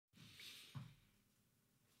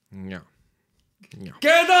Ja.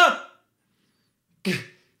 Keda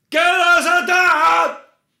sa tahad?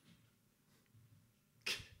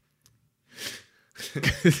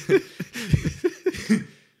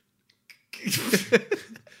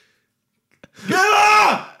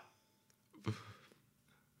 Keda?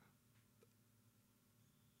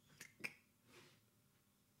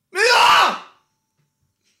 Mida?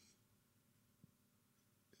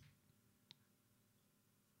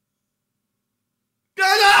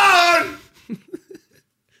 Keda on?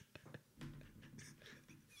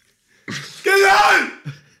 Keda on?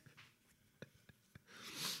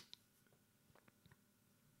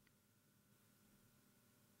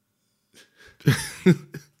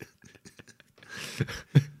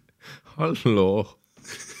 Halloo.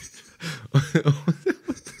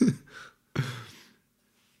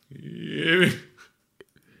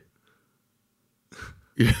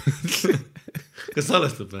 Kas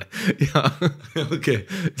salestab või? Jaa. Okei.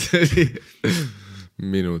 See oli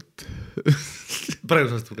minut. Praegu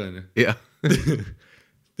salestab ka, on ju? Jah.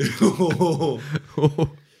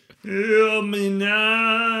 Ja mina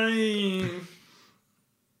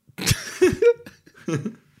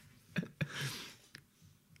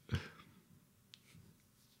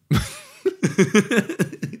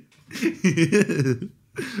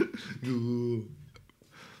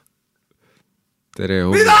Tere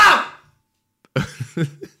hommikust. Mida?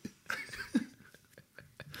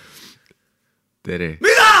 Tere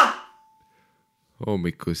Mida?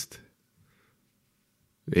 hommikust.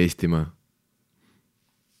 Eestimaa.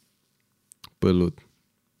 Põllud.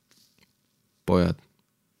 Pojad.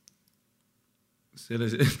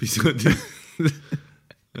 Selles episoodi me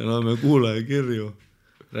loeme kuulaja kirju,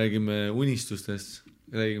 räägime unistustest,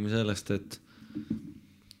 räägime sellest, et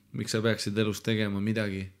miks sa peaksid elus tegema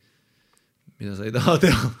midagi, mida sa ei taha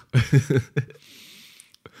teha.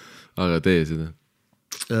 Aga tee seda.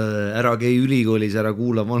 Ära käi ülikoolis, ära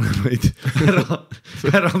kuula vanemaid,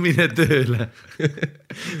 ära mine tööle.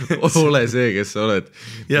 Ole see, kes sa oled.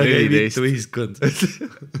 Ja käi vittu ühiskond.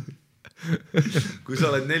 Kui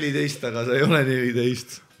sa oled 14, aga sa ei ole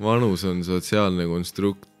 14. Vanus on sotsiaalne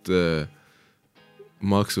konstrukt,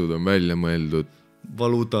 maksud on välja mõeldud.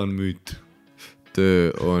 Valuuta on müüt.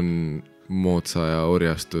 Töö on moodsaja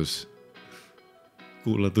orjastus.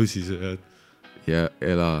 Kuula tussisööjad. Ja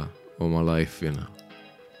ela oma life'ina.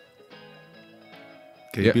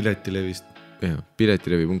 Käi piletilevist.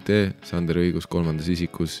 Piletilevi.ee, Sander Õigus 3.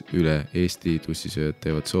 isikus üle Eesti tussisööjad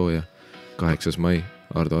teevad sooja. 8. mai,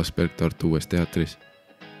 Ardo Asperg Tartu Uues teatris.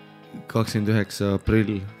 29.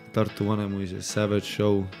 aprill Tartu Vanemuises Savage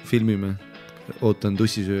Show, filmime. Ootan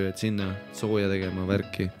tussisööjad sinna sooja tegema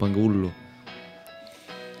värki, pange hullu.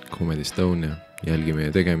 Comedy Estonia, jälgi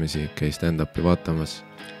meie tegemisi, käi stand-upi vaatamas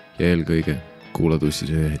ja eelkõige kuula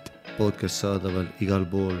tussisööjaid. Podcast saadaval igal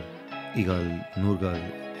pool, igal nurgal.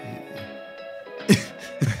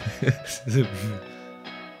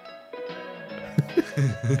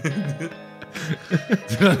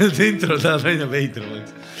 Need intro tahab aina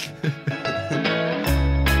veidramaks.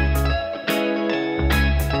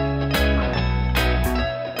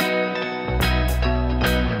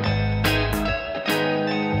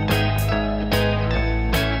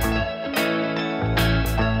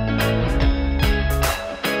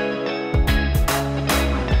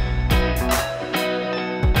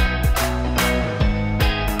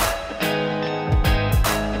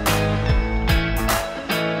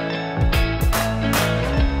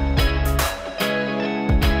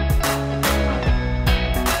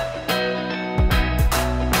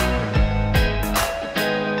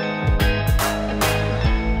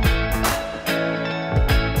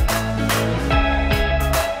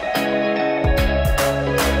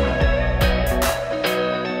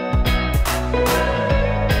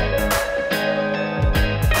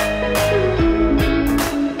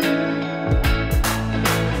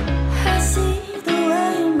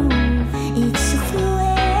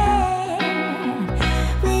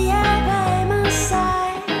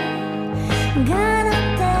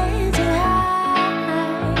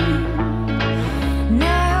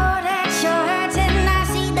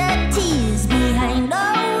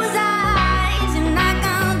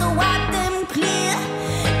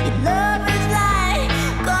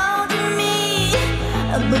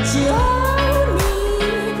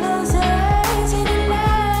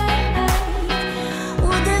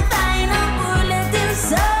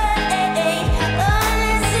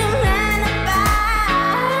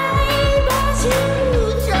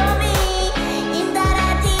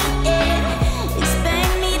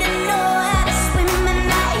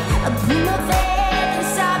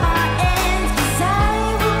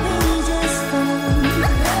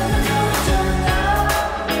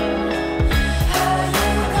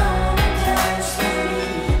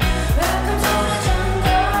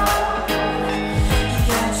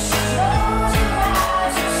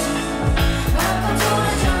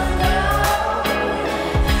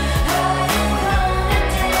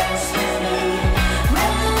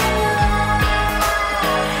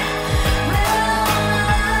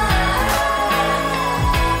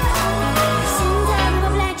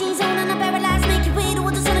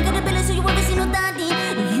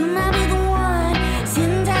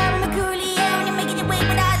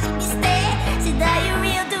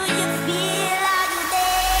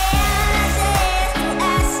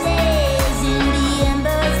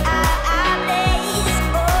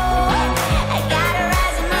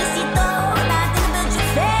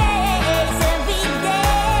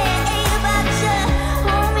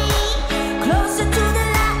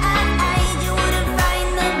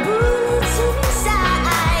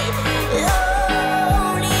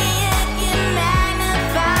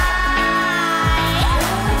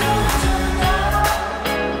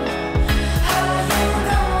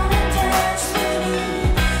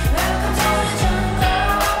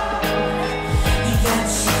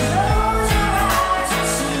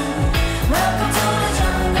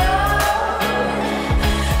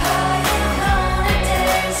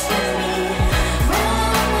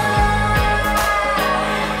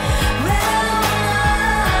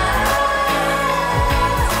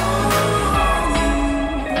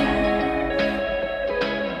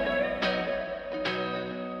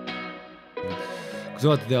 sa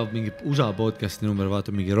vaata teab mingi USA podcasti number,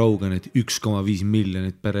 vaatab mingi Roganit 1,5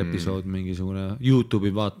 miljonit per episood, mingisugune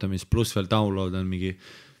YouTube'i vaatamis, pluss veel download on mingi,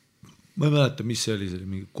 ma ei mäleta, mis see oli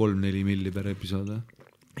mingi 3-4 milli per episood.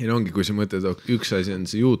 Ei ongi, kui sa mõtled, üks asi on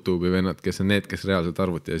see YouTube'i vennad, kes on need, kes reaalselt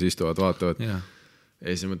arvuti ja siis istuvad, vaatavad. Ja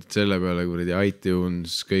siis mõtled selle peale, kuradi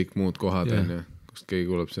iTunes, kõik muud kohad on ja kust keegi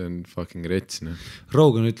kuuleb, see on fucking rets.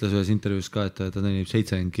 Rogan ütles ühes intervjuus ka, et ta teenib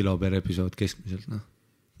 70 kilo per episood keskmiselt,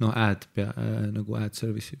 nagu ad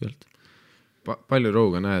service'i pealt. Palju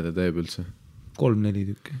Rogan ad'e teeb üldse? 3-4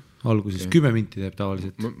 tükki. Alguses 10 minti teeb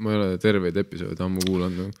tavaliselt. Ma ei ole terveid episoode ammu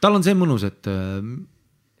kuulanud. Tal on see mõnus, et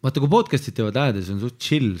vaata, kui podcastid teevad ad'e, see on suht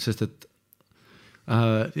chill, sest et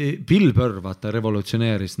Bill Burr, vaata,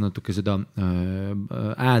 revolutsioneeris natuke seda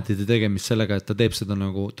ad'ide tegemist sellega, et ta teeb seda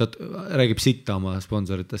nagu, ta räägib sitta oma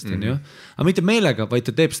sponsoritest, aga mitte meelega, vaid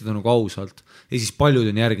ta teeb seda nagu ausalt. Ja siis paljud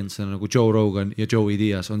on järginud seda nagu Joe Rogan ja Joey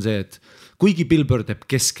Diaz on see, et kuigi Bill Burr teeb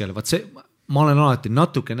keskel, vaat see, ma olen alati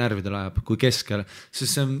natuke närvidel ajab kui keskel,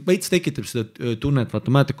 sest see veits tekitab seda tunnet,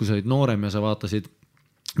 vaata, mäletad, kui sa olid noorem ja sa vaatasid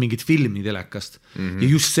mingid filmi telekast ja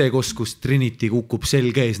just see, kus Trinity kukub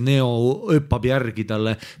selge ees, Neo öppab järgi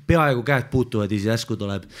talle, peaaegu käed puutuvad ja siis äsku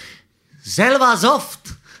tuleb Selva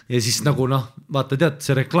soft ja siis nagu vaata tead,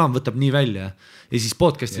 see reklaam võtab nii välja ja siis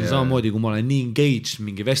podcast'il samamoodi, kui ma olen nii engaged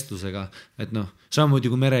mingi vestlusega, et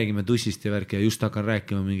samamoodi kui me räägime tussist ja värki ja just hakkan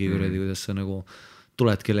rääkima mingi kuradi, kuidas sa nagu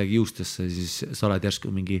tuled kellegi juustesse, siis sa oled järsku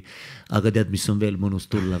mingi, aga tead, mis on veel mõnus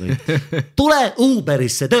tulla või? Tule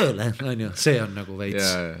Uberisse tööle, see on nagu veits.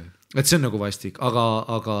 Et see on nagu vastik,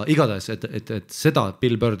 aga igatahes, et seda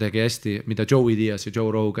Bill Burr tegi hästi, mida Joey Diaz ja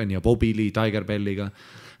Joe Rogan ja Bobby Lee Tiger Belliga,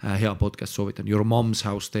 hea podcast soovitan, Your Mom's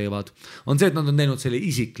House teevad, on see, et nad on teinud selle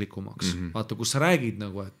isiklikumaks. Vaata, kus sa räägid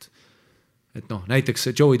nagu, et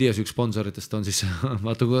näiteks Joey Diaz üks sponsoritest on siis,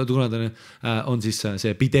 vaata, on siis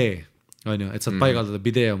see bidee, et saad paigaldada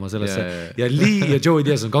bidee oma sellesse ja Lee ja Joey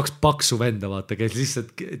Diaz on 2 paksu venda, vaata, kes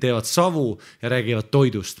lihtsalt teevad savu ja räägivad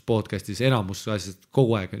toidust podcastis enamus asjast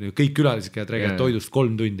kogu aeg, kõik külalised käivad räägivad toidust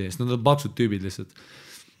 3 tundi eest, nad on paksud tüübid lihtsalt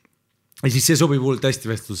ja siis see sobib hullult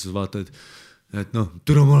hästi vestluses, vaata, et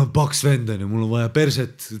türa, ma olen paks vend, mul on vaja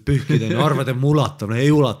perset pühkida, arvad, et ma ulatan,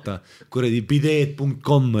 ei ulata, kuradi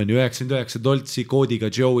bideed.com on $99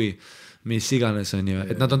 koodiga Joey, mis iganes on ju,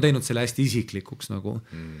 et nad on teinud selle hästi isiklikuks nagu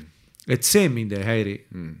et see mind ei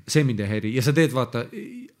häiri ja sa teed, vaata,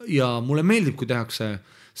 ja mulle meeldib, kui tehakse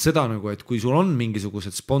seda nagu, et kui sul on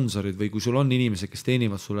mingisugused sponsorid või kui sul on inimesed, kes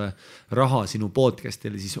teenivad sulle raha sinu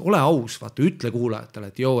podcastile, siis ole aus, vaata, ütle kuulajatele,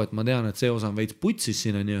 et joo, et ma tean, et see osa on veits putsis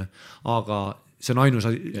siin on ju, aga see on ainus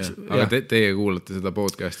aga teie kuulate seda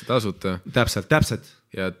podcasti tasuta. Täpselt.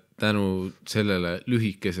 Ja tänu sellele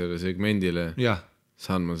lühikesele segmendile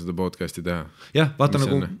saan ma seda podcasti teha. Jah, vaata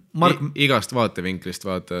nagu igast vaatevinklist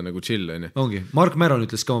vaata nagu chill, on ju. Ongi. Mark Maron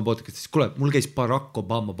ütles ka oma podcastis, kuule, mul käis Barack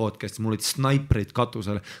Obama podcastis, mul olid snaiperid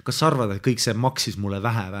katusele. Kas sa arvad, et kõik see maksis mulle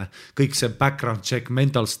vähe või? Kõik see background check,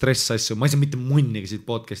 mental stress asju, ma ei saa mitte munnigi siit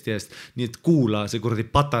podcasti eest, nii et kuula see kuradi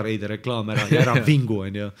patareide reklaam ära ja ära vingu,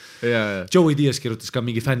 on ju. Joey Diaz kirjutas ka,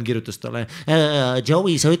 mingi fänn kirjutas talle,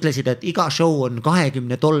 Joey, sa ütlesid, et iga show on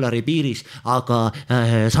 $20 piiris, aga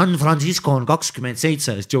San Francisco on 27,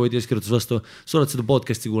 siis Joey Diaz kirjutas vastu, sa oled seda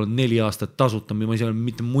podcasti kuulanud 4 aastat tasuta, ma ei saa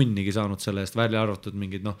mitte munnigi saanud selle eest, välja arvatud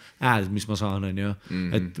mingid ad, mis ma saan, on ju.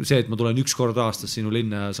 Et see, et ma tulen 1 kord aastas sinu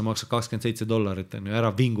linna ja sa maksad $27, on ju, ära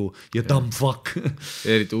vingu ja dumb fuck.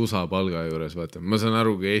 Eriti USA palga juures, vaata. Ma saan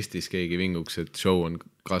aru, kui Eestis keegi vinguks, et show on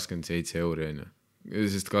 27 €, on ju.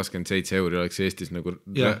 Sest 27 € oleks Eestis nagu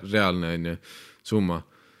reaalne, on ju, summa.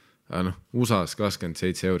 Aga USA's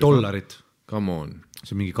 27 €. Dollarit. Come on.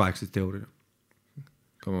 See on mingi 18 €.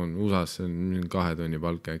 Come on, USA's on 2 tunni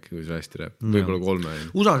palka äkki, kui see hästi rääb. Võibolla 3.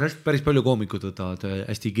 USA's päris palju koomikud võtavad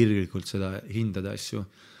hästi kirglikult seda hindade asju.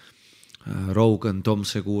 Rogan, Tom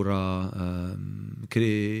Segura,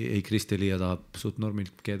 Kristi Liia tahab suht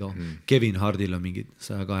normilt keedo. Kevin Hardil on mingid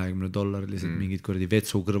 $120 lihtsalt mingid kuradi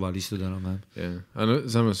vetsu kõrval istuda enam vähem. Aga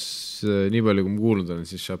samas nii palju kui ma kuulnud olen,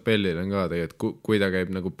 siis Chappellil on ka tegelikult, kui ta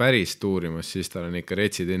käib nagu päris tuurimas, siis tal on ikka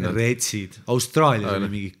retsid hinnad. Retsid, Austraalias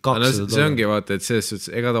oli mingi $200. See ongi vaata, et selles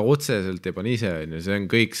suhtes, ega ta otseselt ei pane ise, on ju, see on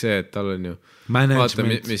kõik see, et tal on ju vaata,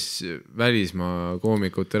 mis välismaa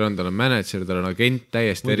koomikutel on, tal on manager, tal on agent,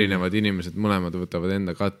 täiesti erinevad inimesed, mõlemad võtavad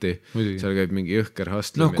enda katti, seal käib mingi jõhker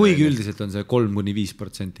hustlemine. Kuigi üldiselt on see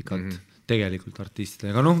 3-5% katt tegelikult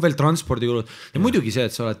artistidele, aga veel transpordikulud ja muidugi see,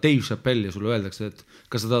 et sa oled Dave Chappelle ja sulle öeldakse, et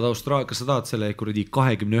kas sa tahad selle kuradi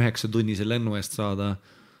 29 tunnise lennu eest saada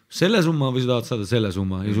selle summa või sa tahad saada selle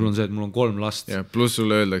summa ja sul on see, et mul on 3 last. Ja pluss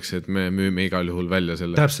sulle öeldakse, et me müüme igal juhul välja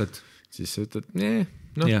selle. Täpselt. Siis sa ütled,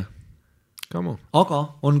 aga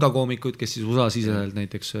on ka koomikuid, kes siis USA-siseselt,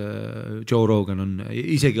 näiteks Joe Rogan on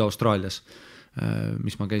isegi Austraalias,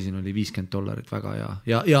 mis ma käisin, oli $50 väga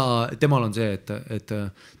hea ja temal on see, et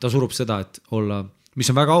ta surub seda, et olla, mis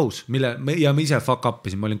on väga aus, ja ma ise fuck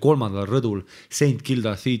up'isin, ma olin 3. rõdul St.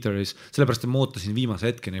 Kilda Theateris, sellepärast et ma ootasin viimase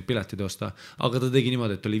hetkeni piletid osta, aga ta tegi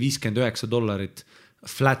niimoodi, et oli $59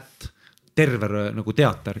 flat terve nagu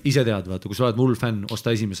teater, ise tead, vaata, kui sa oled hull fänn,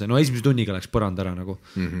 osta esimese tunniga läks põrand ära nagu,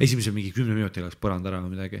 esimese mingi 10 minutiga läks põrand ära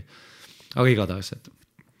või midagi, aga igatahes,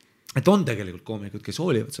 et on tegelikult koomikud, kes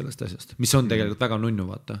hoolivad sellest asjast, mis on tegelikult väga nunnu,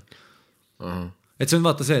 vaata. Et see on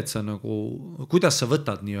vaata see, et sa nagu, kuidas sa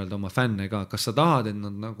võtad nii-öelda oma fänne ka, kas sa tahad, et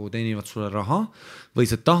nad nagu teenivad sulle raha või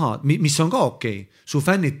sa tahad, mis on ka okei. Su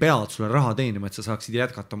fännid peavad sulle raha teenima, et sa saaksid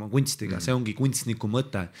jätkata oma kunstiga, see ongi kunstniku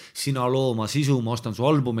mõte. Sina looma sisu, ma ostan su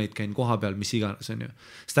albumeid, käin koha peal, mis iganes on ju.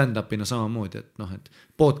 Stand-upina samamoodi, et et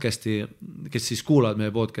podcasti, kes siis kuulavad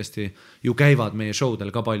meie podcasti, ju käivad meie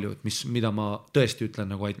showdel ka palju, et mida ma tõesti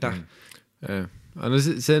ütlen nagu aitäh. No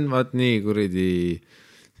see on vaat nii kuridi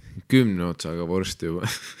 10 otsaga vorst juba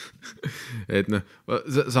et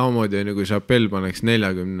samamoodi on ju, kui Chappelle paneks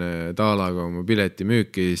 40 taalaga oma pileti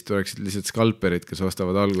müüki, siis tuleksid lihtsalt skalperid, kes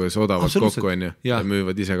ostavad alguses odavat kokku on ju, ja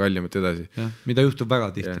müüvad ise kallimat edasi. Mida juhtub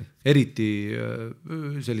väga tihti, eriti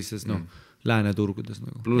sellistes lääne turgudes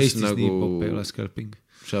nagu. Eestis nagu nii pop ei ole scalping.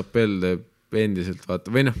 Chappelle teeb endiselt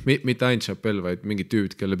vaata, või mitte ainult Chappelle, vaid mingid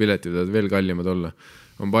tüübid, kelle piletid võivad veel kallimad olla.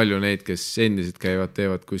 On palju neid, kes endiselt käivad,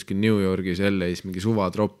 teevad kuskil New Yorgis, LA-s mingi suva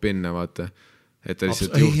drop-inne, vaata, et ta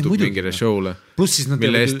lihtsalt juhtub mingile showle,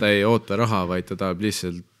 mille eest ta ei oota raha, vaid ta tahab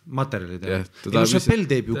lihtsalt materjalid. Chappelle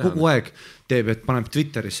teeb ju kogu aeg, et paneb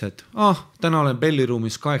Twitterisse, et täna olen Belli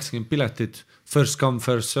ruumis 80 piletit, first come,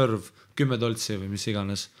 first serve, $10 või mis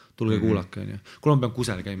iganes, tulge kuulake. Kui ma pean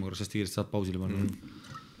kusele käima korra, sest kiiresti saad pausile panna.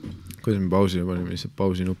 Kuidas me pausile panime, lihtsalt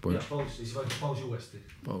pausi nuppu? Ja siis vaid pausi uuesti.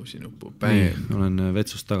 Pausi nuppu, olen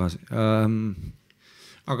vetsust tagasi.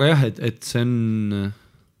 Aga jah, et see on,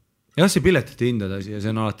 see piletite hindade asi ja see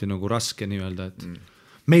on alati nagu raske nii-öelda, et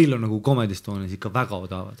meil on nagu Comedy Estonias ikka väga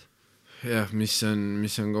odavad. Jah, mis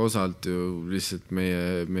on ka osalt ju lihtsalt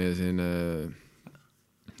meie selline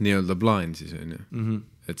nii-öelda plaan siis on ju.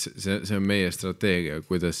 Et see on meie strateegia,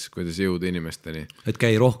 kuidas jõuda inimesteni. Et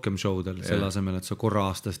käi rohkem showdel selle asemel, et sa korra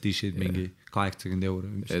aastas tishid mingi 80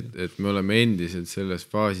 €. Et me oleme endiselt selles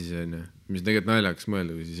faasis, mis tegelikult naljakas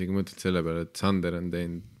mõelda, kui isegi mõtled selle peale, et Sander on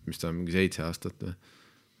teinud, mis ta on mingi 7 aastat või.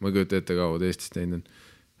 Ma ei kujuta ette kaua Eestis teinud on.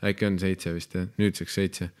 Äkki on 7 vist, nüüdseks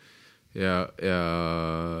 7. Ja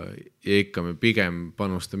ikka me pigem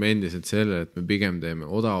panustame endiselt selle, et me pigem teeme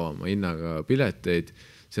odavama hinnaga pileteid,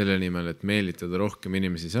 selle nimel, et meelitada rohkem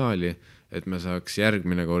inimesi saali, et me saaks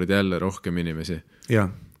järgmine kord jälle rohkem inimesi. Ja.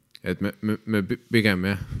 Et me pigem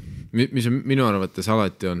mis on minu arvates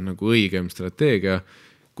alati on nagu õigem strateegia,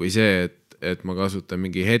 kui see, et ma kasutan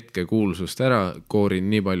mingi hetke kuulsust ära, koorin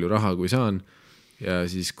nii palju raha, kui saan, ja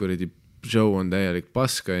siis kuradi show on täielik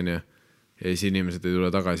paska, ja siis inimesed ei tule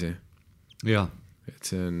tagasi. Ja. Et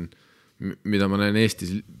see on, mida ma näen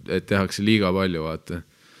Eestis, et tehakse liiga palju, vaata.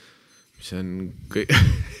 See on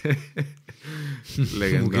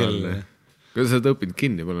legendaarne. Kuidas sa oled õppinud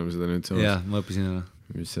kinni, pole me seda nüüd samas? Jah, ma õppisin ära.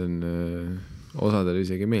 Mis on osadele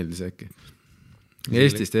isegi meeldis äkki.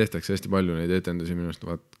 Eestis tehtakse hästi palju neid etendusi minust,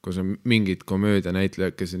 kus on mingid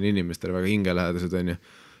komöödianäitlejad, kes on inimestele väga hingelähedased on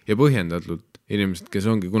ja põhjendatult inimesed, kes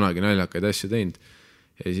ongi kunagi naljakaid asju teinud.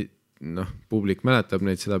 Ja publik mäletab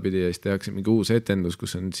neid sedapidi ja siis tehakse mingi uus etendus,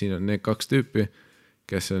 kus siin on need 2 tüüpi,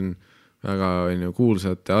 kes on väga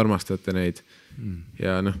kuulsate, armastate neid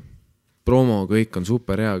ja promo, kõik on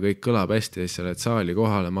super hea, kõik kõlab hästi ja siis sa lähed saali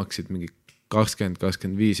kohale, maksid mingi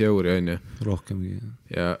 20-25 € on ju. Rohkemgi.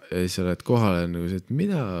 Ja siis sa lähed kohale nagu see, et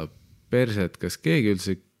mida perset, kas keegi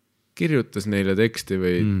üldse kirjutas neile teksti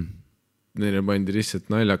või neile pandi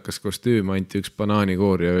lihtsalt naljakas kostüüm, anti üks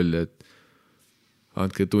banaanikoor ja öeldi, et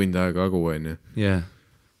andke tund aega agu on ju. Yeah.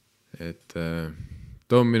 Et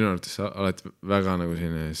too on minu arvates alati väga nagu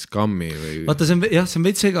selline skammi või... Vaata, see on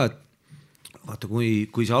veits see ka, et vaata,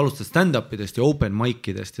 kui sa alustad stand-upidest ja open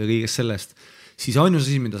mic'idest ja kõigest sellest, siis ainus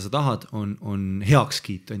asi, mida sa tahad, on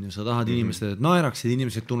heakskiit, on ju. Sa tahad inimesed, et naeraksid,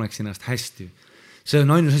 inimesed tunneks ennast hästi. See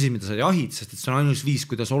on ainus asi, mida sa jahid, sest et see on ainus viis,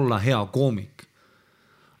 kuidas olla hea koomik.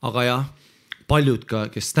 Aga jah, paljud ka,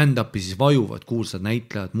 kes stand-upi siis vajuvad, kuulsad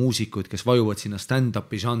näitlejad, muusikud, kes vajuvad sinna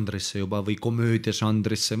stand-upi žanrisse juba või komöödia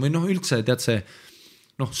žanrisse või üldse, tead see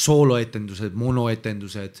sooloetendused,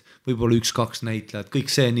 monoetendused, võib-olla 1-2 näitlejad,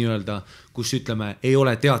 kõik see nii-öelda, kus ütleme, ei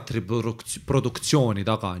ole teatriproduktsiooni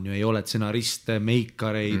taga, ei ole stsenariste,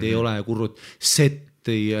 meikareid, ei ole kurrut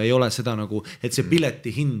setti, ei ole seda nagu, et see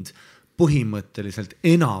pileti hind põhimõtteliselt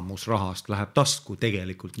enamus rahast läheb tasku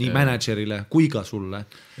tegelikult nii managerile kui ka sulle,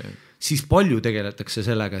 siis palju tegeletakse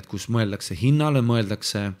sellega, et kus mõeldakse hinnale,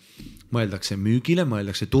 mõeldakse müügile,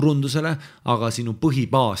 mõeldakse turundusele, aga sinu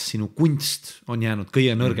põhibaas, sinu kunst on jäänud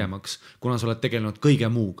kõige nõrgemaks, kuna sa oled tegelenud kõige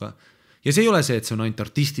muuga. Ja see ei ole see, et see on ainult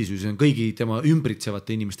artisti süü, see on kõigi tema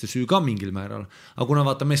ümbritsevate inimeste süü ka mingil määral. Aga kuna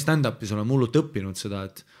vaata, me stand-upis oleme hullult õppinud seda,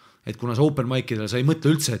 et kuna sa open mic'idel, sa ei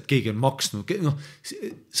mõtle üldse, et keegi on maksnud, no,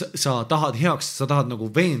 sa tahad heaks, sa tahad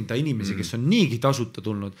nagu veenda inimesi, kes on niigi tasuta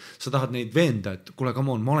tulnud, sa tahad neid veenda, et kuule,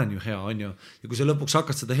 come on, ma olen ju hea, on ju. Ja kui sa lõpuks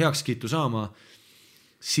hakkad seda heakskiitu saama,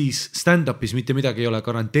 siis stand-upis mitte midagi ei ole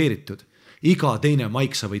garanteeritud. Iga teine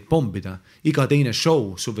maik sa võid pommida, iga teine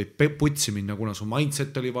show su võib putsi minna, kuna su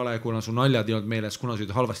mindset oli vale, kuna su naljad ei olnud meeles, kuna sa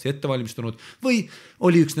olid halvasti ettevalmistunud või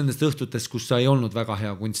oli üks nendest õhtutest, kus sa ei olnud väga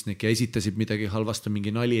hea kunstnik ja esitasid midagi halvasti, mingi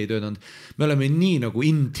nali ei töötanud. Me oleme nii nagu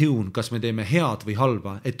in tune, kas me teeme head või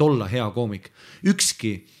halba, et olla hea koomik.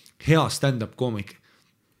 Ükski hea stand-up koomik,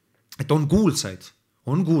 et on kuulsaid,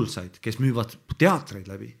 kes müüvad teatreid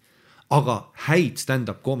läbi, aga häid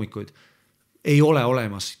stand-up koomikuid ei ole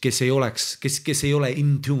olemas, kes ei ole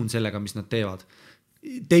in tune sellega, mis nad teevad.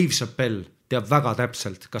 Dave Chappelle teab väga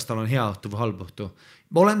täpselt, kas tal on hea õhtu või halb õhtu.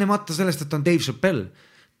 Olenemata sellest, et on Dave Chappelle,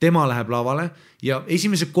 tema läheb lavale ja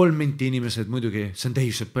esimesed 3 minti inimesed muidugi, see on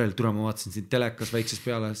Dave Chappelle, tule ma vaatasin siin telekas väikses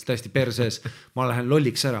peale, täiesti persees, ma lähen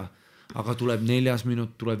lolliks ära, aga tuleb 4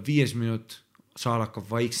 minut, tuleb 5 minut, saal hakkab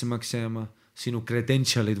vaiksemaks jääma, sinu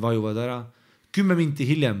credentialid vajuvad ära, 10 minti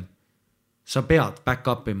hiljem sa pead back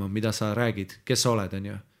up ima, mida sa räägid, kes sa oled, on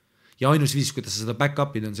ju. Ja ainus viis, kuidas sa seda back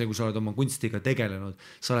up'id on see, kui sa oled oma kunstiga tegelenud,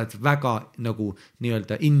 sa oled väga nagu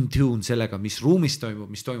nii-öelda in tune sellega, mis ruumis toimub,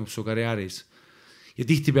 mis toimub su karjääris. Ja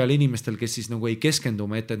tihtipeale inimestel, kes siis nagu ei keskendu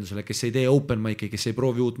oma etendusele, kes ei tee open mic'i, kes ei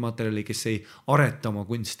proovi uut materjali, kes ei areta oma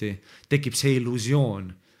kunsti, tekib see illusioon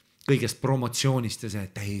kõigest promotsioonist ja see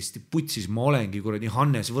täiesti putsis, ma olengi kuradi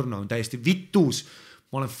Hannes Võrno, on täiesti vittus,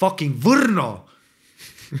 ma olen fucking Võrno.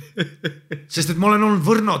 Sest et ma olen olnud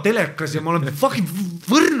Võrno telekas ja ma olen fucking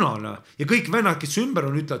Võrnona ja kõik vennad, kes ümber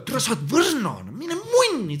on, ütlevad, tule sa oled Võrnona, mine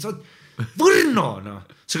munni, sa oled Võrnona.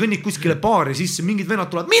 Sa kõnnid kuskile baari sisse, mingid vennad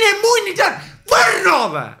tulevad, mine munni, tead, Võrno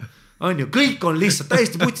vä! On ju, kõik on lihtsalt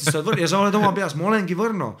täiesti putsis ja sa oled oma peas, ma olengi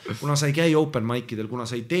Võrno, kuna sa ei käi open mic'idel, kuna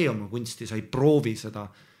sa ei tee oma kunsti, sa ei proovi seda.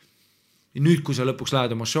 Ja nüüd, kui sa lõpuks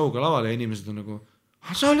lähed oma showga lavale ja inimesed on nagu,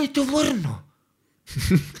 sa olid ju Võrno.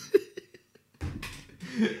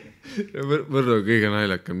 Võrno kõige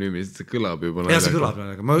naljakam nimi, see kõlab juba naljakam. Ja see kõlab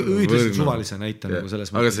naljakam, ma ütlesin suvalise näite nagu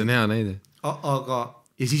selles mõttes. Aga see on hea näide. Aga,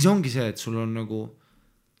 ja siis ongi see, et sul on nagu,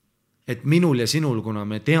 et minul ja sinul, kuna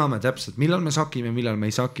me teame täpselt, millal me sakime, millal me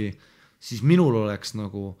ei saki, siis minul oleks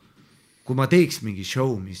nagu, kui ma teeks mingi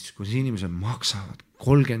show, kus inimesed maksavad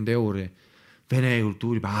 30 € Vene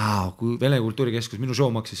kultuurikeskus, minu show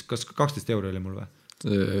maksis, kas 12 € oli mul või?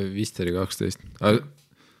 Vist oli 12.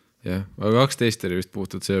 Jah, aga 12 oli vist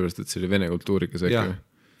puhtult sellepärast, et see oli Vene kultuurikas äkki. Jah,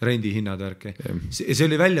 rendi hinnad värki. See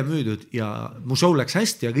oli välja müüdud ja mu show läks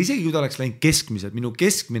hästi, aga isegi kui ta oleks läinud keskmised, minu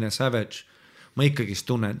keskmine Savage, ma ikkagi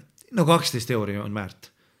tunnen, no 12 € on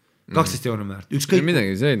väärt. 12 € on väärt. Ükskõik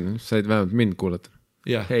midagi said vähemalt mind kuulata.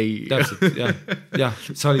 Jah, täpselt, jah,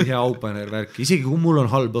 sa olid hea opener värki. Isegi kui mul on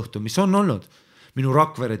halb õhtu, mis on olnud, minu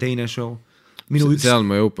Rakvere teine show, seal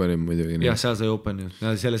ma ei openin muidugi. Jah, seal sa ei openin.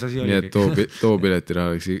 Selles asi oli. Nii et too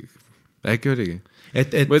piletiraha äkki oligi.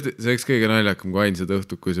 See oleks kõige naljakam, kui ainsad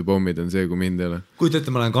õhtud, kui see pommid on see, kui mind ei ole. Kuid ette,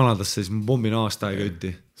 ma lähen Kanadasse, siis ma pommin aasta aega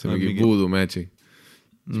ütti. See on mingi voodoo magic.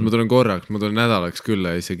 Ma tulen korraks, ma tulen nädalaks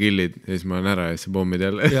külla ja siis killid ja siis ma olen ära ja siis pommid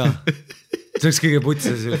jälle. Jah, see oleks kõige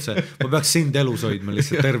putsis üldse. Ma peaks sind elus hoidma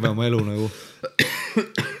lihtsalt terve oma elu nagu.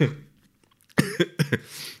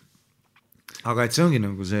 Aga et see ongi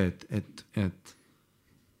nagu see,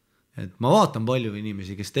 et ma vaatan palju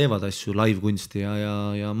inimesi, kes teevad asju live-kunsti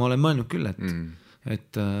ja ma olen mõelnud küll,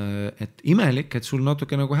 et imelik, et sul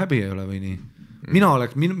natuke nagu häbi ei ole või nii.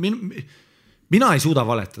 Mina ei suuda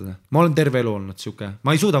valetada. Ma olen terve elu olnud siuke.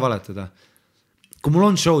 Ma ei suuda valetada. Kui mul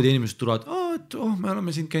on show'd ja inimesed tulevad, me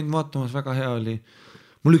oleme siin käinud vaatamas, väga hea oli.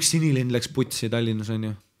 Mul üks sinilind läks putsi Tallinnas, on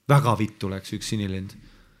ju. Väga vittu läks üks sinilind.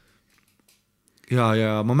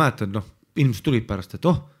 Ja ma mäletan, inimesed tulid pärast, et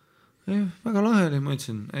väga lahe oli, ma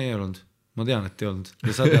ütlesin, ei olnud. Ma tean, et ei olnud.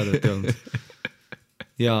 Ja sa tead, et ei olnud.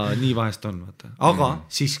 Ja nii vahest on, vaata. Aga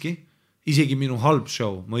siiski, isegi minu halb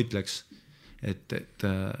show, ma ütleks, et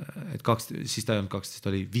siis ta ei olnud 12,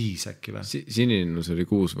 oli 5 äkki või? Sinilinnus oli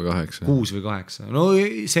 6 või 8. 6 või 8. No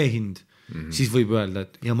see hind. Siis võib öelda,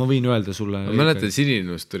 et ja ma võin öelda sulle. Ma mäletan,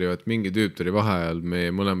 Sinilinnust tuli, mingi tüüp tuli vaheajal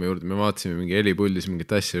meie mõlema juurde, me vaatasime mingi helipuldis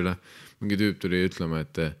mingit asja üle. Mingi tüüp tuli ütlema,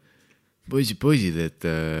 et poisid, et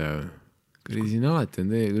siin alati on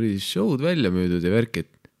teie show'd välja müüdud ja värk, et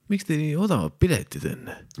miks te nii odavad piletid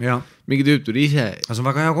enne? Mingi tüüp tuli ise. See on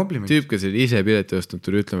väga hea kompliment. Tüüp, kes oli ise pileti ostnud,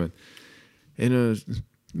 tuli ütlema, et ei no,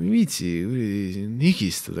 ma ei viitsi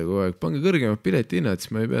higistada kogu aeg, pange kõrgemad piletihinnad,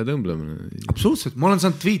 siis ma ei pea tõmblema. Absoluutselt, ma olen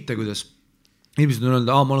saanud tweete, kuidas inimesed on öelnud,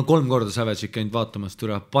 ma olen 3 korda Savage'it käinud vaatamas,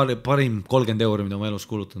 parim 30 €, mida ma elus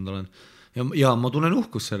kulutanud olen. Ja ma tunnen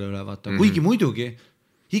uhkust selle üle, vaata. Kuigi muidugi,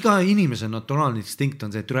 iga inimese naturaalne instinkt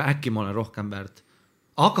on see, et äkki ma olen rohkem väärt.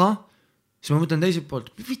 Aga siis ma mõtlen teiselt poolt,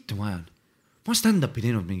 vittu ma ajan. Ma stand-upi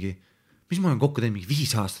teinud mingi, mis ma olen kokku teinud, mingi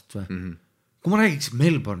 5 aastat või? Kui ma räägiks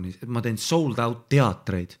Melbourne'is, et ma teen sold out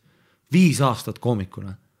teatreid 5 aastat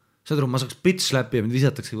koomikuna, saad aru, ma saaks bitch slap'i ja mind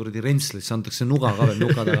visatakse kuradi rentslisse, antakse nuga ka veel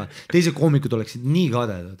nuka taga. Teised koomikud oleksid nii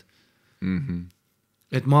kadedad.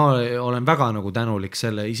 Et ma olen väga nagu tänulik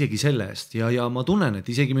isegi selle eest ja ma tunnen, et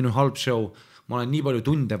isegi minu halb show, ma olen nii palju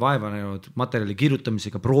tunde vaeva näinud materjali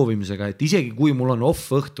kirjutamisega, proovimisega, et isegi kui mul on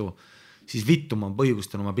off õhtu, siis vittu ma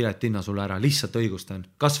õigustan oma piletinna sulle ära, lihtsalt õigustan,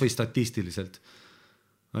 kas või statistiliselt.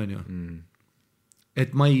 On ju?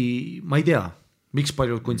 Et ma ei tea, miks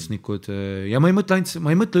paljud kunstnikud ja ma ei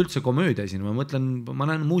mõtle üldse komöödia siin, ma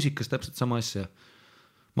näen muusikas täpselt sama asja.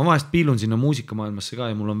 Ma vahest piilun sinna muusikamaailmasse ka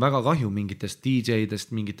ja mul on väga kahju mingitest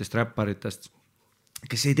DJ-dest, mingitest räpparitest,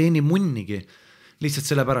 kes ei teeni munnigi lihtsalt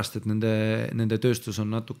sellepärast, et nende tööstus on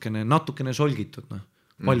natukene solgitud,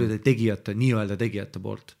 paljude tegijate, nii-öelda tegijate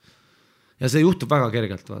poolt. Ja see juhtub väga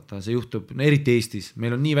kergelt, vaata, see juhtub eriti Eestis,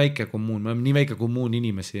 meil on nii väike kommuun, me oleme nii väike kommuun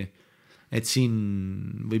inimesi, et siin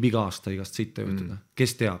võib iga aasta igast sitta juhtuda.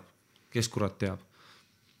 Kes teab? Kes kurat teab?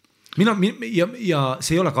 Ja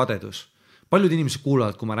see ei ole kadedus. Paljud inimesed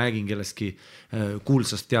kuulavad, kui ma räägin kellestki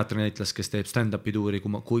kuulsast teatrinäitlast, kes teeb stand-upi tuuri,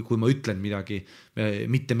 kui ma ütlen midagi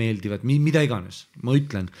mitte meeldivat, mida iganes, ma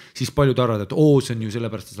ütlen, siis paljud arvavad, et see on ju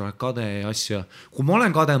sellepärast, et sa oled kade ja asja. Kui ma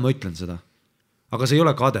olen kade, ma ütlen seda. Aga see ei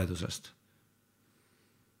ole kadedusest.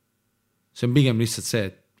 See on pigem lihtsalt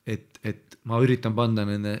see, et ma üritan panda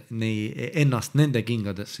ennast nende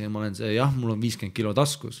kingadesse ja ma olen see, mul on 50 kilo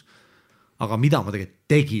taskus, aga mida ma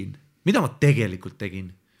tegelikult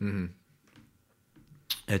tegin?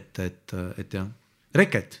 Et jah,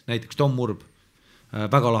 Reket, näiteks Tom Murb,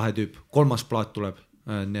 väga lahe tüüp, 3. plaat tuleb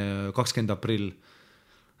 20. aprill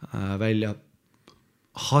välja,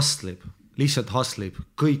 lihtsalt hustlib,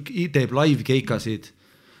 kõik teeb live keikasid,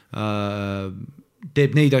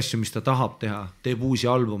 teeb neid asju, mis ta tahab teha, teeb uusi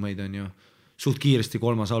albumeid, on ju, suht kiiresti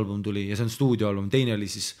 3. album tuli ja see on stuudioalbum, teine oli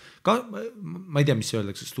siis, ma ei tea, mis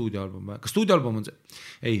öeldakse stuudioalbum, kas stuudioalbum on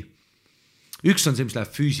see? Üks on see, mis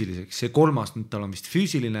läheb füüsiliseks, see 3. nüüd tal on vist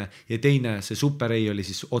füüsiline ja teine, see Super A oli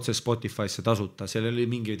siis otse Spotify'sse tasuta, seal oli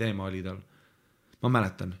mingi teema oli tal, ma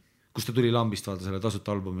mäletan, kus ta tuli lambist vaata selle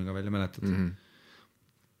tasuta albumiga välja, mäletad?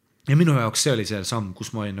 Ja minu jaoks see oli see samm,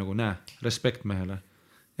 kus ma olin nagu, respekt mehele,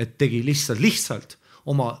 et tegi lihtsalt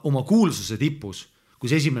oma kuulsuse tipus,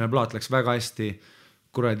 kus esimene plaat läks väga hästi,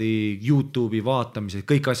 kuradi YouTube'i vaatamised,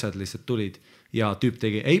 kõik asjad lihtsalt tulid ja tüüp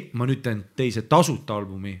tegi, ma nüüd teen teise tasuta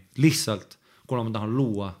albumi lihtsalt, kuna ma tahan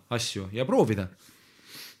luua asju ja proovida.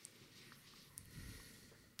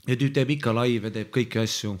 Ja tüüp teeb ikka live ja teeb kõiki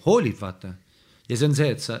asju, hoolib vaata. Ja see on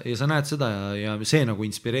see, et sa näed seda ja see nagu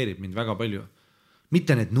inspireerib mind väga palju.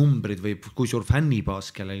 Mitte need numbrid või kui suur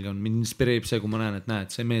fännibaas kellelgi on, mind inspireerib see, kui ma näen,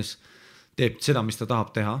 et see mees teeb seda, mis ta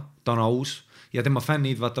tahab teha, ta on aus ja tema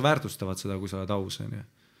fännid vaata väärtustavad seda, kui sa oled aus.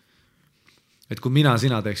 Et kui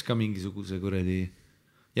sina teeks ka mingisuguse kuradi,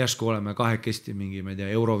 järsku oleme kahekesti mingi, ma ei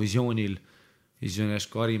tea, Eurovisioonil, siis on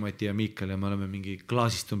järsku Harimati ja Miikal ja me oleme mingi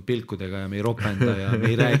klaasistunud pilkudega ja me ei ropenda ja me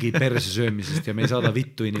ei räägi perse söömisest ja me ei saada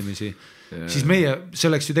vittu inimesi. Siis see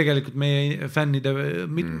oleks ju tegelikult meie fännide,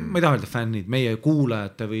 ma ei taha öelda fännid, meie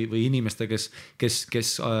kuulajate või inimeste,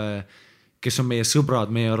 kes on meie sõbrad,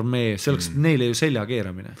 meie armee, see oleks neile ju selja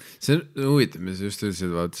keeramine. See on huvitav, mis just ütlesid,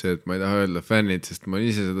 vaata see, et ma ei taha öelda fännid, sest ma olen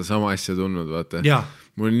ise seda sama asja tundnud, vaata.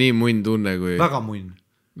 Mul on nii munn tunne, kui väga munn.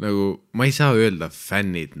 Nagu, ma ei saa öelda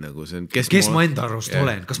fännid, nagu see on kes ma enda arust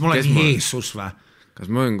olen, kas ma olen Jeesus või? Kas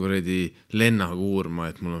ma olen kuradi Lenna Kuurma,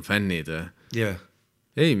 et mul on fännid või?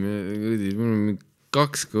 Ei, mul on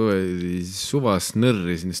 2 suvas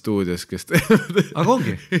nõrri siin stuudios, kes teevad.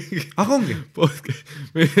 Aga ongi.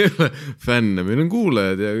 Meil ei ole fänne, meil on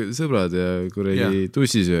kuulajad ja sõbrad ja kuradi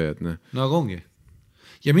tussisööjad. No aga ongi.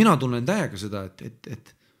 Ja mina tunnen täiega seda,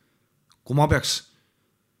 et kui ma peaks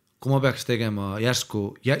tegema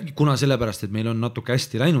järsku, kuna sellepärast, et meil on natuke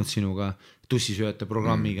hästi läinud sinuga tussisööjate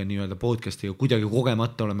programmiga, nii-öelda podcastiga, kuidagi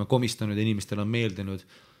kogemata oleme komistanud ja inimestel on meeldinud.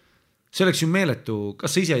 See oleks ju meeletu,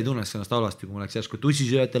 kas sa ise ei tunneks ennast halvasti, kui ma oleks järsku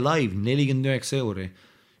tussisööjate live 49 €.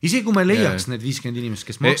 isegi kui me leiaks need 50 inimest,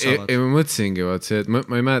 kes maksavad. Ei, ma mõtlesingi, vaat see, et ma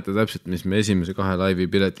ei mäleta täpselt, mis me esimese 2 laivi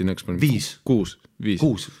pileti hinnaks panime. 6.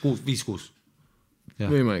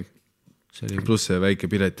 Võimalik. Pluss see väike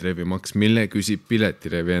piletirevi maks, mille küsib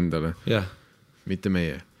piletirevi endale. Mitte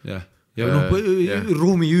meie. Ja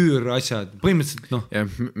ruumi üür asjad, põhimõtteliselt Ja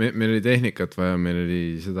meil oli tehnikat vaja, meil oli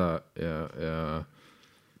seda ja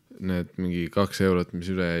need mingi 2 eurot, mis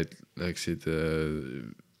üle läksid,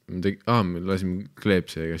 me lasime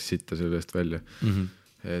kleepsi ja sitta sellest välja.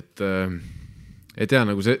 Et ja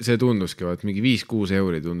nagu see tunduski, vaata, mingi 5-6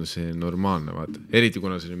 euri tundus see normaalne, vaata. Eriti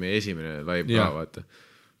kuna see oli meie esimene live ka, vaata.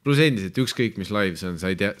 Plus endiselt ükskõik, mis live see on, sa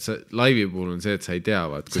ei tea, laivi puhul on see, et sa ei tea,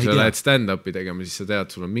 vaat. Kui sa lähed stand-upi tegema, siis sa tead,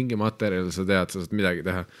 sul on mingi materjal, sa tead, sa saad midagi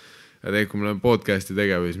teha. Ja tegelikult, kui me oleme podcasti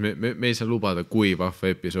tegema, siis me ei saa lubada, kui vahva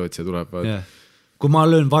episood see tuleb. Kui ma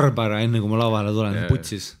löön varbara enne, kui ma lavale tulen,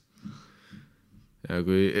 putsis. Ja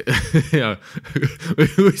kui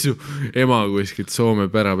su ema kuskilt Soome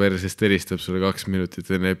pärapersest helistab sulle 2 minutit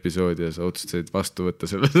enne episoodi ja sa otsustasid vastu võtta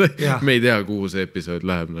selle. Me ei tea, kuhu see episood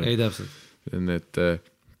läheb. Ei täpselt.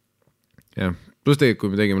 Jah, pluss tegelikult,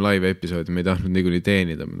 kui me tegime live episoodi, me ei tahtnud niikuinii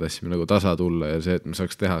teenida, me tahtsime nagu tasa tulla ja see, et me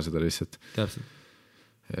saaks teha seda lihtsalt. Täpselt.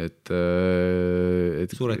 Et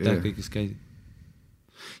suured tähed kõik, kes käisid.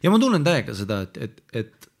 Ja ma tunnen täiega seda,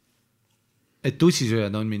 et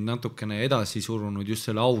tussisööjad on mind natukene edasi surunud just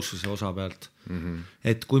selle aususe osa pealt.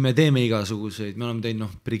 Et kui me teeme igasuguseid, me oleme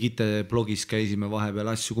teinud, Brigitte blogis käisime vahepeal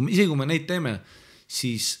asju, isegi kui me neid teeme,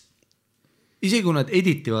 siis isegi kui nad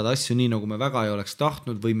editivad asju nii, nagu me väga ei oleks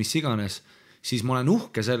tahtnud või mis iganes, siis ma olen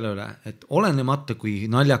uhke selle üle, et olenemata kui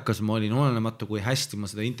naljakas ma olin, olenemata kui hästi ma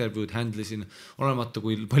seda intervjuud handlesin, olenemata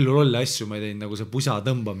kui palju lolle asju ma ei teinud, nagu see pusa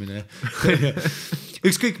tõmbamine.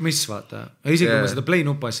 Ükskõik mis, vaata. Isegi kui ma seda play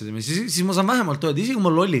nupu asja teeme, siis ma saan vähemalt öelda, isegi kui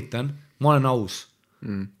ma lollitan, ma olen aus.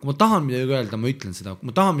 Kui ma tahan midagi öelda, ma ütlen seda.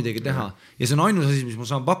 Kui ma tahan midagi teha ja see on ainus asi, mis ma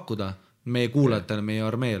saan pakkuda meie kuulajatele, meie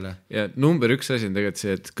armeele. Ja number 1 asi on tegelikult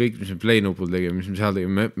see, et kõik, mis me Play-nupul tegime, mis me seal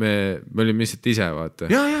tegime, me olime lihtsalt ise, vaata.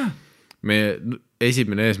 Ja. Meie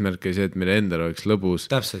esimene eesmärk oli see, et meile endal oleks lõbus.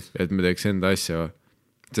 Täpselt. Et me teeks enda asja.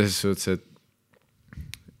 Selles suhtes,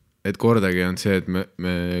 et kordagi on see, et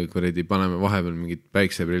me kuradi paneme vahepeal mingid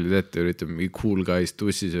päikseprillid ette, üritame mingi cool guys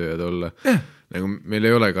tussisööjad olla. Nagu meil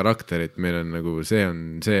ei ole karakterit, meil on nagu see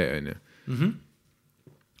on ju.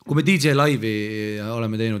 Kui me DJ Live'i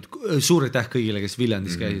oleme teinud, suur aitäh kõigile, kes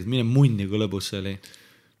Viljandis käisid, mine munni, kui lõbus see oli.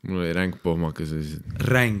 Mul oli ränk pohmakas.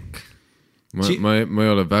 Ränk. Ma ei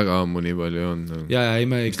ole väga ammu nii palju joonud.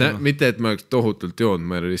 Mitte, et ma oleks tohutult joonud,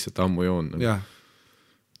 ma ei ole lihtsalt ammu joonud.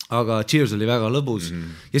 Aga Cheers oli väga lõbus.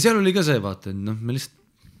 Ja seal oli ka see, vaata, et me lihtsalt...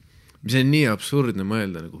 Mis on nii absurdne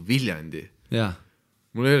mõelda nagu Viljandi.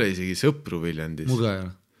 Mul ei ole isegi sõpru Viljandis. Mul ka ei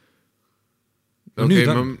ole.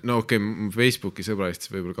 Okei, Facebooki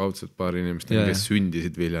sõbraist võib-olla kaudselt paar inimest, kes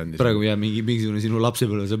sündisid Viljandis. Praegu jää mingisugune sinu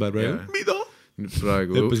lapsepõlve sõber praegu. Mida?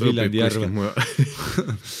 Praegu õppis Viljandi järve.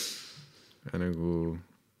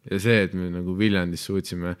 Ja see, et me nagu Viljandis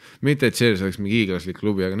suutsime, mitte et Cheers oleks mingi hiiglaslik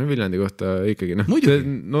klubi, aga Viljandi kohta ikkagi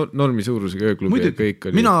normi suurusega ööklubi ja kõik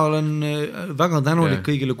oli. Mina olen väga tänulik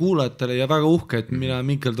kõigile kuulajatele ja väga uhke, et mina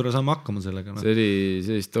Mikkel tule saame hakkama sellega. See oli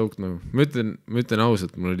sellist auk nagu, ma ütlen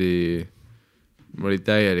ausalt, mul oli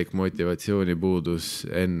täielik motivatsioonipuudus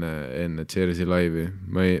enne Cheersi laivi.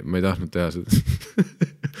 Ma ei tahtnud teha seda.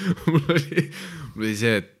 mul oli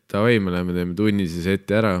see, et davai, me läheme teeme tunnise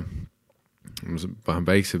seti ära. Ma pahan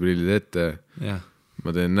päikseprillid ette.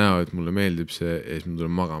 Ma teen näo, et mulle meeldib see ja siis ma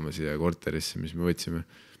tulen magama siia korterisse, mis me võtsime.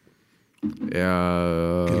 Ja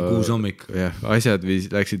kell 6 hommik. Asjad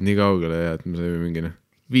läksid nii kaugele ja et me saime mingi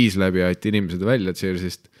 5 läbi aeti inimesed välja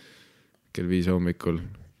Cheersist kell 5 hommikul.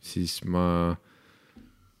 Siis ma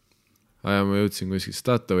jõudsin kuskil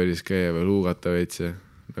Statoilis käia või luugata veitse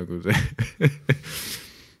nagu see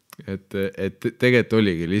et tegelikult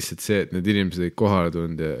oligi lihtsalt see, et need inimesed olid kohale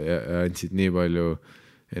tulnud ja andsid nii palju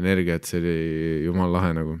energiat, see oli jumal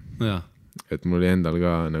lahe nagu. Et mul oli endal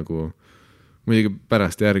ka nagu muidugi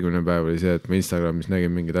pärast järgmine päev oli see, et ma Instagramis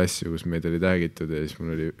nägin mingeid asju, kus meid oli täägitud ja siis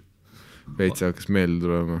mul oli veitse hakkas meelde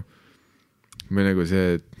tulema. Me nagu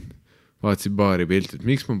see, et vaatasin baari pilti, et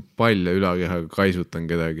miks ma palja ülakehaga kaisutan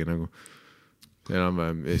kedagi nagu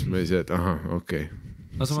enam-vähem ja siis ma oli see, et aha, okei.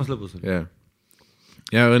 Aga samas lõbus oli.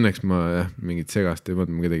 Ja õnneks ma mingit segast ei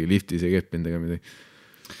mõelnud, ma kedagi liftis ei keppinud ega midagi.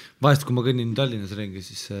 Vahest, kui ma kõnnin Tallinnas ringi,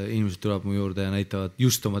 siis inimesed tuleb mu juurde ja näitavad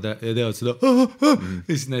just oma ja teevad seda ja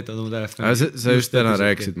siis näitavad oma telefoni. Sa just täna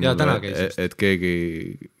rääkisid mulle, et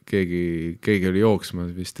keegi oli jooksma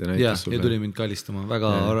vist ja näitas sulle. Ja tuli mind kallistama.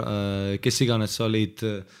 Väga, kes iganes sa olid,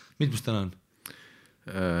 mitmest täna on?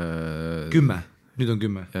 10. nüüd on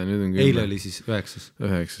 10. Ja nüüd on 10. Eile oli siis 9.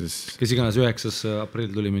 9. Kes iganes 9.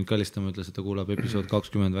 aprill tuli mind kallistama, ütles, et ta kuulab episood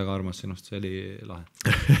 20, väga armas sinust, see oli lahe.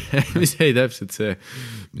 mis ei täpselt see,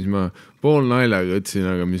 mis ma pool naljaga ütlesin,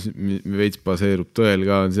 aga mis veits baseerub tõel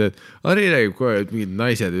ka, on see, et Harri räägib kohe, et mingid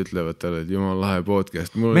naised ütlevad talle, et jumal lahe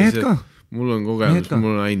podcast. Mehed ka? Mul on kogemus,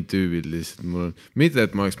 mul on ainult tüübid lihtsalt, mul on, mitte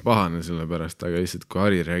et ma oleks pahane selle pärast, aga lihtsalt kui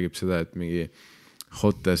Harri räägib seda, et mingi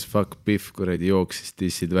hot as fuck Pihv kuradi jooksis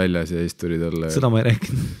tissid väljas ja siis tuli talle. Seda ma ei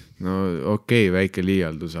rääkinud. No okei, väike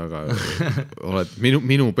liialdus, aga oled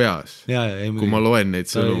minu peas. Kui ma loen neid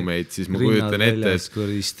sõnumeid, siis ma kujutan ette,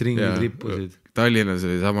 et stringid rippusid. Tallinnas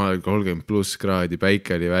oli samal ajal 30+ kraadi,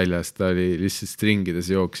 päike oli väljas, ta oli lihtsalt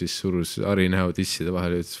stringides jooksis, surus Harri näo tisside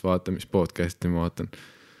vahel ja ütles, vaata, mis podcasti ma vaatan,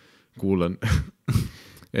 kuulan.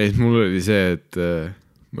 Ja siis mul oli see, et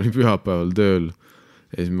ma olin pühapäeval tööl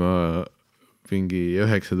ja siis ma mingi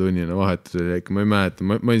 9-tunnine vahetus oli, ma ei mäleta,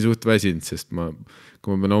 ma olin suht väsinud, sest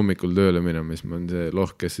kui ma pean hommikul tööle minema, siis ma olen see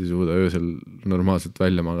loh, kes ei suuda öösel normaalselt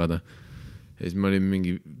välja magada. Ja siis ma olin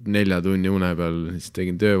mingi 4 tunni une peal, siis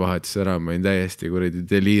tegin töövahetus ära, ma olin täiesti kuradi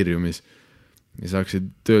deliiriumis. Ja siis hakkasid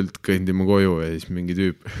töölt kõndima koju ja siis mingi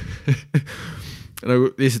tüüp.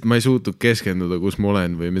 Nagu lihtsalt ma ei suutnud keskenduda, kus ma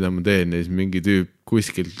olen või mida ma teen ja siis mingi tüüp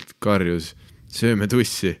kuskilt karjus, sööme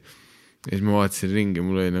tussi. Ja siis ma vaatasin ringi,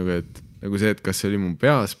 mul oli nagu see, et kas see oli mu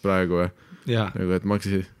peas praegu nagu, et ma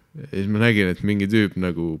hakkasin ja siis ma nägin, et mingi tüüp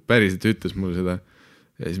nagu päriselt ütles mulle seda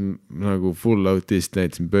ja siis nagu full autist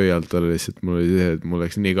näitasin pöialt talle lihtsalt, mul oli see, et mul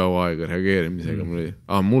läks nii kaua aega reageerimisega,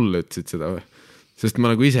 mulle ütlesid seda või, sest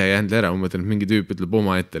ma nagu ise ei jäänud ära, ma mõtlen, et mingi tüüp ütleb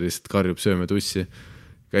oma ette lihtsalt karjub sööme tussi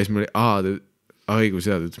ja siis mul oli,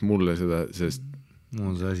 õigus jääd ütles mulle seda, sest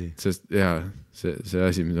mul on see asi, sest jaa, see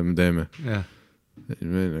asi, mida me teeme ja siis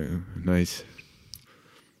me nagu nice.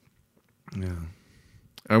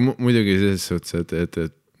 Aga muidugi selles suhtes, et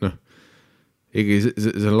noh, ikkagi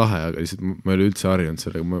see on lahe, aga lihtsalt ma ei ole üldse harjunud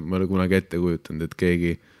sellega, ma ei ole kunagi ette kujutanud, et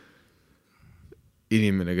keegi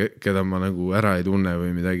inimene, keda ma nagu ära ei tunne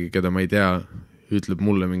või midagi, keda ma ei tea, ütleb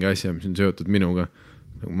mulle mingi asja, mis on seotud minuga.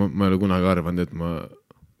 Ma ei ole kunagi arvanud, et ma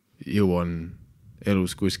jõuan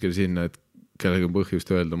elus kuskil sinna, et kellega on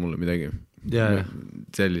põhjust öelda mulle midagi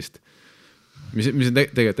sellist, mis on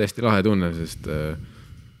tegelikult hästi lahe tunne, sest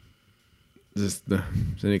noh,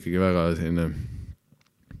 see on ikkagi väga selline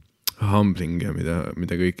humbling ja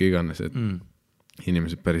mida kõik iganes, et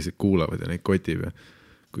inimesed päriselt kuulavad ja neid kotib ja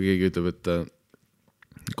kui keegi ütleb, et ta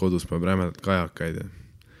kodus peab rämedalt kajakaid ja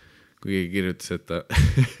kui keegi kirjutas, et ta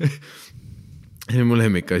see on mu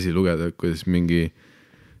lemmikasi lugeda, kuidas mingi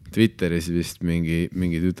Twitteris vist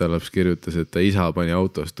mingi tütarlaps kirjutas, et ta isa pani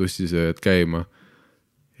autos tussisööjad käima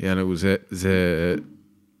ja nagu see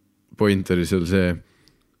point oli seal see,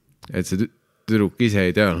 et see tüdruk ise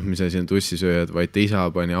ei teadnud, mis asi on tussisööjad, vaid ta isa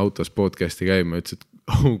pani autos podcasti käima ja ütles, et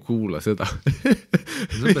kuula seda.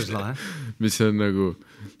 See on päris lahe. Mis on nagu,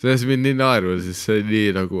 selles mind nii naerval, sest see on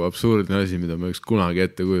nii nagu absurdne asi, mida ma üks kunagi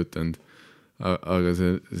ette kujutanud. Aga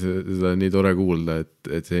seda on nii tore kuulda,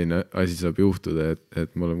 et selline asi saab juhtuda,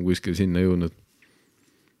 et me oleme kuskil sinna jõudnud.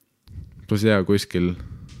 Plus hea kuskil,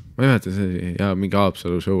 ma ei mäleta, see oli mingi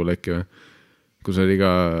Haapsalu show äkki või, kus oli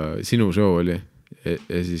ka sinu show oli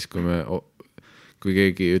ja siis kui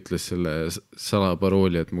keegi ütles selle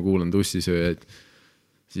salaparooli, et ma kuulan tussisööjaid,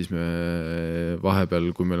 siis me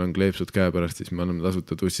vahepeal, kui meil on kleepsud käe pärast, siis me anname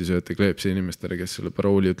tasuta tussisööjate kleepsi inimestele, kes selle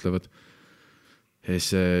parooli ütlevad. Ja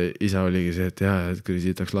siis isa oligi see, et et kui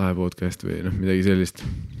siitaks lahe podcast või midagi sellist.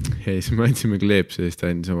 Ja siis me andsime kleepsi ja siis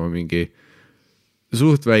ta andis oma mingi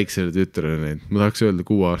suht väiksele tütrele neid. Ma tahaks öelda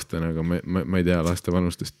 6-aastane, aga ma ei tea laste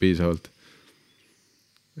vanustest piisavalt.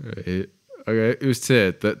 Aga just see,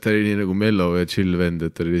 et ta oli nii nagu mellow ja chill vend,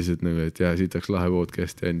 et ta oli lihtsalt nagu, et siitaks lahe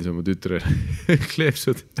podcast ja andis oma tütrele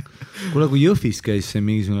kleepsud. Kuule, kui Jõhvis käis see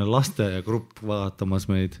mingisugune lastejagrupp vaatamas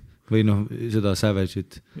meid või seda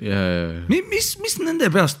Savage'it. Mis nende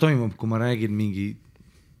peast toimub, kui ma räägin mingi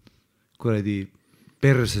kuradi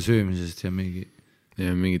perse söömisest ja mingi...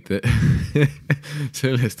 Ja mingite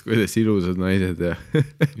sellest, kuidas ilusad naised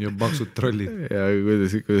ja paksud trollid. Ja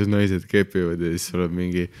kuidas naised kepivad ja siis sul on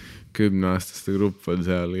mingi 10-aastaste grupp on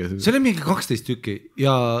seal. See oli mingi 12 tükki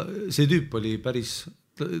ja see tüüp oli päris,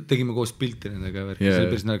 tegime koos pilti nendega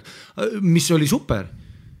mis oli super.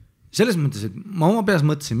 Selles mõttes, et ma oma peas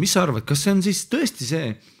mõtlesin, mis sa arvad, kas see on siis tõesti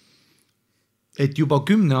see, et juba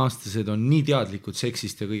 10-aastased on nii teadlikud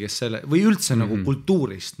seksist ja kõigest selle, või üldse nagu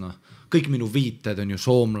kultuurist, kõik minu viited on ju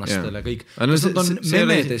soomlastele, kõik, kas nad on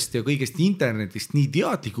memedest ja kõigest internetist nii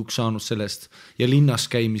teadlikuks saanud sellest ja linnas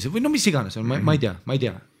käimise või mis iganes on, ma ei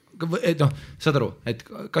tea. Saad aru, et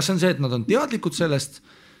kas on see, et nad on teadlikud sellest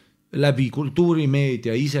läbi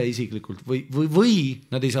kultuurimeedia ise isiklikult või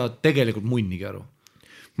nad ei saa tegelikult munnigi aru.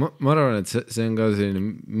 Ma arvan, et see on ka selline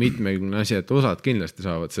mitmekümne asi, et osad kindlasti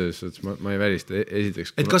saavad selles suhtes, ma ei välista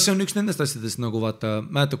esiteks. Et kas see on üks nendest asjadest nagu vaata,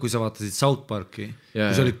 mäletad, kui sa vaatasid South Parki,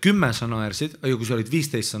 kui sa olid 10 sa naersid, kui sa olid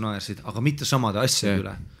 15 sa naersid, aga mitte samade asjade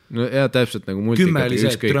üle. No jah, täpselt nagu multika. 10 oli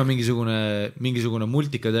see, et türa mingisugune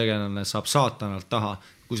multikategelane saab saatanalt taha.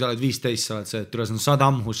 Kui sa oled 15, sa oled see, et türa see on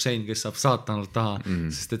Saddam Hussein, kes saab saatanalt taha,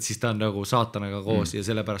 sest et siis ta on nagu saatanaga koos ja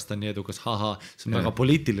sellepärast ta on nii edukas, see on väga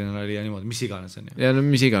poliitiline oli ja niimoodi, mis iganes on. Ja no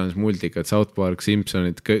mis iganes multikad, South Park,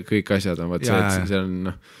 Simpsonid, kõik asjad on, see on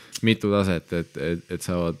mitu taset, et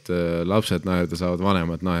saavad lapsed naerda, saavad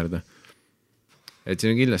vanemad naerda. Et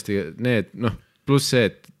siin on kindlasti need, pluss see,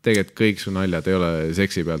 et tegelikult kõik su naljad ei ole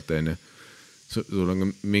seksi pealt, sul on ka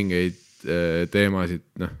mingeid teemasid,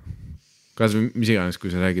 kas mis iganes, kui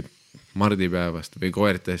sa räägid mardipäevast või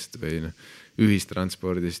koertest või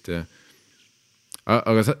ühistranspordist ja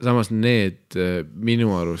aga samas need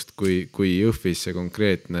minu arust, kui Jõhvis see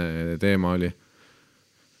konkreetne teema oli,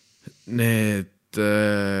 need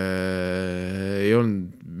ei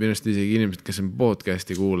olnud minust isegi inimesed, kes on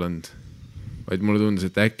podcasti kuulanud, vaid mulle tundus,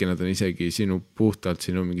 et äkki nad on isegi puhtalt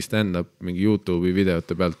sinu mingi stand-up, mingi YouTube'i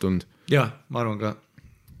videote pealt tund. Jah, ma arvan ka.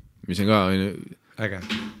 Mis on ka äge.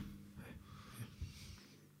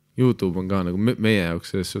 YouTube on ka nagu meie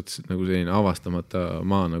jaoks selles suhtes nagu selline avastamata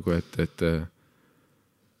maa nagu, et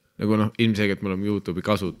nagu ilmselgelt me oleme YouTube'i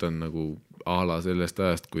kasutanud nagu a la sellest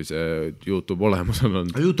ajast, kui see YouTube olemas on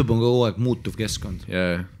olnud. YouTube on kogu aeg muutuv keskkond.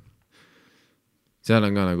 Yeah. Seal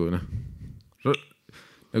on ka nagu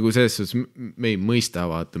nagu selles suhtes me ei mõista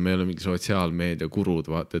vaata, me ei ole mingi sotsiaalmeedia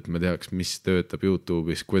kurud vaata, et me teaks, mis töötab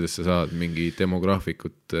YouTube'is, kuidas sa saad mingi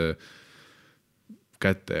demograafikut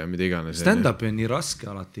kätte ja mida iganes. Stand-upi on nii raske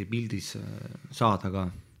alati pildis saada ka.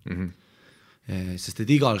 Sest et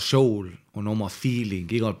igal show'l on oma feeling,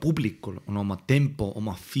 igal publikul on oma tempo,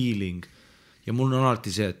 oma feeling. Ja mul on alati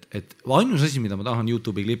see, et ainus asi, mida ma tahan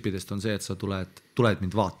YouTube'i klippidest on see, et sa tuled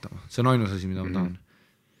mind vaatama. See on ainus asi, mida ma tahan.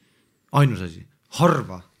 Ainus asi.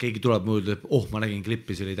 Harva keegi tuleb mõelda, et ma nägin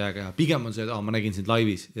klippi, see oli täiega hea. Pigem on see, et ma nägin sind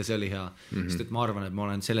laivis ja see oli hea. Sest et ma arvan, et ma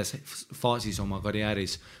olen selles faasis oma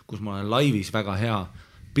karjääris, kus ma olen laivis väga hea.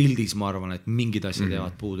 Pildis ma arvan, et mingid asjad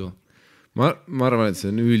jäävad puudu. Ma arvan, et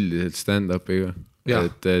see on üldiselt stand-upiga.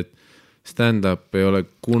 Et stand-up ei ole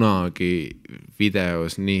kunagi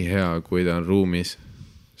videos nii hea, kui ta on ruumis.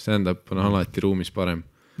 Stand-up on alati ruumis parem.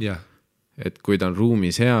 Jah. Et kui ta on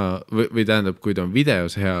ruumis hea, või tähendab, kui ta on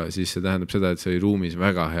videos hea, siis see tähendab seda, et see oli ruumis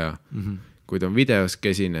väga hea. Kui ta on videos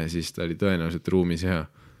kesine, siis ta oli tõenäoliselt ruumis hea.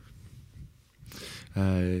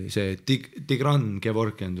 See Tigran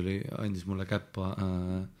Gevorkian andis mulle käppa,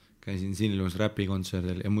 käisin Sinilus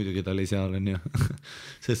räpikontserdil ja muidugi ta oli seal,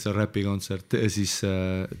 sest see on räpikontsert ja siis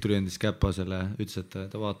tuli andis käppa selle, ütles, et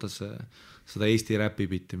ta vaatas seda Eesti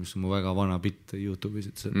räpibitti, mis on mu väga vana bitt YouTube'is,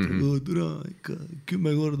 ütles, et türa ikka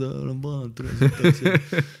 10 korda olen vaadanud,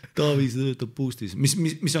 Taavis töötab boostis,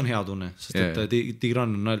 mis on hea tunne, sest et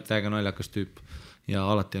Tigran on täiega naljakas tüüp ja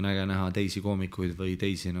alati on äge näha teisi koomikuid või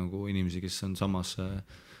teisi nagu inimesi, kes on samas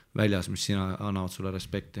väljas, mis sina annavad sulle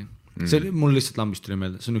respekti. See mul lihtsalt lambist tuli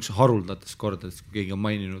meelde, see on üks haruldatest kordadest, kui keegi on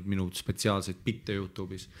maininud minu spetsiaalseid bitte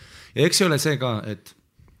YouTube'is. Ja eks see ole see ka, et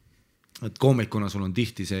koomikuna sul on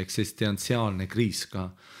tihti see eksistentsiaalne kriis ka,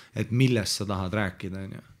 et millest sa tahad rääkida.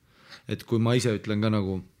 Et kui ma ise ütlen ka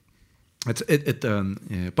nagu, et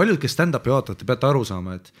paljud, kes stand-upi vaatavad, te peate aru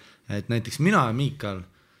saama, et näiteks mina ja Miikal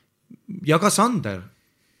ja ka Sander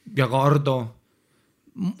ja ka Ardo,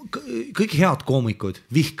 kõik head koomikud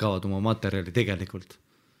vihkavad oma materjali tegelikult.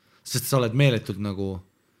 Sest sa oled meeletult nagu,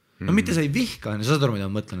 mitte sa ei vihka, sa saad aru, mida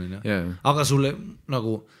ma mõtlen, aga sulle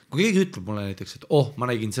nagu, kui keegi ütleb mulle näiteks, et ma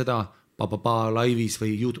nägin seda laivis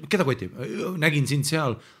või YouTube, keda kotib, nägin sind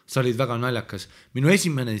seal, sa olid väga naljakas. Minu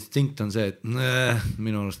esimene instinkt on see, et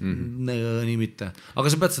minu arust nii mitte.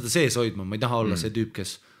 Aga sa pead seda sees hoidma, ma ei taha olla see tüüp,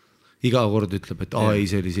 kes iga kord ütleb, et ei,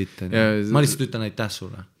 see oli sitt. Ma lihtsalt ütlen aitäh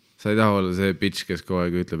sulle. Sa ei taha olla see bitch, kes kogu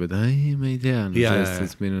aeg ütleb, et ei, me ei tea.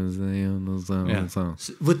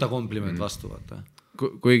 Võta kompliment vastu, vaata.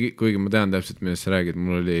 Kuigi ma tean täpselt, millest sa räägid,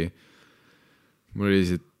 mul oli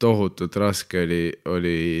see tohutult raske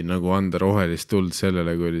oli nagu anda rohelist tuld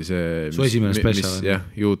sellele, kui oli see, su esimene spetsial. Jah,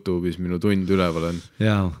 YouTube'is minu tund üleval on.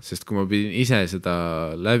 Sest kui ma pidin ise seda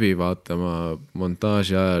läbi vaatama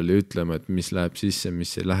montaaži ajal ja ütlema, et mis läheb sisse,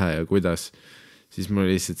 mis ei lähe ja kuidas, siis mul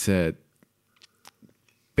oli lihtsalt see, et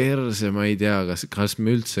perse ma ei tea, kas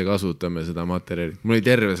me üldse kasutame seda materjali. Mul oli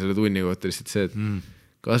terve selle tunni kohta lihtsalt see, et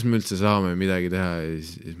kas me üldse saame midagi teha ja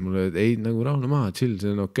siis mulle, et ei, nagu rahune maha, chill,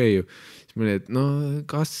 see on okei ju. Siis mulle, et no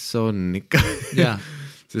kas on ikka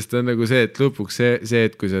sest on nagu see, et lõpuks see,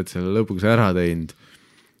 et kui sa oled selle lõpuks ära teinud,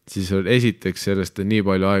 siis on esiteks sellest on nii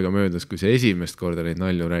palju aega möödas, kui sa esimest korda neid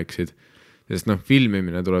nalju rääkisid. Sest noh,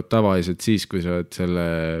 filmimine tuleb tavaliselt siis, kui sa oled selle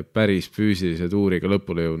päris füüsilise tuuriga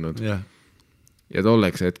lõpule jõudnud. Ja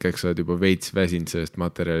tolleks hetkeks sa oled juba veits väsinud sellest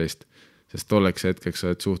materjalist, sest tolleks hetkeks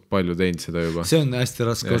sa oled suht palju teinud seda juba. See on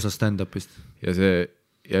hästi raske osa stand-upist.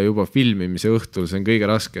 Ja juba filmimise õhtul, see on kõige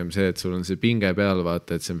raskem see, et sul on see pinge peal,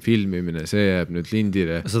 vaata, et see on filmimine, see jääb nüüd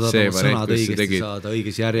lindile. Sa tahad oma sõnad õigesti saada,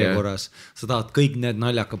 õiges järjekorras. Sa tahad kõik need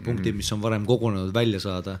naljakad punktid, mis on varem kogunenud välja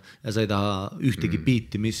saada ja sa ei taha ühtegi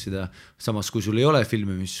biiti missida. Samas, kui sul ei ole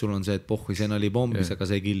filmimist, sul on see, et pohhui, see nali bombis, aga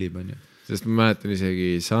see killib. On ju. Sest ma mäletan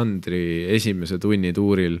isegi Sandri esimese tunni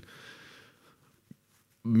tuuril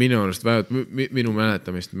minu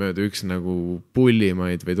mäletamist mööda üks nagu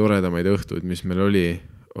pullimaid või toredamaid õhtuid, mis meil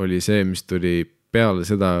oli see, mis tuli peale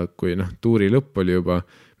seda, kui tuuri lõpp oli juba,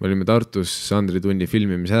 me olime Tartus Sandri tunni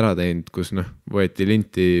filmimise ära teinud, kus võeti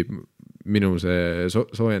linti minu see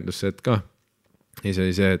soojendusset ka. Ja see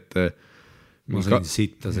oli see, et ma sain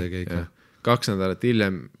sitta see kõik. 2 nädalat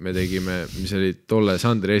hiljem me tegime, mis oli tolle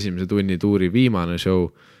Sandri esimese tunni tuuri viimane show,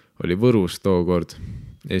 oli Võrus tookord.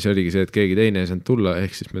 Ja see oligi see, et keegi teine ei saanud tulla,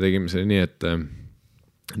 ehk siis me tegime selle nii, et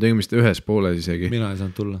tegime vist ühes pooles isegi. Mina ei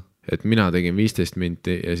saanud tulla. Et mina tegin 15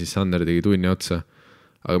 minti ja siis Sander tegi tunni otsa.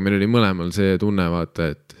 Aga meil oli mõlemal see tunne,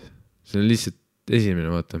 vaata, et see on lihtsalt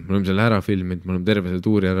esimene, vaata. Me oleme selle ära filminud, me oleme terve selle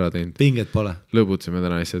tuuri ära teinud. Pinget pole. Lõbutseme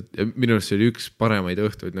täna lihtsalt. Ja minu arust see oli üks paremaid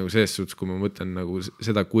õhtuid nagu selles suhtes, kui ma mõtlen nagu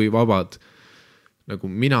seda, kui vabad nagu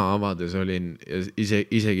mina avades olin ja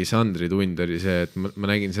isegi Sandri tund oli see, et ma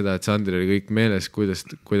nägin seda, et Sandri oli kõik meeles, kuidas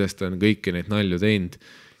ta on kõiki neid nalju teinud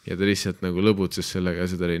ja ta lihtsalt nagu lõbutses sellega ja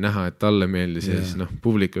seda oli näha, et talle meeldis ja siis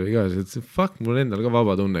publik oli ka, et fuck, mul endal ka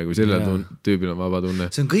vaba tunne, kui selle tüübil on vaba tunne.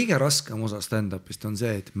 See on kõige raskem osa stand-upist on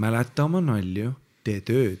see, et mäleta oma nalju, tee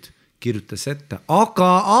tööd, kirjuta ette,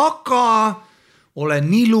 aga ole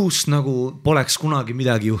nilus nagu poleks kunagi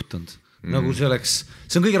midagi juhtunud. Nagu see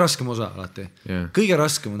on kõige raskem osa alati. Kõige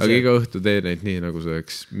raskem on see. Aga iga õhtu tee neid nii, nagu see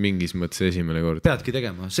oleks mingis mõttes esimene kord. Peadki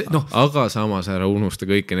tegema. Aga samas ära unusta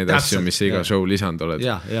kõiki neid asju, mis iga show lisand oled.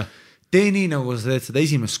 Tee nii, nagu sa teed seda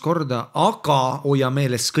esimest korda, aga hoia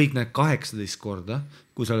meeles kõik need 18 korda,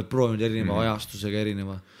 kui sa oled proovinud erineva ajastusega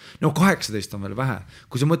erineva. 18 on veel vähe.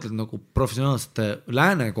 Kui sa mõtled nagu professionaalsete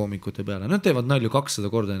läänekoomikute peale, nad teevad nalju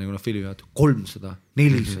 200 korda, nagu nad filmivad 300,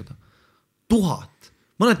 400, 1000.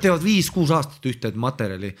 Mõned teevad 5-6 aastat ühte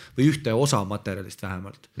materjali või ühte osa materjalist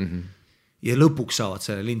vähemalt. Ja lõpuks saavad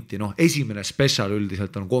selle linti. Esimene special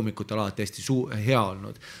üldiselt on koomikutel alati hästi hea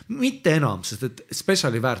olnud. Mitte enam, sest et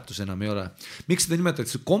speciali väärtus enam ei ole. Miks seda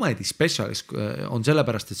nimetatakse comedy specialis on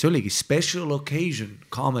sellepärast, et see oligi special occasion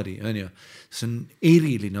comedy. See on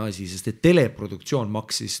eriline asi, sest et teleproduktsioon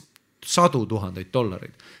maksis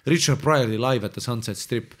 $100,000. Richard Pryor'i Live at the Sunset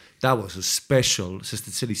Strip, that was a special, sest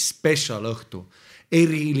et see oli special õhtu.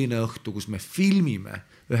 Eriline õhtu, kus me filmime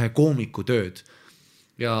ühe koomiku tööd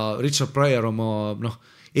ja Richard Pryor oma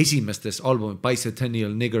esimestes albumi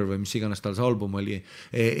Bicentennial Nigger või mis iganes tal see album oli,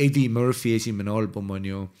 Eddie Murphy esimene album on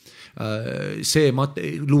ju see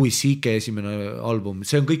Louis C.K. esimene album,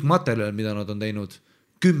 see on kõik materjal, mida nad on teinud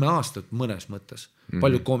 10 aastat mõnes mõttes.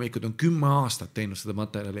 Paljud koomikud on 10 aastat teinud seda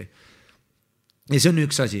materjali ja see on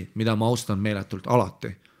üks asi, mida ma austan meeletult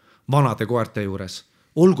alati vanade koerte juures.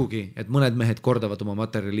 Olgugi, et mõned mehed kordavad oma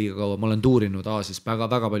materjali liiga kaua. Ma olen tuurinud Aasias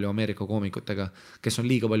väga palju Ameerika koomikutega, kes on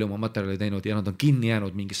liiga palju oma materjali teinud ja nad on kinni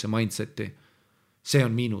jäänud mingisse mindseti. See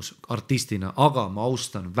on miinus artistina, aga ma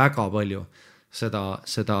austan väga palju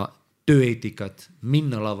seda tööeetikat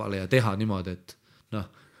minna lavale ja teha niimoodi, et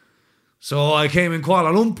so I came in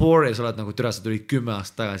Kuala Lumpur ja sa oled nagu türa, sa tulid 10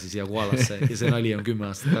 aastat tagasi siia Kualasse ja see nali on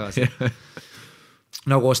 10 aastat tagasi.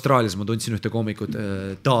 Nagu Austraalias ma tundsin ühte koomikut,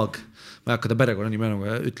 Doug, ma ei hakka ta perekonna nime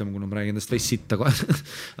ütlema, kuna ma räägin tast veist sitta kohe.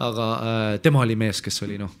 Aga tema oli mees, kes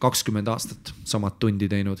oli 20 aastat samad tundi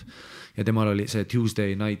teinud ja temal oli see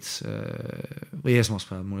Tuesday Nights või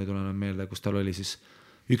esmaspäev, mul ei tule enam meelde, kus tal oli siis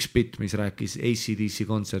üks bitt, mis rääkis AC/DC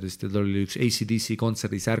kontserdist ja tal oli üks AC/DC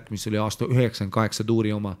kontserdi särk, mis oli aasta 98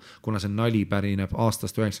 tuuri oma, kuna see nali pärineb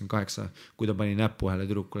aastast 98, kui ta pani näppu ühele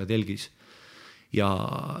tüdrukule telgis. Ja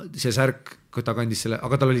see särk, kui ta kandis selle,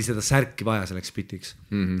 aga tal oli seda särki vaja selleks bitiks.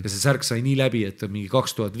 Ja see särk sai nii läbi, et mingi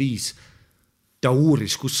 2005 ta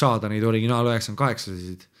uuris, kus saada neid originaal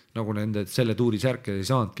 98-sid, nagu nende selle tuuri särke ei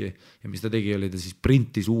saanudki. Ja mis ta tegi, oli ta siis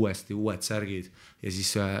printis uuesti uued särgid ja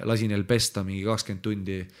siis lasi neil pesta mingi 20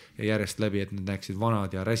 tundi ja järjest läbi, et need näeksid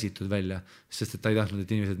vanad ja räsitud välja, sest et ta ei tahtnud,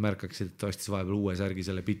 et inimesed märkaksid, et ta ostis vahepeal uue särgi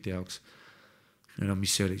selle biti jaoks. no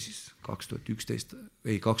mis see oli siis 2011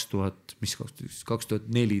 ei 2000 mis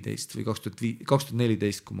 2014 või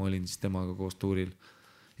 2014 kui ma olin siis temaga koos tuuril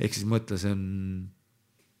ehk siis mõtle see on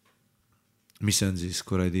mis see on siis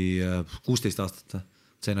kuradi 16 aastat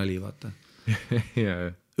see nali vaata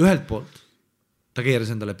ühelt poolt ta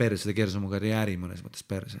keeras endale perse ta keeras oma karjääri mõnes mõttes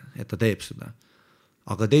perse et ta teeb seda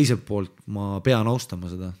aga teiselt poolt ma pean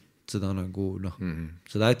austama seda nagu noh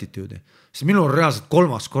seda attitude'i sest minul on reaalselt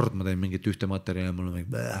 3. kord ma teen mingit ühte materjali ja mul on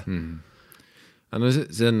mingi no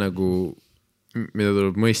see on nagu mida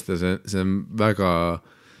tuleb mõista see on väga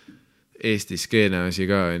Eesti skeene asi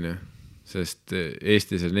ka onju sest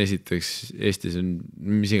Eestis on Eestis on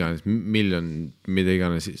mis iganes miljon mida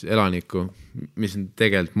iganes elanikku mis on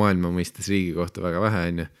tegelikult maailma mõistes riigi kohta väga vähe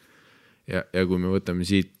onju ja kui me võtame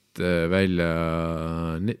siit välja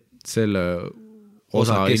selle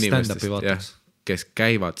osa inimestest kes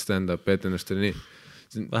käivad stand-up'i etendustel nii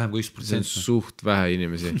vähem kui 1% see on suht vähe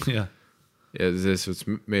inimesi ja selles suhtes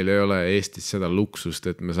meil ei ole Eestis seda luksust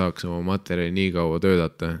et me saaks oma materjali nii kaua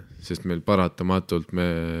töödata sest meil paratamatult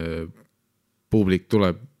publik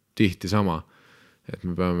tuleb tihti sama et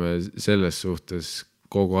me peame selles suhtes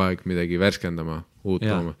kogu aeg midagi värskendama uut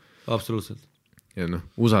tooma absoluutselt ja noh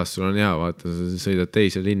USA's sul on hea vaata sa sõidad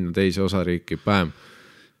teise linna teise osariiki päev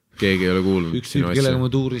keegi ei ole kuulnud üks tüüp kellega ma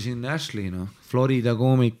tuurisin Ashley Florida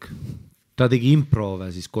koomik ta tegi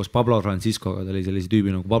improve siis koos Pablo Franciscoga ta oli sellise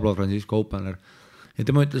tüübi nagu Pablo Francisco opener ja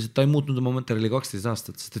tema ütles et ta ei muutnud oma materjali 12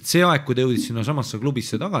 aastat sest et see aeg kui ta jõudis sinna samasse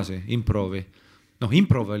klubisse tagasi improvi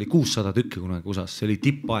improve oli 600 tükki kunagi USA's see oli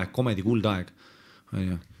tippaeg komedi kuldaeg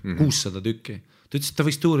 600 tükki ta ütles et ta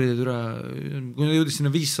võis tuurida kui ta jõudis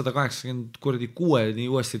sinna 586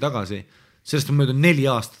 uuesti tagasi sellest on möödunud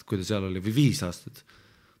 4 aastat kui ta seal oli või 5 aastat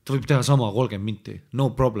ta võib teha sama 30 minti, no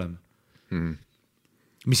problem.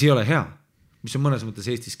 Mis ei ole hea, mis on mõnes mõttes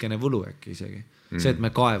Eestis kene võlu äkki isegi. See, et me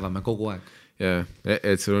kaevame kogu aeg. Ja,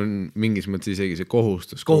 et sul on mingis mõttes isegi see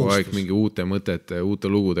kohustus kogu aeg mingi uute mõtete, uute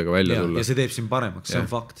lugudega välja tulla. Ja see teeb siin paremaks, see on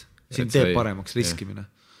fakt. Siin teeb paremaks riskimine.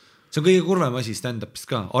 See on kõige kurvem asi stand-upist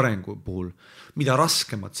ka, arengu puhul. Mida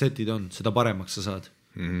raskemad setid on, seda paremaks sa saad.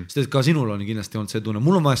 Sest ka sinul on kindlasti olnud see tunne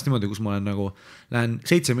mul on vahest niimoodi kus ma olen nagu lähen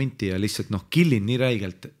 7 minti ja lihtsalt killin nii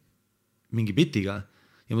räigelt mingi bitiga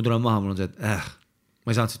ja ma tulen maha mul on see et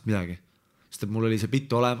ma ei saanud siit midagi sest et mul oli see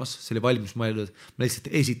bitt olemas see oli valmis mõeldud ma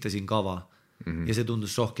lihtsalt esitasin kava ja see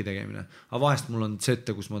tundus sohki tegemine aga vahest mul on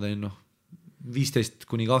sette kus ma teen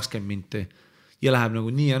 15-20 minti ja läheb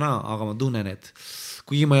nagu nii ja naa aga ma tunnen et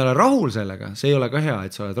kuigi ma ei ole rahul sellega see ei ole ka hea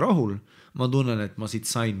et sa oled rahul ma tunnen, et ma siit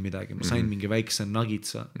sain midagi, ma sain mingi väikse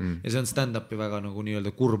nagitsa ja see on stand-upi väga nagu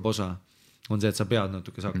nii-öelda kurb osa, on see, et sa pead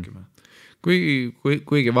natuke sakkima.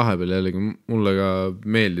 Kuigi vahepeal jällegi mulle ka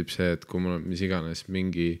meeldib see, et kui mul on mis iganes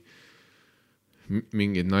mingid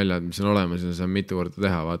naljad, mis on olemas ja saan mitu korda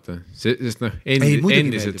teha, vaata. Sest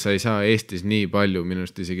endiselt sa ei saa Eestis nii palju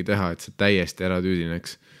minust isegi teha, et see täiesti ära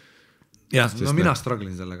tüüdineks. Ja, mina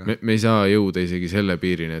strugglin sellega. Me ei saa jõuda isegi selle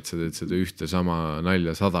piirini, et sa teed seda ühte sama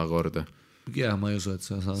nalja 100 korda. Ja, ma ei usu, et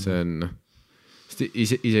sa saad. See on,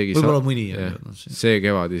 isegi võib-olla mõni. See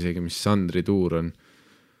kevad isegi, mis Sandri tuur on,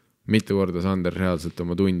 mitu korda Sander reaalselt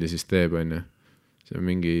oma tundi siis teeb, on ju. See on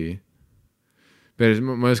mingi,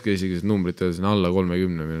 ma ei oska isegi seda numbrit öelda, see on alla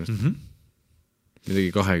 30 minust.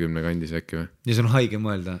 Midagi 20 kandis äkki või? Ja see on haige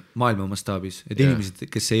mõelda maailma mastaabis, et inimesed,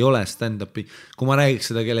 kes ei ole stand-upi, kui ma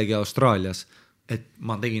räägiks seda kellegi Austraalias, et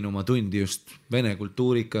ma tegin oma tundi just vene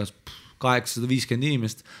kultuurikas, 850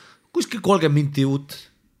 inimest, kuskil 30 minti uut,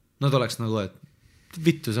 nad oleks nagu, et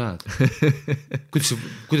vittu sa oled.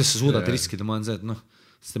 Kuidas sa suudad riskida, ma olen see, et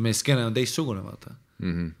seda meie skene on teistsugune, vaata.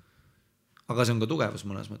 Aga see on ka tugevus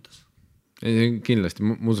mõnes mõttes. Ei, kindlasti,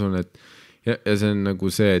 ma usun, et ja see on nagu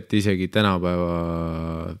see, et isegi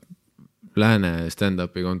tänapäeva lääne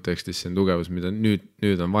stand-upi kontekstis see on tugevus, mida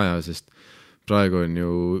nüüd on vaja, sest praegu on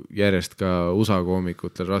ju järjest ka USA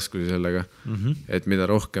koomikutel raskusi sellega, et mida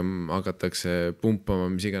rohkem hakatakse pumpama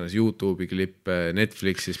mis iganes YouTube'i klippe,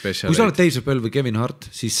 Netflixi spetsialeid. Kui sa oled Dave Chappelle või Kevin Hart,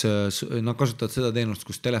 siis nad kasutavad seda teenust,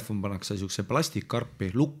 kus telefon pannakse siukse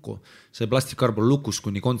plastikkarpi lukku. See plastikkarp on lukus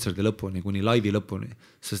kuni kontserdi lõpuni, kuni laivi lõpuni,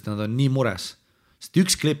 sest nad on nii mures. Sest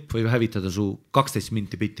üks klipp võib hävitada su 12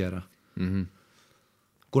 minti bitti ära.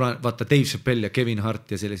 Kuna vaata Dave Chappelle ja Kevin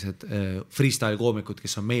Hart ja sellised freestyle koomikud,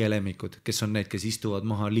 kes on meie lemmikud, kes on need, kes istuvad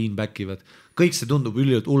maha, lean backivad. Kõik see tundub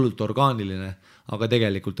hullult orgaaniline, aga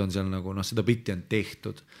tegelikult on seal nagu, seda bitti on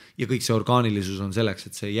tehtud. Ja kõik see orgaanilisus on selleks,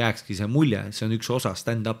 et see jääkski see mulje, see on üks osa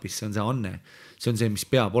stand-upis, see on see anne. See on see, mis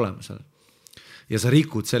peab olema seal. Ja sa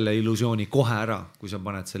rikud selle illusiooni kohe ära, kui sa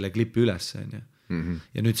paned selle klipi üles,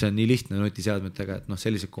 ja nüüd see on nii lihtne notiseadmetega, et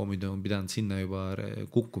sellised koomid on pidanud sinna juba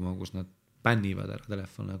kukkuma, kus nad bännivad ära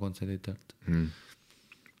telefone kontserditelt.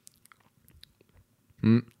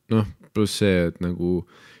 Noh, pluss see, et nagu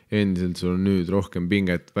endiselt sul on nüüd rohkem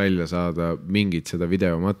pinget välja saada mingit seda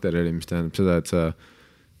videomaterjali, mis tähendab seda, et sa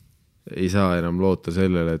ei saa enam loota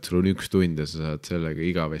sellele, et sul on 1 tund ja sa saad sellega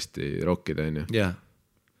igavesti rokkida, on ju. Yeah.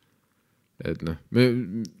 Et noh,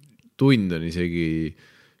 tund on isegi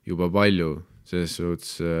juba palju, selles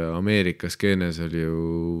suhtes Ameerikas skeenes oli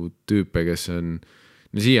ju tüüpe, kes on,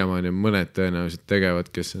 no siiamaani mõned tõenäoliselt tegevad,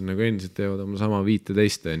 kes on nagu endiselt teevad oma sama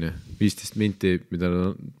 15, on ju, 15 minti, mida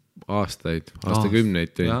on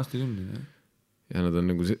aastakümneid teinud. Ja nad on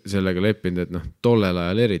nagu sellega leppinud, et noh, tollel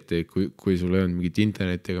ajal eriti, kui sul ei olnud mingit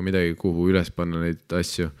internetti ega midagi, kuhu üles panna neid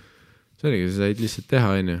asju, see oligi, sa said lihtsalt teha,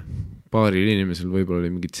 on ju. Paaril inimesel võib-olla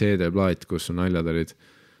oli mingi CD-plaat, kus on naljad olid,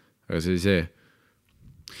 aga see oli see.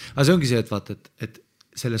 Aga see ongi see, et vaata, et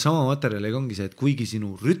selle sama materjaliga ongi see, et kuigi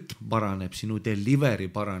sinu rütm paraneb, sinu delivery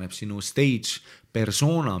paraneb, sinu stage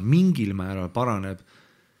persona mingil määral paraneb,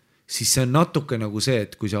 siis see on natuke nagu see,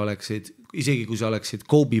 et kui sa oleksid, isegi kui sa oleksid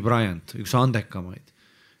Kobe Bryant, üks andekamaid,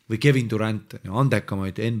 või Kevin Durant,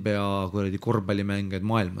 andekamaid NBA korvpallimängijad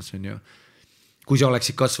maailmas, on ju. Kui sa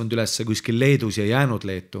oleksid kasvanud üles kuskil Leedus ja jäänud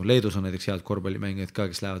Leedus on näiteks head korvpallimängijad ka,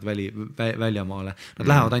 kes lähevad väljamaale, nad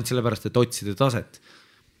lähevad ainult sellepärast, et otsida taset.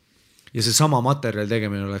 Ja see sama materjal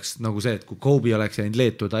tegemine oleks nagu see, et kui Kobe oleks jäänud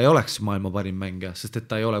Leetu, ta ei oleks maailma parim mängija, sest et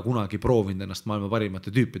ta ei ole kunagi proovinud ennast maailma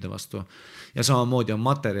parimate tüüpide vastu. Ja samamoodi on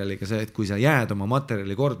materjaliga see, et kui sa jääd oma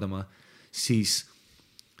materjali kordama, siis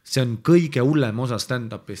see on kõige hullem osa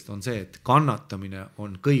stand-upist on see, et kannatamine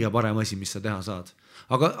on kõige parem asi, mis sa teha saad.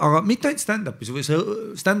 Aga mitte ainult stand-upis, või see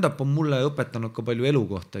stand-up on mulle õpetanud ka palju elu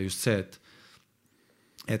kohta just see,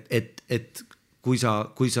 et kui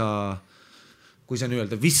sa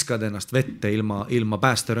nii-öelda viskad ennast vette ilma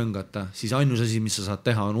päästerõngata, siis ainus asi, mis sa saad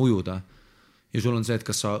teha, on ujuda. Ja sul on see, et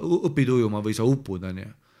kas sa õpid ujuma või sa upud, on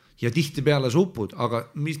ju. Ja tihti peale sa upud, aga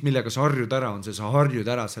millega sa harjud ära, on see, sa harjud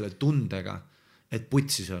ära selle tundega, et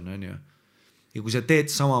putsis on ju. Ja kui sa teed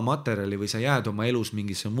sama materjali või sa jääd oma elus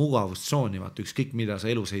mingisse mugavustsooni, vaata ükskõik mida sa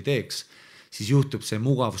elus ei teeks, siis juhtub see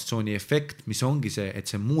mugavustsooni efekt, mis ongi see, et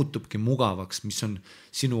see muutubki mugavaks, mis on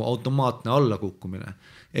sinu automaatne allakukkumine.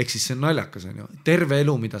 Ehk siis see on naljakas, on ju. Terve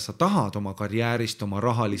elu, mida sa tahad oma karjäärist, oma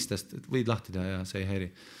rahalistest, võid lahti teha ja see ei häiri.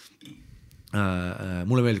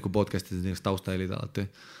 Mulle meeldib, kui podcastid taustahelid alati.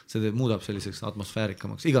 See muudab selliseks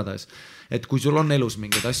atmosfäärikamaks. Igatahes, et kui sul on elus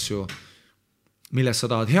mingeid asju, millest sa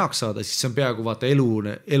tahad heaks saada, siis see on peaaegu vaata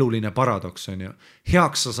eluline paradoks, on ju.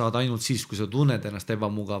 Heaks sa saad ainult siis, kui sa tunned ennast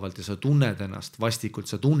ebamugavalt ja sa tunned ennast vastikult,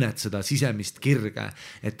 sa tunned seda sisemist kirge,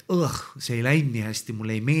 et see ei läinud nii hästi,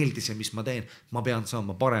 mulle ei meeldi see, mis ma teen, ma pean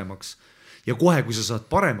saama paremaks. Ja kohe, kui sa saad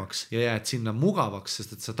paremaks ja jääd sinna mugavaks,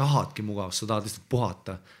 sest et sa tahadki mugavaks, sa tahad lihtsalt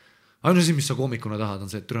puhata. Ainus asi, mis sa koomikuna tahad,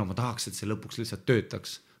 on see, et türa, ma tahaks, et see lõpuks lihtsalt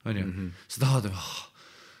töötaks, on ju. Sa tahad,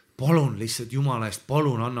 palun lihtsalt jumala eest,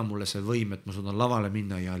 palun anna mulle see võim, et ma suudan lavale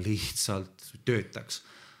minna ja lihtsalt töötaks.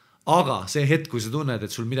 Aga see hetk, kui sa tunned,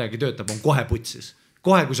 et sul midagi töötab, on kohe putsis.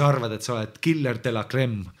 Kohe, kui sa arvad, et sa oled killer de la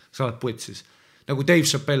creme, sa oled putsis. Nagu Dave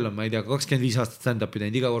Chappelle on, ma ei tea, 25 aastat stand-upi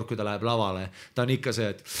teinud, iga kord, kui ta läheb lavale, ta on ikka see,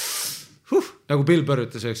 et nagu Bill Burr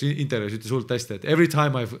ütles üheks intervjuus, ütles hult hästi, et every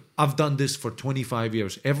time I've done this for 25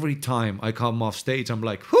 years, every time I come off stage, I'm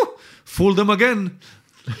like, fool them again.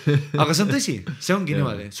 Aga see on tõsi, see ongi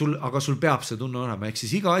niimoodi, aga sul peab see tunne olema, ehk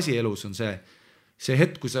siis iga asi elus on see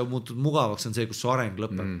hetk, kui sa muutud mugavaks, on see, kus su areng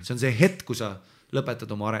lõpeb. See on see hetk, kui sa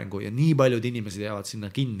lõpetad oma arengu ja nii paljud inimesed jäävad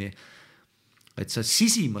sinna kinni, et sa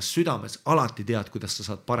sisimas südames alati tead, kuidas sa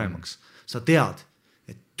saad paremaks. Sa tead,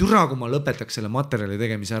 et türa, kui ma lõpetaks selle materjali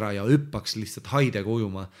tegemise ära ja hüppaks lihtsalt haidega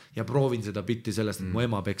ujuma ja proovin seda bitti sellest, et mu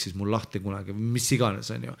ema peksis mul lahti kunagi, mis iganes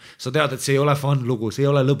on ju. Sa tead, et see ei ole fun lugu, see ei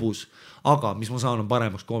ole lõbus, aga mis ma saan on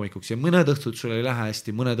paremaks koomikuks ja mõned õhtud sul ei lähe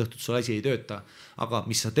hästi, mõned õhtud sul asi ei tööta, aga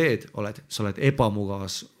mis sa teed, sa oled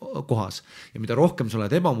ebamugavas kohas ja mida rohkem sa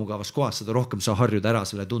oled ebamugavas kohas, seda rohkem sa harjud ära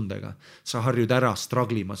selle tundega. Sa harjud ära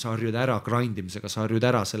struglima, sa harjud ära grindimisega, sa harjud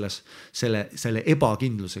ära selle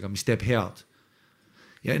ebakindlusega, mis teeb head.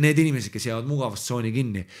 Ja need inimesed, kes jäävad mugavustsooni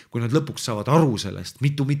kinni, kui nad lõpuks saavad aru sellest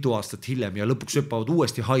mitu aastat hiljem ja lõpuks hüppavad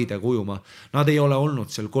uuesti haidega ujuma, nad ei ole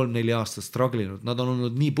olnud seal 3-4 aastat struglinud, nad on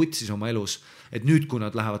olnud nii putsis oma elus, et nüüd, kui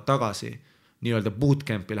nad lähevad tagasi, nii-öelda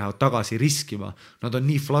bootcampi lähevad tagasi riskima, nad on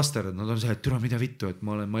nii flustered, nad on see, et türa, mida vittu, et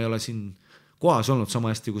ma ei ole siin kohas olnud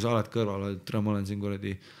sama hästi, kui sa oled kõrval, et türa, ma olen siin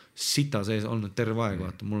kuradi sita sees olnud terve aeg,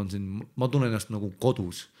 vaata, mul on siin, ma tunnen ennast nagu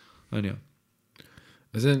kodus, on ju.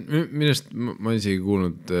 See on, minust ma isegi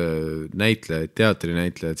kuulnud näitlejaid,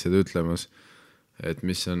 teatrinäitlejad seda ütlemas, et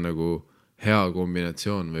mis on nagu hea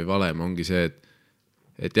kombinatsioon või valem ongi see,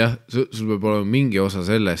 et jah, sul peab olema mingi osa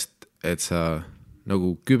sellest, et sa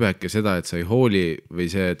nagu kübeke seda, et sa ei hooli või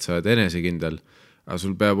see, et sa oled enesekindel, aga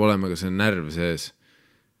sul peab olema ka see närv sees.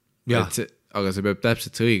 Aga see peab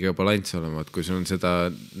täpselt see õige balanss olema, et kui sul on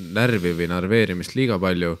seda närvi või narveerimist liiga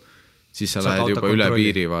palju, siis sa lähed juba üle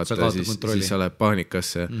piiri, vaata, siis sa lähed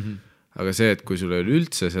paanikasse. Aga see, et kui sul ei ole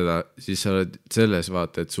üldse seda, siis sa oled selles,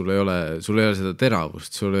 vaata, et sul ei ole seda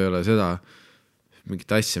teravust, sul ei ole seda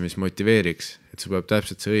mingit asja, mis motiveeriks, et sul peab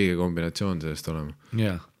täpselt see õige kombinatsioon sellest olema.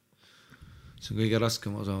 Jah. See kõige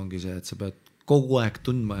raskem osa ongi see, et sa pead kogu aeg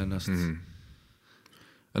tundma ennast.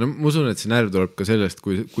 No, ma usun, et see närv tuleb ka sellest,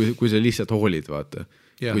 kui sa lihtsalt hoolid, vaata.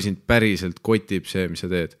 Yeah. Kui sind päriselt kotib see, mis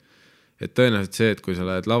sa teed. Et tõenäoliselt see, et kui sa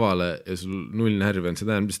lähed lavale ja sul null närvi on, see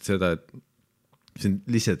tähendab lihtsalt seda, et sind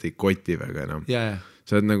lihtsalt ei koti väga enam. Yeah.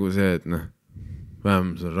 Sa oled nagu see, et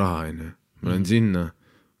vähem sul raha, ma olen sinna,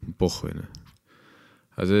 pohhu,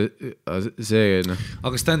 Aga see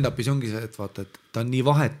Aga stand-upis ongi see, et vaata, et ta on nii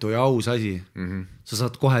vahetu ja aus asi. Sa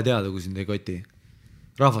saad kohe teada, kui sind ei koti.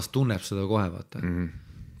 Rahvas tunneb seda kohe, vaata.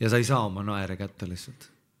 Ja sa ei saa oma naere kätte lihtsalt.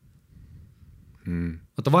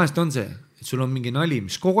 Vaata, vahest on see, et sul on mingi nali,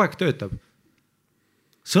 mis kogu aeg töötab.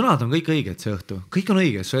 Sõnad on kõik õiged see õhtu. Kõik on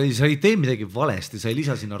õige, sa ei tee midagi valesti, sa ei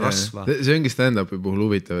lisa sinna rasva. See ongi stand-upi puhul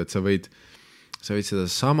huvitav, et sa võid seda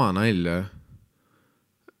sama nalja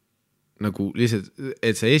nagu lihtsalt,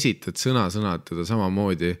 et sa esitad sõnad teda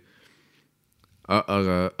samamoodi,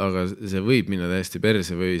 aga see võib minna täiesti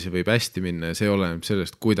perse või see võib hästi minna ja see oleneb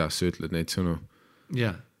sellest, kuidas sa ütled neid sõnu.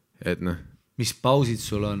 Yeah. Et mis pausid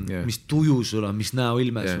sul on, mis tuju sul on, mis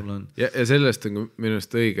näoilme sul on. Ja sellest on minu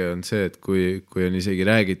arust õige on see, et kui on isegi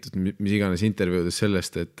räägitud mis iganes intervjuudes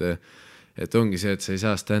sellest, et ongi see, et sa ei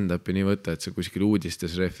saa stand-upi nii võtta, et sa kuskil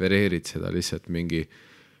uudistes refereerid seda lihtsalt mingi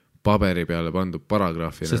paberi peale pandud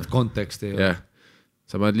paragraafina. Sest kontekst ei ole.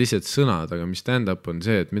 Sa paned lihtsalt sõnad, aga mis stand-up on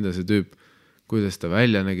see, et mida see tüüp, kuidas ta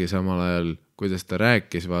välja nägi samal ajal, kuidas ta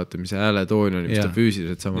rääkis, vaata, mis hääletoon oli, mis ta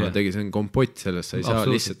füüsiliselt samal ajal tegi, see on kompott sellest, sa ei saa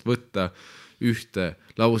lihtsalt võtta ühte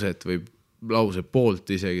lauset või lause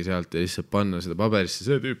poolt isegi sealt ja lihtsalt panna seda paberisse,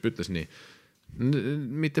 see tüüp ütles nii.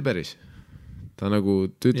 Mitte päris. Ta nagu,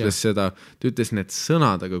 ta ütles need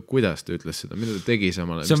sõnad, aga kuidas ta ütles seda, mida ta tegi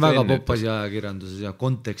samal ajal. See on väga popasi ajakirjanduses ja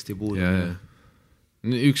konteksti puhul.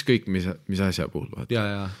 Ükskõik mis asja puhul.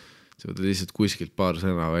 Sa võtad lihtsalt kuskilt paar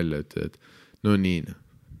sõna välja, ütled, et no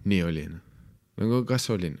nii oli. Nagu kas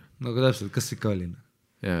oli? No aga täpselt, kas ikka oli?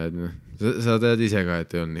 Ja, sa tead ise ka,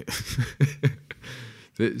 et ei on nii.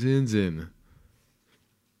 see on see.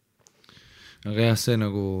 Aga jah, see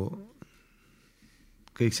nagu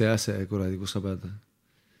kõik see kuradi, kus sa pead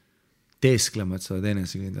teesklema, et sa oled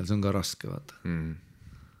enesekindel, see on ka raske, vaata.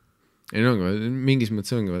 Ei no, mingis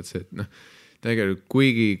mõttes ongi vaata see, et tegelikult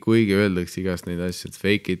kuigi öeldakse igast neid asju, et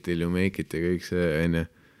fake it till you make it ja kõik see enne,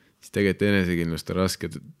 siis tegelikult enesekindlust on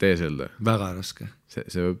raske teeselda. Väga raske.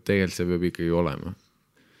 See peab ikkagi olema.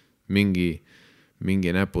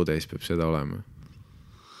 Mingi näputäis peab seda olema.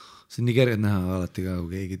 See on nii kerged näha alati ka,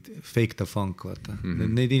 kui keegi fake the funk, vaata.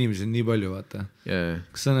 Neid inimesi on nii palju, vaata.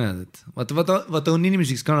 Kas sa näed, et vaata on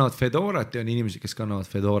inimesi, kes kannavad fedorat ja on inimesi, kes kannavad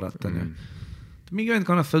fedorat. Mingi vend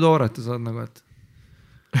kannab fedorat ja saad nagu, et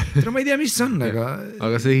ma ei tea, mis on,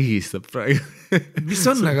 aga see higistab praegu. Mis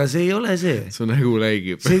on, aga see ei ole see. Su nägu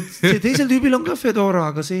läigib. See teisel tüübil on ka fedora,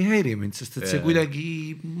 aga see ei häiri mind, sest et see kuidagi,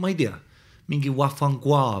 ma ei tea, mingi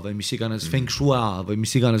wafangua või mis iganes feng shui või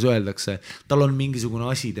mis iganes öeldakse. Tal on mingisugune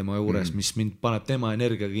asi tema juures, mis mind paneb tema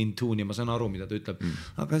energiaga in tune ja ma saan aru, mida ta ütleb.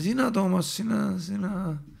 Aga sina, Toomas, sina...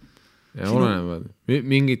 Ja olenevad.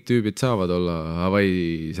 Mingid tüübid saavad olla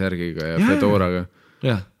Hawaii särgiga ja fedoraga.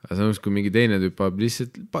 Aga samas, kui mingi teine tüüp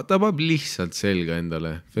ta paneb lihtsalt selga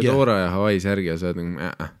endale. Fedora ja Hawaii särgi ja sa oled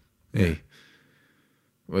nagu, ei.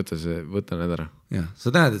 Võta need ära.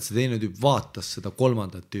 Sa näed, et see teine tüüp vaatas seda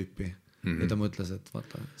kolmandat tüüpi. Ja ta mõtles, et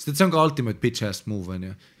vaata, sest see on ka ultimate bitch ass move, on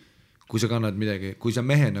ju. Kui sa kannad midagi, kui sa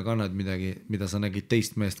mehena kannad midagi, mida sa nägid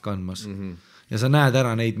teist meest kandmas ja sa näed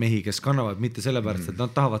ära neid mehi, kes kannavad mitte sellepärast, et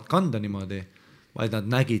nad tahavad kanda niimoodi, vaid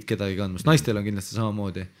nad nägid kedagi kandmast. Naistel on kindlasti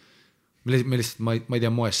samamoodi. Me lihtsalt, ma ei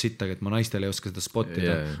tea moes sittagi, et ma naistel ei oska seda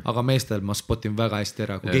spottida, aga meestel ma spotin väga hästi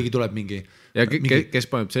ära, kui keegi tuleb mingi... Ja kes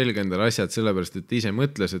paneb selga endale asjad sellepärast, et ise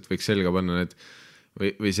mõtles, et võiks selga panna need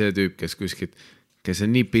või see tüüp, kes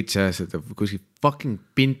on nii bitch ass, et kuskilt fucking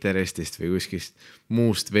Pinterestist või kuskist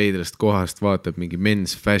muust veidrast kohast vaatab mingi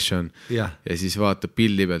men's fashion ja siis vaatab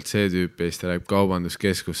pildi pealt see tüüp ja siis ta läheb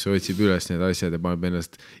kaubanduskeskusse, otsib üles need asjad ja paneb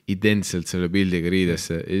ennast identselt selle pildiga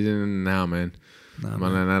riidesse ja see on näha,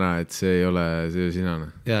 ma näen ära, et see ei ole sina.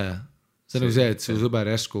 Ja. See on nagu see, et su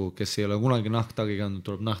sõber järsku, kes ei ole kunagi nahktagi kandnud,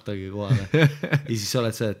 tuleb nahktagi kohale ja siis sa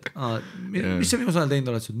oled see, et mis sa viimasel ajal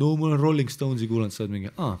teinud oled, no mul on Rolling Stonesi kuulanud, sa oled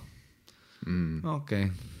mingi, Okei,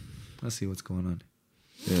 I see what's going on.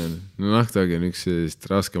 No nahktagi on üks sellist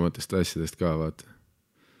raskematest asjadest ka, vaata.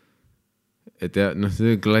 Et ja, noh,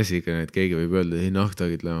 see on klassikaline, et keegi võib öelda, et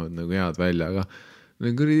nahtagid lähevad nagu head välja, aga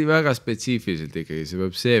no kuradi väga spetsiifiliselt ikkagi, see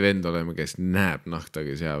peab see vend olema, kes näeb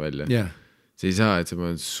nahtagis hea välja. See ei saa, et sa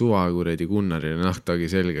paned suva kuradi Gunnarile nahtagi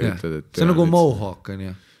selga. Ütled, et see on nagu mohawk on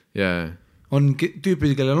ju. On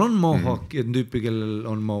tüüpid, kellel on mohawk ja tüüpi, kellel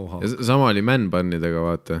on mohawk. Ja sama oli man-bannidega,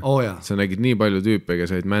 vaata. Sa nägid nii palju tüüpe,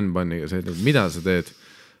 kes olid man-banniga, sa olid, mida sa teed?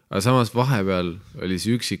 Aga samas vahepeal oli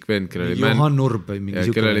see üksik vend, Johan Nurb või mingi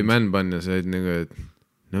siuke. Kellel oli man-bann ja sa olid nagu, et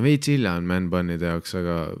no veits hilja on man-bannide jaoks,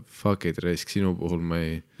 aga fuck it, reisk, sinu puhul ma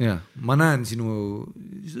ei... ma näen sinu...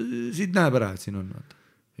 Siit näeb ära, et siin on.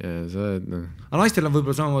 Ja sa oled, noh... Aga naistel on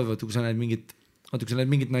võib-olla samamoodi, kui sa näed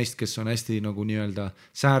mingit naist, kes on hästi nagu nii-öelda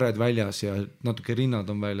sääred väljas ja natuke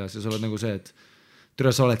rinnad on väljas ja sa oled nagu see, et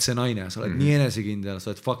türa, sa oled see naine, sa oled nii enesekindel,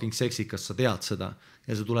 sa oled fucking seksikas, sa tead seda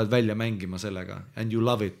ja sa tuled välja mängima sellega and you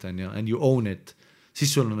love it and you own it,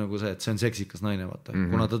 siis sul on nagu see, et see on seksikas naine, vaata.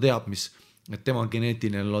 Kuna ta teab, et tema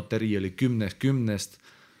geneetiline loterii oli 10/10,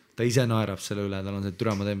 ta ise naerab selle üle, tal on see, et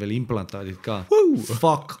türa, ma teen veel implantaadid ka.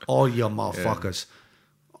 Fuck all your motherfuckers.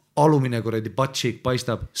 Alumine kuradi butt-cheek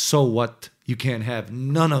paistab, so what, you can't have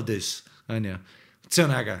none of this, on ju. See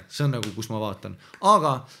on äge, see on nagu, kus ma vaatan.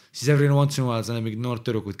 Aga siis every once in a while sa näed mingid noort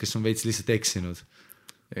tüdrukud, kes on veits lihtsalt eksinud.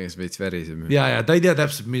 Ja kes veits väriseb. Ja ta ei tea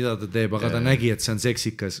täpselt, mida ta teeb, aga ta nägi, et see on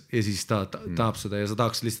seksikas ja siis ta tahab seda ja sa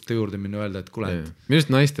tahaks lihtsalt juurde minna öelda, et kuule. Minu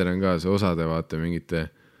arust naistel on ka see osade vaata mingite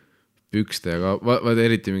pükste ja vaata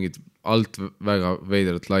eriti mingid alt väga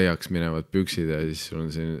veidralt laiaks minevad püksid ja siis sul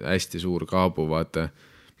on see hästi suur kaabu, vaata.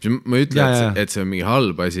 Ma ütlen, et see on mingi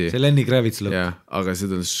halb asi. See Lenny Kravitz lõpp. Aga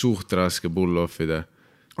seda on suht raske pull-offida.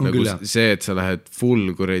 Nagu see, et sa lähed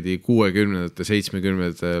full kuredi 60-ndate,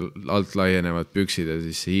 70-ndate alt laienevad püksid ja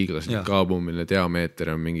siis see hiiglaslik kaabu, mille diameeter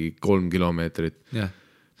on mingi 3 kilomeetrit.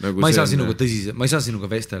 Nagu ma ei saa sinuga tõsiselt, ma ei saa sinuga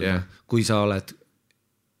vestelda, kui sa oled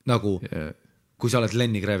nagu, kui sa oled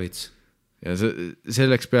Lenny Kravitz. Ja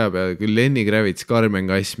selleks peab ja küll Lenny Kravitz, Carmen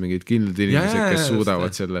Kass, mingid kindlad inimesed, kes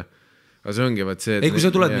suudavad selle. Aga see ongi vaat see, et... Ei, kui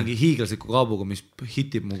sa tuled mingi hiiglasliku kaabuga, mis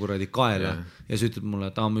hitib mu kuradi kaela ja sa ütled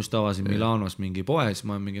mulle, et ma just avasin Milanos mingi poes,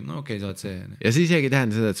 ma olen mingi, no okei, sa oled see. Ja see isegi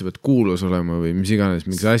tähenda seda, et sa pead kuulus olema või mis iganes,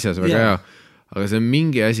 mingis asjas väga hea. Aga see on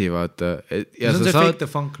mingi asi, vaata. Ja see on see fake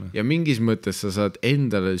the funk. Ja mingis mõttes sa saad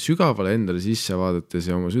endale, sügavale endale sisse vaadates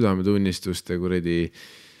ja oma südametunnistust ja kuradi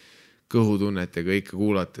kõhutunnet ja kõike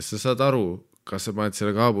kuulates, sa saad aru, kas sa paned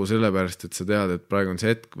selle kaabu sellepärast, et sa tead, et praegu on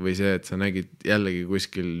see hetk või see, et sa nägid jällegi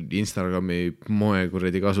kuskil Instagrami moe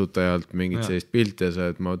kuradi kasutajalt mingit sellist pilti ja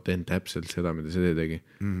sa, et ma teen täpselt seda, mida see tegi.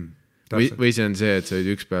 Või see on see, et sa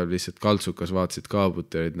olid üks päev lihtsalt kaltsukas, vaatasid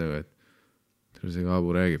kaabut ja olid nagu, et see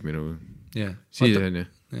kaabu räägib minuga. Siis on ju.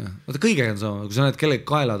 Vaata, kõigega on sama, kui sa näed kellegi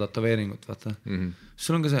kaelatatoveeringut, vaata.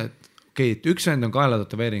 Sul on ka see, et okei, et üks vend on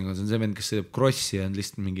kaelatatoveeringut, see on see vend, kes sõidab krossi ja on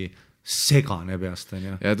lihtsalt mingi segane peast on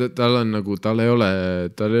ju. Ja tal on nagu, tal ei ole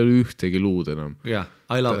ühtegi luud enam.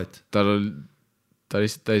 I love it. Ta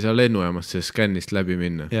ei saa lennujaamast see skännist läbi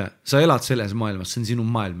minna. Sa elad selles maailmas, see on sinu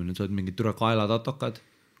maailm, sa oled mingid türa kaelatatokad,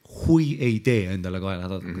 hui ei tee endale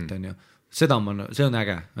kaelatatokat on ju. See on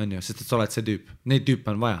äge, on ju, sest et sa oled see tüüp. Neid tüüpe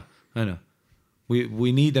on vaja, on ju. We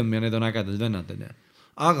need them ja need on ägedad vennad, on ju.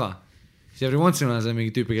 Aga siis every once in a while see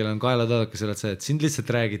mingi tüüpi, kelle on kaelatatokas, oled see, et sind lihtsalt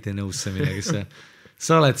räägiti nõusse midagi.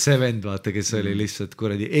 Sa oled see vend, vaata, kes oli lihtsalt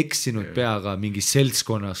kuradi eksinud peaga mingi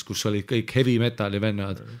seltskonnas, kus olid kõik heavy metalli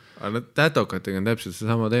vennad. Aga tätokatega on täpselt see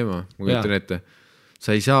sama teema, ma kujutan ette.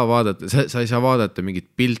 Sa ei saa vaadata mingit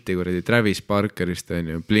pilti kuradi Travis Barkerist,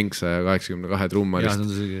 Blink 182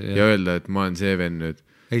 trummarist ja öelda, et ma olen see vend nüüd.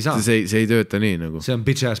 Ei saa. See ei tööta nii nagu. See on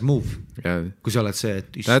bitch ass move, kui sa oled see, et...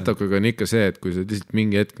 Tätokaga on ikka see, et kui sa lihtsalt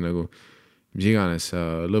mingi hetk nagu, mis iganes sa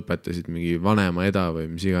lõpetasid mingi vanema eda või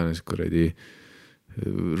mis iganes kuradi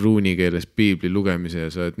ruuni keeles piibli lugemise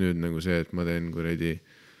ja sa oled nüüd nagu see, et ma teen kuradi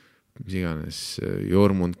mis iganes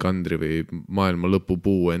Jormund Kandri või maailma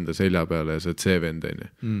lõpupuu enda selja peale ja sa oled see vend,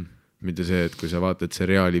 mitte see, et kui sa vaatad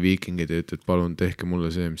seriaali Viikingid ja ütled, palun tehke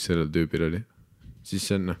mulle see, mis sellel tüübil oli, siis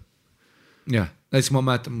see on näiteks ma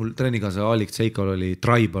mäletan, mul treenikaasa Alik Tseikol oli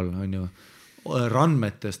Tribal, on ju,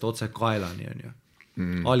 randmetest otse kaelani, on ju.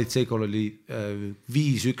 Alik Tseikol oli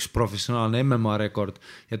 5-1 professionaalne MMA rekord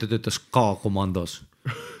ja ta töötas K-komandos.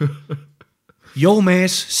 Jou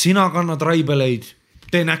mees, sina kannad raibeleid,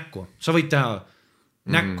 tee näkku. Sa võid teha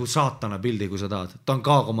näkku saatana pildi, kui sa tahad. Ta on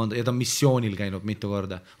K-komando ja ta on missioonil käinud mitu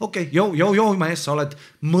korda. Okei, jou mees, sa oled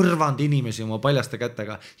mõrvanud inimesi oma paljaste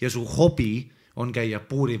kätega ja su hobi on käia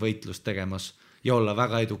puurivõitlust tegemas ja olla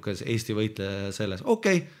väga edukas Eesti võitleja selles.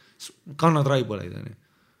 Okei, kannad raibeleid, on ju.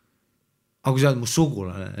 aga kui sa oled mu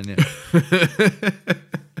sugulane, on ju.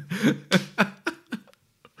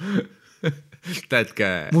 That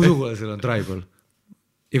guy. Mu sugulasel on tribal.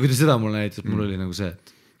 Ja kui ta seda mulle näitas, mul oli nagu see,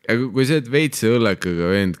 et... Ja kui see, et veitse õllekaga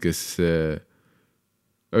vend, kes...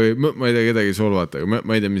 ma ei tea kedagi solvata, aga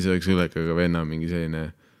ma ei tea, mis oleks õllekaga venna mingi selline...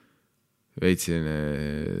 veitsine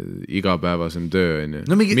igapäevasem töö, on ju.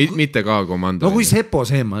 No, mitte ka komando. No kui Sepo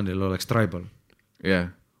Seemanil oleks tribal. Jah,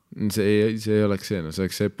 see ei oleks see, no see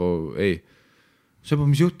oleks Sepo, ei. Sepo,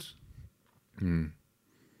 mis juhtus?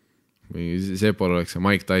 Sepol oleks see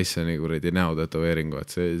Mike Tysoni kuradi näotetoveeringu,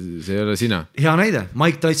 et see ei ole sina. Hea näide,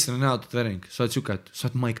 Mike Tysoni näotetoveering, sa oled siuke, et sa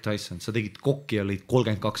oled Mike Tyson, sa tegid kokki ja olid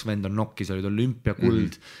 32 venda nokki, sa olid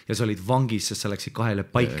olümpiakuld ja sa olid vangis, sest sa läksid 2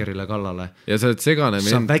 paikerile kallale. Ja sa oled segane.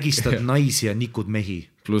 Sa vägistad naisi ja nikud mehi.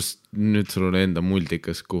 Plus nüüd sul on enda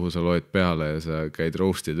multikas, kuhu sa loed peale ja sa käid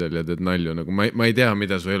roastidel ja teed nalju. Nagu ma ei tea,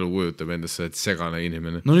 mida su elu kujutab endast, sa oled segane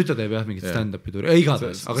inimene. No nüüd ta teeb jah mingit stand-upi tuuri.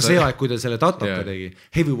 Igatahes, aga see aeg, kui ta selle tatoka tegi,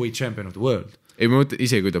 heavyweight champion of the world. Ei, ma mõtlen,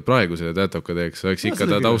 ise kui ta praegu selle tatoka teeks, oleks ikka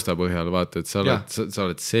ta tausta põhjal, vaata, et sa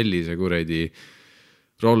oled sellise kuredi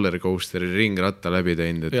rollercoasteri ringratta läbi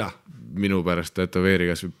teinud, et minu pärast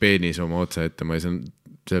tatoveerigas peenis oma otsa ette, ma ei saa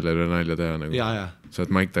selle üle nalja teha nagu. Sa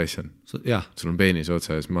oled Mike Tyson. Sul on peenis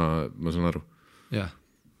otsa ja ma saan aru.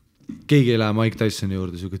 Keegi ei lähe Mike Tysoni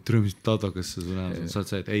juurde, siuke trõmist tatokas sa näed. Sa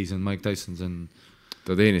oled see, et ei, see on Mike Tyson, see on...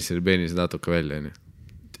 Ta teenis selle peenise tatoka välja, nii.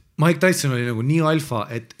 Mike Tyson oli nagu nii alfa,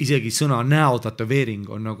 et isegi sõna näotatoveering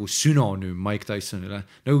on nagu synonüüm Mike Tysonile.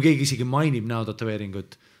 Nagu keegi isegi mainib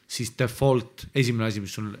näotatoveeringut, siis default, esimene asi,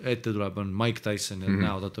 mis sul ette tuleb, on Mike Tyson ja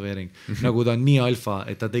näotatoveering. Nagu ta on nii alfa,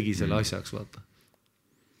 et ta tegi selle asjaks, vaata.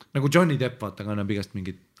 Nagu Johnny Depp, vaata, kannab igast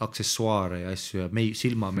mingid aksessuaare ja asju ja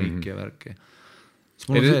silmameiki ja värki.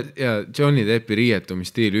 Ja Johnny Deppi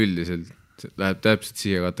riietumisstiil üldiselt läheb täpselt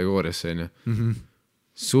siia kategooriasse,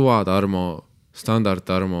 suva Tarmo, standard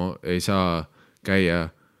Tarmo ei saa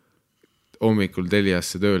käia hommikul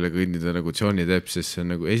Teliasse tööle kõndida nagu Johnny Depp, sest see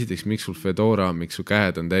on nagu esiteks, miks sul fedora, miks su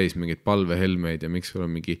käed on täis mingid palvehelmeid ja miks sul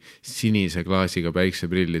on mingi sinise klaasiga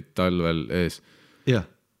päikseprillid talvel ees.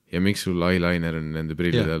 Ja miks sul eyeliner on nende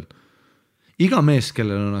prillidel? Iga mees,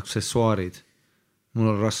 kellel on aksessuaarid, mul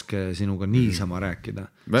on raske sinuga niisama rääkida.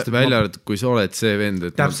 Välja arvad, kui sa oled see vend,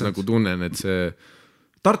 et ma nagu tunnen, et see...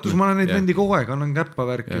 Tartus ma olen neid vendi kogu aeg, annan käppa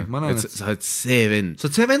värki. Sa oled see vend. Sa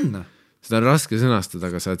oled see vend. Seda on raske sõnastada,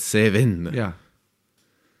 aga sa oled see vend.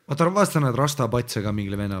 Vaata, vasta näed rastapatsega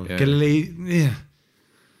mingile vennal, kellel ei...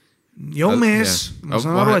 Joo mees, ma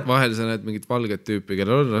saan aru, et... Vahel sa näed mingit valget tüüpi,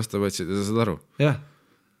 kellel on rastapatsid ja sa saad aru.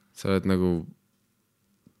 Sa oled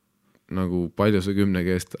nagu palju sa 10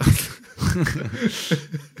 keest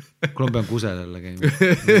Kui ma pean kusel jälle käima.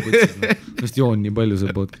 Just joon nii palju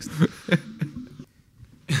see podcast.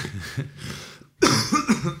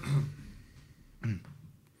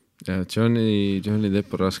 Ja Johnny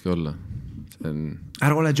Depp on raske olla.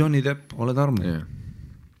 Ära ole Johnny Depp, ole Tarmo.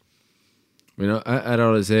 Või no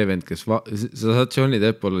ära ole see vend, kes... Sa saad Johnny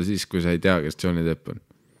Depp olla siis, kui sa ei tea, kes Johnny Depp on.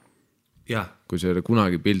 Kui sa ei ole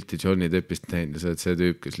kunagi pilti Johnny Deppist näinud ja sa oled see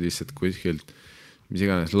tüüp, kes lihtsalt kuskilt mis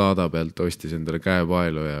iganes laada pealt ostis endale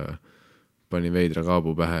käepaelu ja pani veidra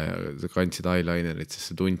kaabu pähe ja sa kandsid eyelinerit,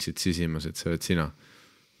 sest sa tundsid sisimas, et sa oled sina.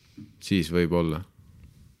 Siis võib olla.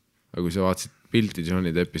 Aga kui sa vaatasid pilti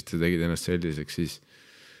Johnny Deppist ja tegid ennast selliseks, siis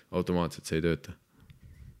automaatselt see ei tööta.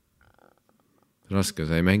 Raske,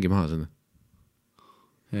 sa ei mängi maha seda.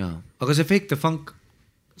 Aga see fake the funk,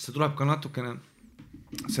 see tuleb ka natukene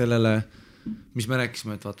sellele, mis me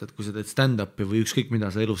rääkisime, et vaata, et kui sa teed stand-upi või ükskõik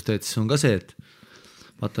mida sa elus teed, siis on ka see, et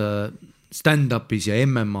vaata stand-upis ja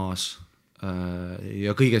MMA-s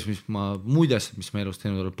ja kõiges, mis ma muides, mis ma elus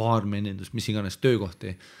teinud olen, baarmenendus, mis iganes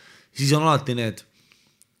töökohti, siis on alati need,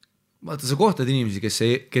 vaata sa kohtad inimesi,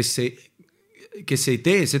 kes ei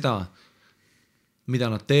tee seda, mida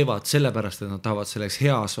nad teevad sellepärast, et nad tahavad selleks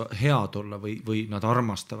head olla või nad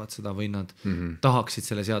armastavad seda või nad tahaksid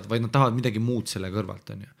selle seada, või nad tahavad midagi muud selle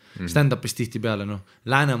kõrvalt. On ju. Stand-upis tihti peale,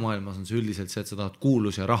 läänemaailmas on see üldiselt see, et sa tahad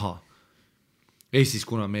kuulus ja raha. Eestis,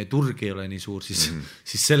 kuna meie turg ei ole nii suur, siis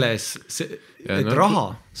selles, raha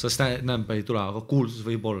sa stand-up ei tule, aga kuulsus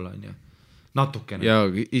võib olla, on ju. Natukene. Ja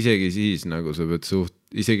isegi siis, nagu sa pead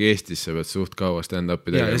isegi Eestis sa pead suht kaua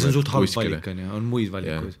stand-upi tegema. Ja see on suht halb valik, on muid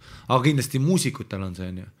valikuid. Aga kindlasti muusikutel on see,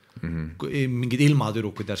 on ju. Kui mingid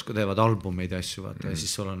ilmatürukud järsku teevad albumeid ja asju, vaata, ja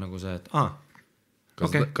siis sul on nagu see, et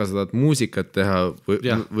kas sa tahad muusikat teha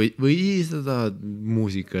või sa tahad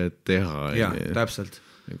muusikat teha? Ja, täpselt.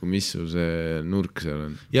 nagu mis sul see nurk seal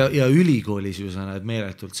on. Ja ülikoolis ju sa näed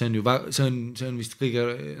meeletult, see on vist kõige,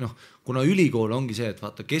 kuna ülikool ongi see, et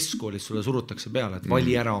vaata keskkoolis sulle surutakse peale, et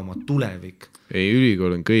vali ära oma tulevik. Ei,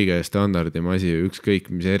 ülikool on kõige standardim asi, ükskõik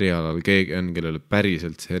mis erialal keegi on, kellele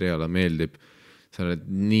päriselt see eriala meeldib. Sa oled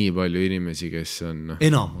nii palju inimesi, kes on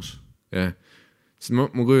enamus. Jah. Sest ma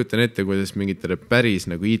kujutan ette, kuidas mingitele päris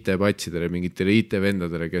nagu IT-patsidele, mingitele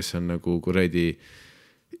IT-vendadele, kes on nagu kuradi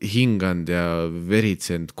hinganud ja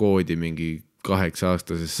veritsenud koodi mingi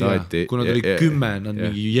 8-aastases saati. Kui nad oli 10, nad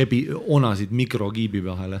mingi onasid mikrokiibi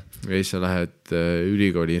vahele. Ja siis sa lähed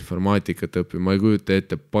ülikooli informaatikat õppima, ma ei kujuta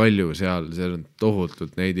ette palju seal on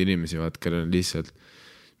tohutult neid inimesi, kellel on lihtsalt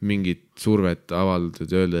mingit survet avaldatud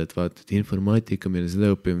ja öelda, et vaata, et informaatika meile seda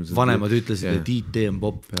õppima. Vanemad ütlesid, et IT on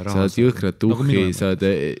popp ja raha. Sa oled jõhkrat tuhhi, sa oled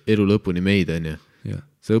elu lõpuni meid, on ju.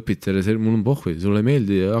 Sa õpid selle, mul on pohvi, sulle ei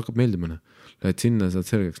meeldi ja hakkab meeldima. Lähed sinna, saad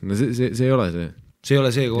selgeks. No see ei ole see. See ei ole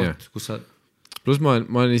see koht, kus sa... Plus ma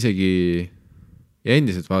olen isegi ja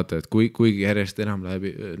endiselt vaata, et kuigi järjest enam läheb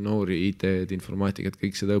noori IT-d, informaatikat,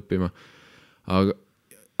 kõik seda õppima,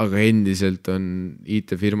 aga endiselt on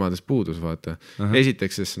IT-firmades puudus, vaata.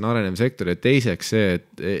 Esiteks, see on arenev sektor ja teiseks see,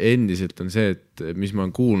 et endiselt on see, et mis ma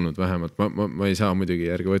olen kuulnud vähemalt, ma ei saa muidugi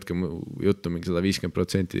järgi võtke juttu mingi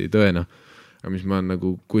 150% tõena, aga mis ma olen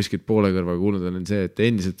nagu kuskilt poole kõrva kuulnud on see, et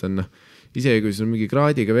endiselt on isegi kui sul on mingi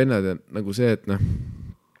kraadiga vennad ja nagu see, et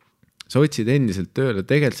sa otsid endiselt tööle,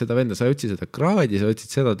 tegelikult seda venda, sa otsid seda kraadi, sa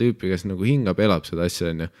otsid seda tüüpi, kes nagu hingab, elab seda asja,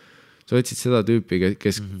 on ju. Sa otsid seda tüüpi,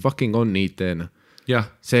 kes fucking on IT-na.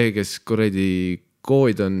 See, kes kuradi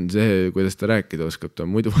kood on see, kuidas ta rääkida oskab, ta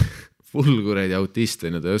on muidu full kuradi autist,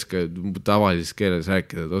 ta ei oska tavalises keeles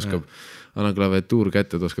rääkida, ta oskab anna klaviatuur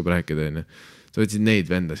kätte, ta oskab rääkida, on ju. Sa otsid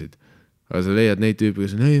neid vendasid. Aga sa leiad neid tüüpi,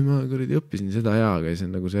 kes on, ei, ma kuradi õppisin seda hea, aga see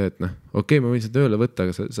on nagu see, et okei, ma võin seda tööle võtta,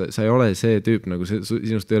 aga sa ei ole see tüüp, nagu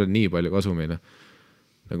sinust ei ole nii palju kasu meile.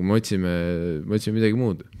 Nagu me otsime midagi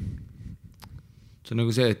muud. See on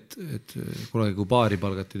nagu see, et kunagi kui baari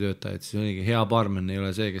palgati töötajaid, siis oligi hea baarmen ei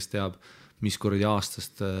ole see, kes teab, mis kuradi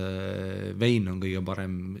aastast vein on kõige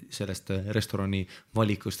parem sellest restorani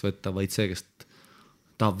valikust võtta, vaid see, kes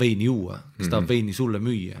tahab veini juua, kes tahab veini sulle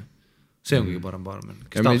müüa. See on kõige parem baarmen.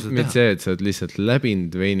 Mitte see, et sa oled lihtsalt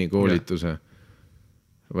läbinud veinikoolituse,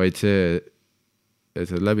 vaid see, et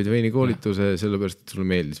sa läbid veinikoolituse sellepärast, et sulle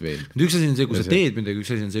meeldis vein. Üks asi on see, kui sa teed midagi,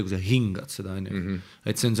 üks asi on see, kui sa hingad seda.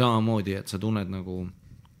 Et see on samamoodi, et sa tunned nagu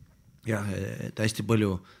et hästi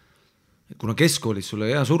palju, kuna keskkoolis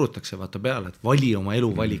sulle surutakse vaata peale, et vali oma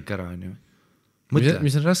elu valik ära.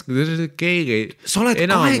 Mis on raske, keegi sa oled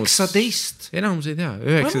 18. Enamus ei tea,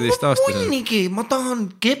 19 aastas. Ma tahan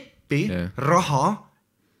raha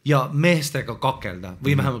ja meestega kakelda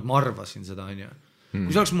või vähemalt ma arvasin seda, on ju.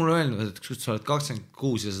 Kui sa oleks mulle öelnud, et kui sa oled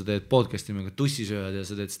 26 ja sa teed podcasti mega tussisööjad ja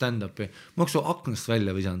sa teed stand-upi, ma oleks su aknast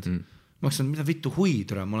välja visanud. Ma oleks mida vittu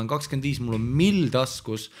huidra, ma olen 25, mul on mill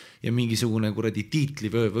taskus ja mingisugune kuradi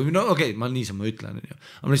tiitlivöö või okei, ma niisama ütlen. Aga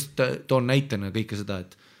ma lihtsalt toon näitena kõike seda,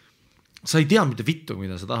 et sa ei tea mitte vittu,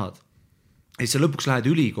 mida sa tahad. Ja sa lõpuks lähed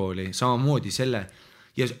ülikooli samamoodi selle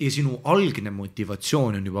ja sinu algne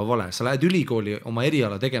motivatsioon on juba vale. Sa lähed ülikooli oma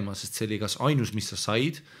eriala tegema, sest see oli kas ainus, mis sa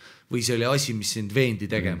said või see oli asi, mis sind veendi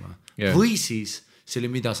tegema. Või siis see oli,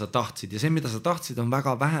 mida sa tahtsid ja see, mida sa tahtsid, on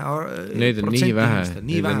väga vähe. Neid on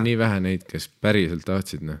nii vähe neid, kes päriselt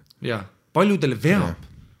tahtsid. Ja, paljudele veab,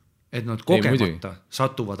 et nad kogemata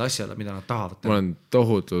satuvad asjale, mida nad tahavad. Ma olen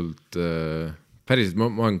tohutult, päriselt,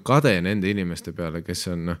 ma olen kade nende inimeste peale, kes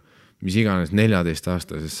on mis iganes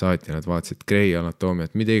 14-aastases saati, nad vaatasid Grey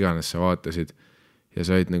anatoomiat, mida iganes sa vaatasid ja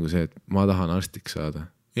sa olid nagu see, et ma tahan arstiks saada.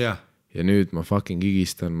 Ja nüüd ma fucking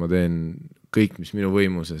higistan, ma teen kõik, mis minu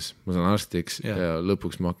võimuses, ma saan arstiks ja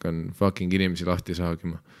lõpuks ma hakkan fucking inimesi lahti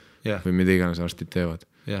saagima või mida iganes arstid teevad.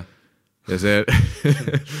 Ja see,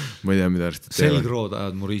 ma ei tea, mida arstid teevad. Selgrood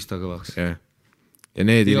ajad mu riista kõvaks. Ja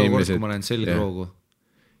need iga inimesed. Kord, kui ma lähen selgroogu.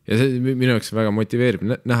 Ja see minu jaoks väga motiveerib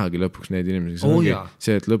nähagi lõpuks neid inimesi.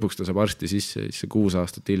 See, et lõpuks ta saab arsti sisse, siis 6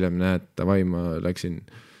 aastat hiljem näed, tavai, ma läksin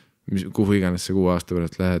kuhu iganes see 6 aasta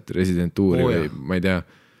pärast lähed residentuuri või ma ei tea,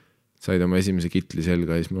 said oma esimese kitli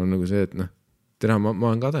selga ja siis mul on nagu see, et tere, ma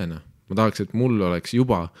olen kadena. Ma tahaks, et mul oleks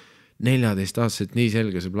juba 14 aastaselt nii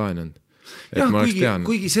selge see plaan on.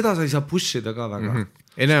 Kuigi seda sa ei saa pushida ka väga.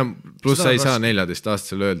 Enam, pluss sa ei saa 14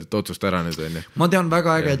 aastasel öelda, et otsust ära nüüd on. Ma tean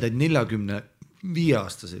väga ägedaid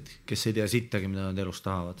 45-aastased, kes ei tea sittagi, mida nad elus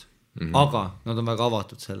tahavad. Aga nad on väga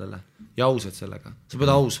avatud sellele ja ausad sellega. Sa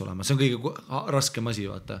pead aus olema, see on kõige raskem asi,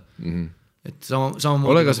 vaata. Et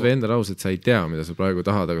ole kas või endal aus, et sa ei tea, mida sa praegu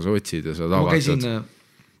tahad, aga sa otsid ja sa avastad.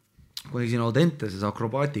 Ma käisin Audenteses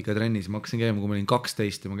akrobaatika trennis, ma hakkasin käima, kui ma olin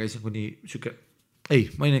 12 ja ma käisin kuni ei,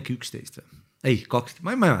 ma olin äkki 11 või? Ei, 12,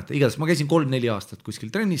 ma ei mäleta, igatahes ma käisin 3-4 aastat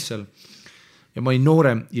kuskil trennis seal ja ma olin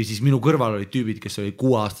noorem ja siis minu kõrval olid tüübid, kes olid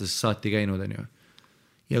 6-aastasest saati käinud, on ju.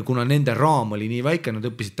 Ja kuna nende raam oli nii väike, nad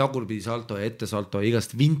õppisid tagurpidi salto ja ette salto ja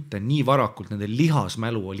igast vinte nii varakult, nende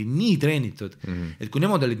lihasmälu oli nii treenitud, et kui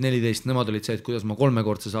nemad olid 14, nemad olid see, et kuidas ma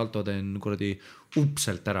 3-kordse salto teen kuradi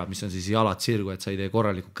upselt ära, mis on siis jalad sirgu, et sa ei tee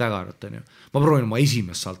korralikku kägarat, on ju. Ma proovin oma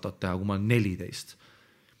esimest saltot teha, kui ma olen 14.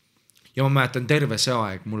 Ja ma mäletan terve see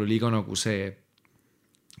aeg, mul oli ka nagu see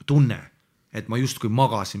tunne, et ma justkui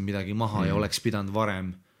magasin midagi maha ja oleks pidanud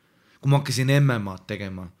varem. Kui ma hakkasin MMA-d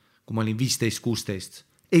tegema, kui ma olin 15-16,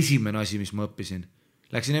 esimene asi, mis ma õppisin,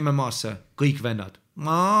 läksin MMA-sse, kõik vennad.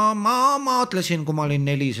 Ma maadlesin, kui ma olin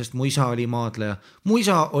 4, sest mu isa oli maadleja. Mu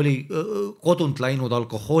isa oli kodunt läinud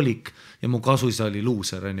alkohoolik ja mu kasuisa oli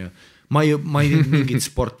luuser, on ju. Ma ei teinud mingit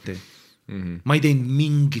sporti. Ma ei teinud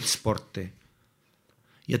mingit sporti.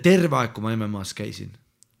 Ja terve aeg, kui ma MMA-s käisin,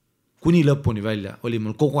 kuni lõpuni välja, oli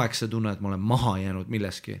mul kogu aeg see tunne, et ma olen maha jäänud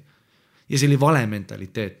milleski. Ja see oli vale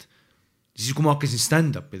mentaliteet. Siis kui ma hakkasin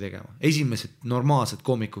stand-upi tegema, esimesed normaalsed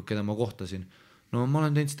koomikud, keda ma kohtasin, no ma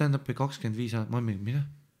olen teinud stand-upi 25 aastat, ma olen mida?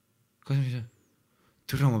 25 aastat?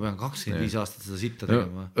 Türa, ma pean 25 aastat seda sitta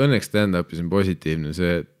tegema. No, õnneks stand-upis on positiivne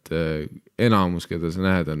see, et enamus, keda sa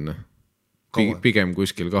näed, on pigem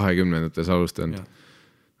kuskil 20-ndates alustanud.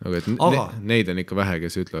 Aga neid on ikka vähe,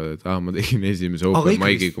 kes ütlevad, et ma tegin esimese open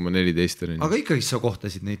mic'i, kui ma 14 olin. Aga ikkagi sa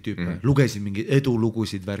kohtasid neid tüüpe, lugesid mingi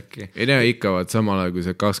edulugusid värki. Ei näe ikka, samal ajal kui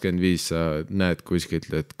sa 25 sa näed kuskilt,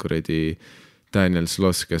 et kuradi Daniel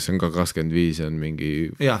Sloss, kes on ka 25, on mingi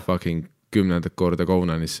fucking 10. korda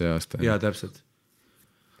Counanisse aasta. Jaa, täpselt.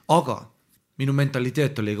 Aga minu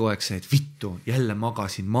mentaliteet oli kogu aeg see, et vittu, jälle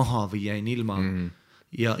magasin maha või jäin ilma.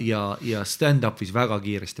 Ja stand-upis väga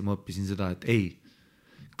kiiresti ma õppisin seda, et ei,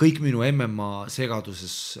 kõik minu MMA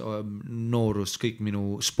segaduses noorus, kõik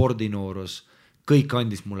minu spordinoorus, kõik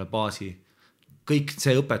andis mulle baasi. Kõik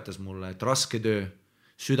see õpetas mulle, et raske töö,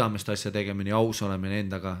 südamest asja tegemine, aus olemine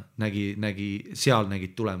endaga, seal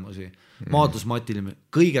nägid tulemusi. Maadlusmatil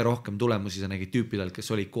kõige rohkem tulemusi sa nägid tüüpidel, kes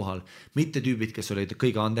olid kohal. Mitte tüübid, kes olid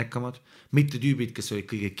kõige andekamad, mitte tüübid, kes olid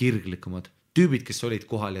kõige kirglikumad. Tüübid, kes olid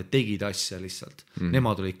kohal ja tegid asja lihtsalt.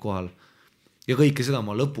 Nemad olid kohal. Ja kõike seda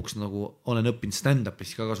ma lõpuks nagu olen õppinud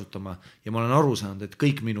stand-upis ka kasutama ja ma olen aru saanud, et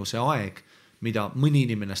kõik minu see aeg, mida mõni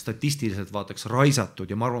inimene statistiliselt vaataks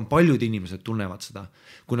raisatud ja ma arvan, paljud inimesed tunnevad seda,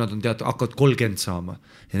 kui nad on hakkavad 30 saama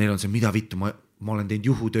ja neil on see, mida vittu, ma olen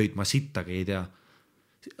teinud juhutöid, ma sittagi ei tea.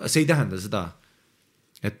 See ei tähenda seda,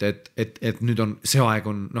 et nüüd on see aeg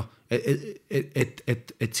on,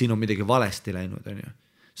 et siin on midagi valesti läinud, on ju.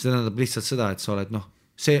 See tähendab lihtsalt seda, et sa oled,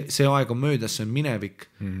 see aeg on möödas, see on minevik,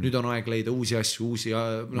 nüüd on aeg leida uusi asju,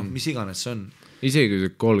 mis iganes see on. Isegi kui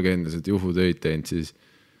sa 30 juhutöid teinud, siis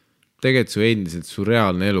tegelikult su endiselt su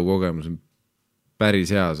reaalne elukogemus on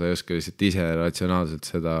päris hea, sa ei oska lihtsalt ise ratsionaalselt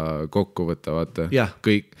seda kokku võtta, vaata. Jah,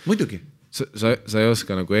 muidugi. Sa ei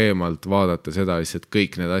oska nagu eemalt vaadata seda lihtsalt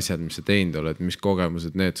kõik need asjad, mis sa teinud oled, mis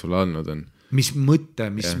kogemused need sulle andnud on. Mis mõtte,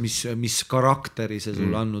 mis karakteri see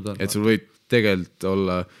sulle andnud on. Et sul võib tegelikult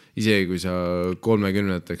olla, isegi kui sa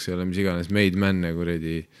 30-teks ei ole mis iganes made man ja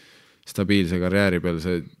kuredi stabiilse karjääri peal,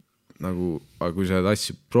 aga kui sa oled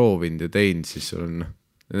asju proovinud ja teinud, siis sul on,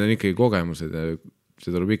 need on ikkagi kogemused ja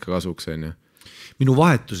see tuleb ikka kasuks, on ju. Minu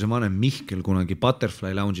vahetuse vanem Mihkel kunagi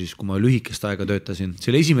Butterfly Lounge'is, kui ma lühikest aega töötasin,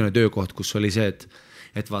 see oli esimene töökoht, kus oli see,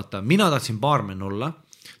 et vaata, mina tahtsin baarmen olla,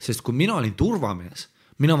 sest kui mina olin turvamees,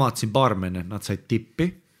 mina vaatasin baarmene, nad said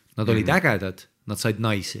tippi, nad olid ägedad, nad said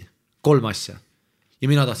naisi. 3 asja. Ja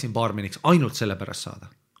mina tahtsin baarmeniks ainult selle pärast saada.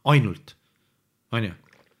 Ainult. Anja.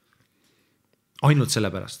 Ainult selle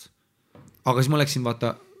pärast. Aga siis ma läksin,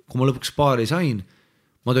 vaata, kui ma lõpuks baari sain,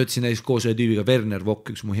 ma töötasin näiteks koos ühe tüübiga Werner Vokk,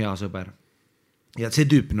 üks mu hea sõber. Ja see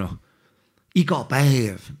tüüp, iga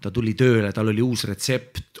päev ta tuli tööle, tal oli uus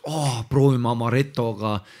retsept, proovime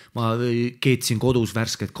amaretoga, ma keetsin kodus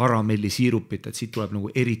värsket karamelli-siirupit, et siit tuleb nagu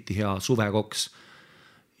eriti hea suvekoks.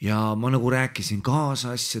 Ja ma nagu rääkisin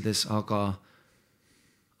kaasa asjades,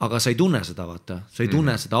 aga sa ei tunne seda, vaata. Sa ei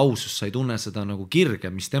tunne seda ausust, sa ei tunne seda nagu kirge,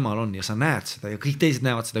 mis temal on ja sa näed seda ja kõik teised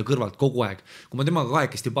näevad seda kõrvalt kogu aeg. Kui ma temaga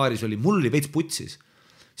kahekesti baaris oli, mul oli veits putsis.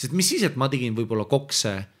 Sest mis siis, et ma tegin võib-olla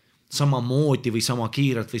kokse sama moodi või sama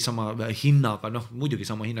kiirelt või sama hinnaga, muidugi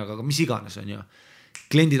sama hinnaga, aga mis iganes on ju.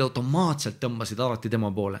 Kliendid automaatselt tõmbasid alati tema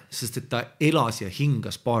poole, sest et ta elas ja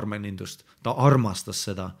hingas baarmenindust, ta armastas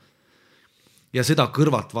seda. Ja seda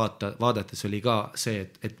kõrvalt vaadates oli ka see,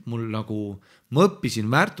 et mul nagu, ma õppisin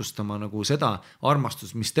väärtustama nagu seda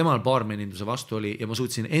armastust, mis temal baarmeninduse vastu oli ja ma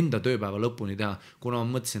suutsin enda tööpäeva lõpuni teha, kuna ma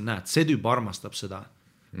mõtlesin, näed, see tüüp armastab seda,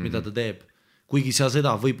 mida ta teeb. kuigi sa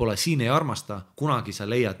seda võib-olla siin ei armasta, kunagi sa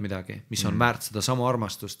leiad midagi, mis on väärt seda sama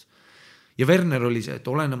armastust. Ja Werner oli see, et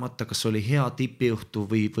olenemata, kas oli hea tipiõhtu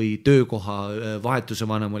või töökoha vahetuse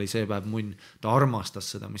vanem oli see päev munn, ta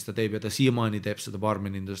armastas seda, mis ta teeb ja ta siiamaani teeb seda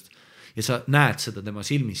baarmenindust. Ja sa näed seda tema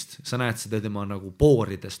silmist, sa näed seda tema nagu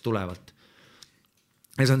pooridest tulevalt.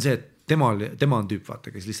 Ja see on see, et tema on tüüp,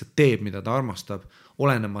 vaata, kes lihtsalt teeb, mida ta armastab,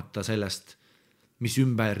 olenemata sellest, mis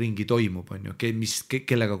ümberringi toimub, on ju,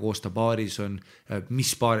 kellega koos ta baaris on,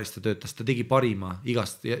 mis baaris ta töötas, ta tegi parima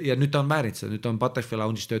igast ja nüüd ta on väärinud seda, nüüd ta on Butterfly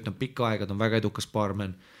Lounge'is töötanud pikka aega, ta on väga edukas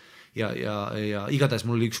baarmen ja igatahes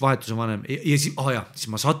mul oli üks vahetuse vanem ja siis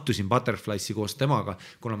ma sattusin Butterfly'si koos temaga,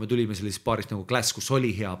 kuna me tulime sellisest baarist nagu Glass, kus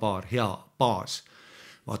oli hea baar, hea baas.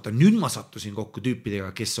 Vaata, nüüd ma sattusin kokku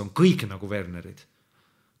tüüpidega, kes on kõik nagu Wernerid.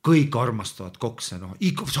 Kõik armastavad kokse,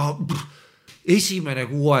 esimene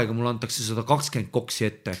kuu aega mul antakse 120 koksi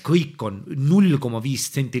ette, kõik on 0,5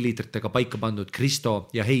 sentiliitritega paika pandud Kristo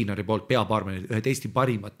ja Heinari poolt peabaarmenid, ühed Eesti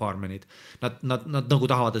parimad baarmenid. Nad nagu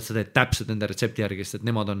tahavad, et sa teed täpselt nende retsepti järgi, sest et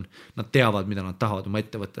nad teavad, mida nad tahavad oma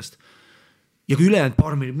ettevõttest. Ja kui ülejäänud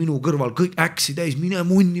baarmenid minu kõrval kõik äksi täis, mine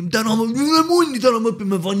munni, täna me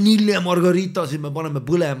õpime vanilje margaritasid, me paneme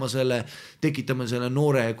põlema selle, tekitame selle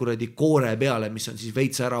noore kuradi koore peale, mis on siis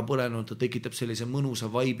veitsa ära põlenud, ta tekitab sellise mõnusa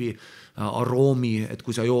vaibi aroomi, et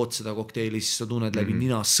kui sa jood seda kokteili, siis sa tunned läbi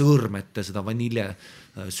nina sõõrmete seda vanilje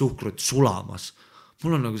suhkrut sulamas.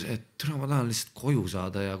 Mul on nagu see, et ma tahan lihtsalt koju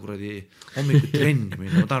saada ja kuradi hommikul trenni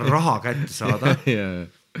minna, ma tahan raha kätte saada.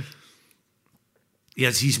 Ja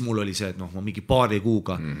siis mul oli see, et ma mingi paari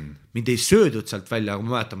kuuga mind ei söödud sealt välja, aga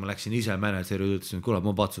ma mäletan, ma läksin ise mänedžeri ja ütlesin, kuule,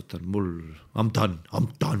 ma patsutan, I'm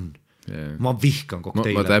done. Yeah. Ma vihkan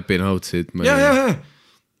kokteile. Ma täpin outsid.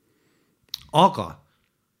 Aga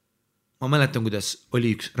ma mäletan, kuidas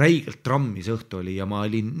oli üks räigelt trammis õhtu oli ja ma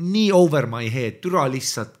olin nii over my head, türa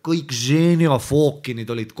lihtsalt kõik Ženia Fokinid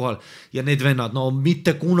olid kohal ja need vennad,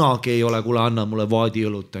 mitte kunagi ei ole, kuule, anna mulle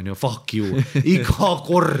vaadiõlut, on ju, fuck you, iga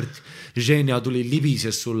kord Ženia tuli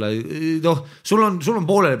libises sulle, sul on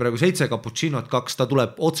pooleli praegu 7 cappuccinot, 2, ta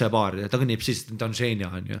tuleb otse baari, ta kõnnib siis, ta on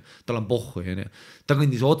Ženia, on ju, tal on pohhu, on ju, ta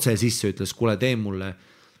kõndis otse sisse, ütles, kuule, tee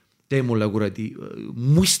mulle kuradi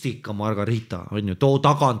mustika margarita, on ju, too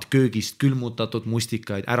tagant köögist külmutatud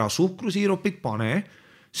mustikaid, ära suhkrusiirupit pane,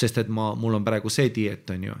 sest et mul on praegu see diet,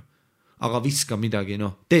 on ju, aga viska midagi,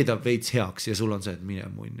 tee ta veits heaks ja sul on see, et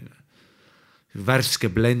mine munnile. Värske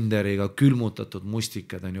blenderiga külmutatud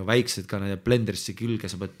mustikad on ju väiksed ka nende blenderisse külge,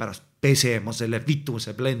 sa pead pärast pesema selle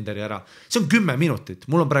vituse blenderi ära. See on 10 minutit,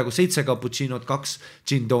 mul on praegu 7 cappuccinot, 2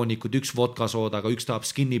 gin toonikut, 1 vodkasoodaga, 1 tahab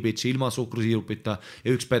skinny bitchi ilma suhkrusiirupita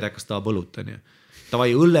ja 1 pedekas tahab õlut, on ju.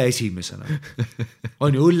 Tavai õlle esimesena,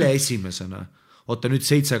 on ju õlle esimesena. Oota nüüd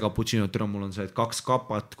 7 cappuccinot, mul on see, et 2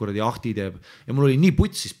 kapat, kuradi ahti teeb ja mul oli nii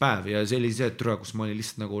putsis päev ja see oli see, et türa, kus ma olin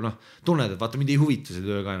lihtsalt nagu tunned, et vaata, mind ei huvita see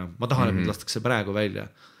töö ka enam, ma tahan, et mind lastakse praegu välja.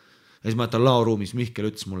 Ja siis ma jätan laoruumis, Mihkel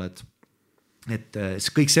ütles mulle, et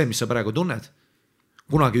kõik see, mis sa praegu tunned,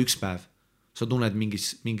 kunagi üks päev, sa tunned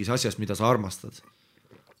mingis asjas, mida sa armastad.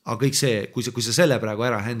 Aga kõik see, kui sa selle praegu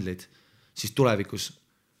ära handlid, siis tulevikus,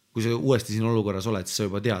 kui sa uuesti siin olukorras oled, siis sa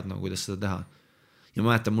juba tead, kuidas seda teha. Ja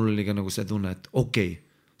ma mäletan, mul oli ka nagu see tunne, et okei,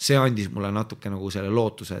 see andis mulle natuke nagu selle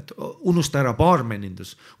lootuse, et unusta ära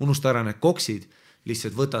baarmenindus, unusta ära need koksid,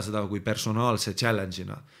 lihtsalt võta seda kui personaalse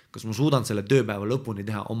challenge'ina. Kas ma suudan selle tööpäeva lõpuni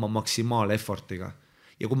teha oma maksimaal effortiga.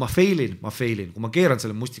 Ja kui ma failin, kui ma keeran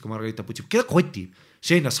selle mustika margarita putsi, keda kotib?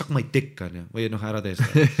 Ženia, sak ma ei tekka, või ära tee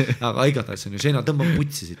seda. Aga igatahes on ju, Ženia tõmbab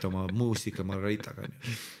putsi siit oma mustika margaritaga.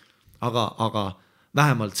 Aga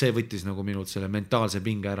vähemalt see võttis nagu minult selle mentaalse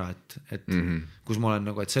pinge ära, et kus ma olen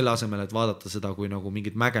nagu, et selle asemel, et vaadata seda kui nagu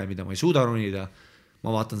mingit mäge, mida ma ei suuda runida,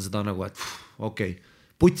 ma vaatan seda nagu, et okei,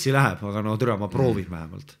 putsi läheb, aga türa, ma proovin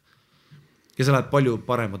vähemalt. Ja see läheb palju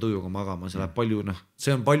parema tujuga magama,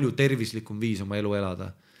 see on palju tervislikum viis oma elu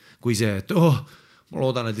elada, kui see, et ma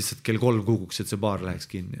loodan, et lihtsalt kell 3 kukuks, et see baar läheks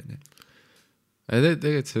kinni.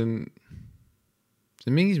 Tegelikult see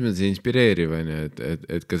on mingis mõttes inspireeriv,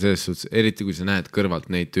 et ka selles suhtes, eriti kui sa näed kõrvalt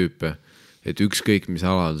neid tüüpe, et ükskõik mis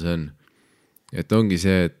alal see on, et ongi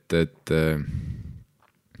see, et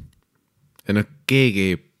keegi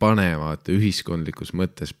ei pane vaata ühiskondlikus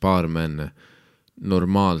mõttes baarmenne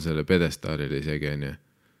normaalsele pedestaalile isegi, on ju.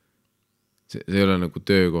 See ei ole nagu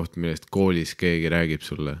töökoht, millest koolis keegi räägib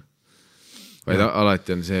sulle. Vaid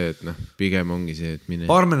alati on see, et pigem ongi see, et mine.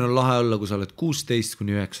 Baarmen on lahe olla, kui sa oled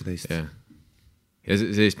 16-19. Ja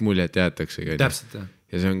sellist muljet jäetaksegi. Täpselt, jah.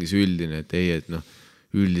 Ja see ongi see üldine, et ei, et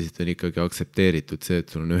üldiselt on ikkagi aktsepteeritud see, et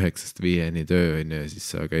sul on 9-5 töö on ja siis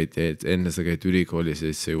sa käid, enne sa käid ülikoolis ja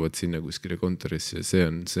siis sa jõuad sinna kuskile kontorisse ja see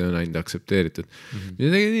on ainult aktsepteeritud.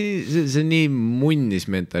 See on nii munnis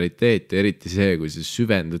mentaliteet ja eriti see, kui sa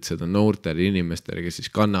süvendad seda noortele inimestele, kes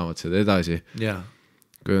siis kannavad seda edasi.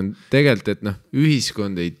 Kui on tegelikult, et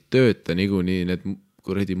ühiskond ei tööta niikuinii, need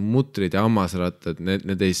kuradi mutrid ja hammasrattad,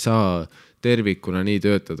 need ei saa tervikuna nii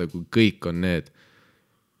töötada, kui kõik on need.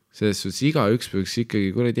 Selles suhtes iga üks peaks ikkagi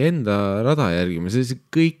kuradi enda rada järgima,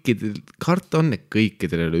 karta on, et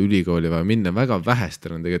kõikidel ei ole ülikooli vaja minna, väga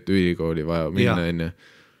vähestel on tegelikult ülikooli vaja minna, enne.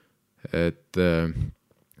 Et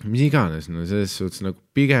mis iganes, selles suhtes nagu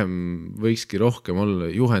pigem võikski rohkem olla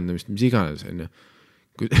juhendamist, mis iganes, enne.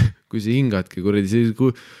 Kui sa hingadki kuradi,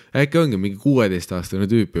 äkki ongi mingi 16-aastane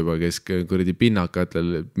tüüp juba, kes kuradi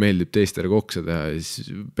pinnakatel meeldib teistele koksa teha ja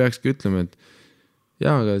siis peakski ütlema, et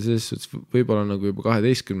jaa, aga selles suhtes võib-olla nagu juba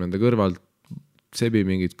 12. kõrvalt sebi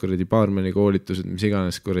mingid kuradi baarmeni koolitused, mis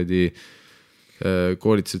iganes kuradi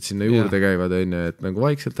koolitused sinna juurde käivad, et nagu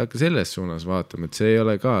vaikselt hakka selles suunas vaatama, et see ei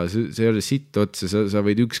ole ka, see ei ole sitt otsa, sa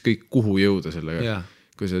võid ükskõik kuhu jõuda sellega.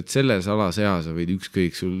 Kui sa oled selles alas hea, sa võid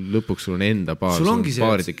ükskõik, lõpuks sul on enda baar, sul on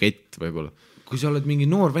baaride kett võib-olla. Kui sa oled mingi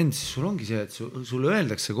noor vend, siis sul ongi see, et sulle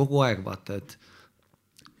öeldakse kogu aeg, vaata,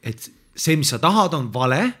 et see, mis sa tahad, on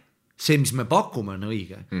vale, see, mis me pakume, on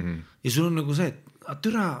õige. Ja sul on nagu see, et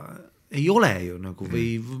türa ei ole ju nagu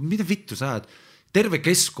või mida vittu sa ajad. Terve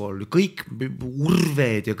keskkool, kõik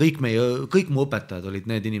urved ja kõik mu õpetajad olid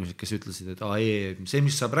need inimesed, kes ütlesid, et see,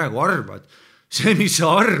 mis sa praegu arvad, see, mis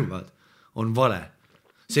sa arvad, on vale.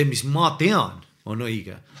 See, mis ma tean, on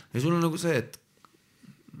õige. Ja sul on nagu see, et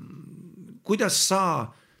kuidas sa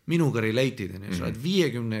minuga relate'id, sa oled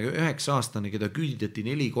 59-aastane, keda küldeti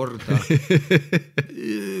 4 korda,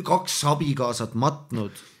 2 abikaasat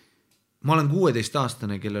matnud. Ma olen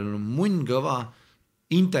 16-aastane, kellel on munn kõva,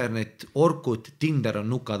 internet, Orkut, Tinder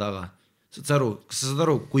on nuka taga. Kas sa saad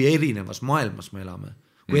aru, kui erinevas maailmas me elame,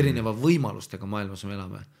 kui erineva võimalustega maailmas me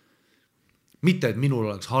elame. Mitte, et minul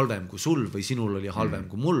oleks halvem kui sul või sinul oli halvem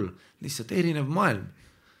kui mul, lihtsalt erinev maailm.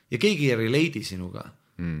 Ja keegi ei relate'i sinuga.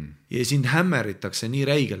 Ja sind hämmeritakse nii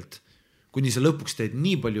räigelt, kuni sa lõpuks teed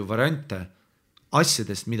nii palju variante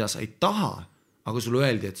asjadest, mida sa ei taha, aga sulle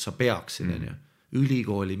öeldi, et sa peaksid.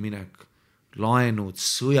 Ülikooli minek, laenud,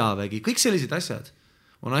 sõjavägi, kõik sellised asjad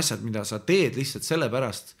on asjad, mida sa teed lihtsalt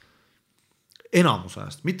sellepärast enamus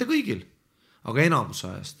ajast, mitte kõigil, aga enamus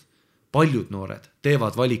ajast. Paljud noored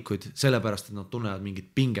teevad valikuid sellepärast, et nad tunnevad mingit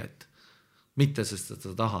pinget, mitte sest, et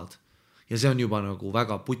sa tahad. Ja see on juba nagu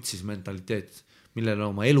väga putsis mentaliteet, millele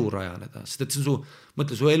oma elu rajaneda. Sest et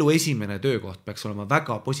mõtle, su elu esimene töökoht peaks olema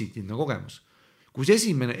väga positiivne kogemus. Kui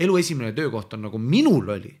see elu esimene töökoht on nagu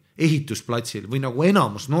minul oli ehitusplatsil või nagu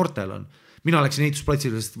enamus noortel on, mina läksin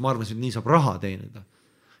ehitusplatsil, sest ma arvasin, et nii saab raha teenida.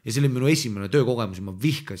 Ja see oli minu esimene töökogemus ja ma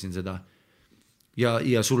vihkasin seda.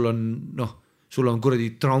 Ja sul on kuradi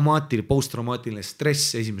posttraumaatiline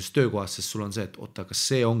stress esimeses töökohas, sest sul on see, et oota, kas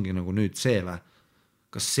see ongi nagu nüüd see või?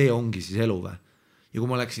 Kas see ongi siis elu või? Ja kui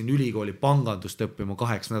ma läksin ülikooli pangandust õppima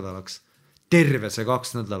 8 nädalaks, terve see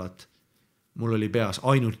 2 nädalat, mul oli peas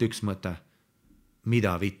ainult üks mõte,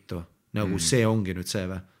 mida vittu, nagu see ongi nüüd see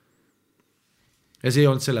või? Ja see ei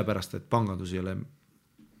olnud sellepärast, et pangandus ei ole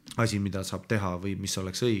asi, mida saab teha või mis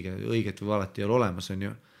oleks õiget või alati ei ole olemas, on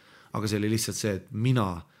ju. Aga see oli lihtsalt see, et mina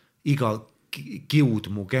iga kiud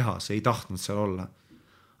mu kehas ei tahtnud seal olla,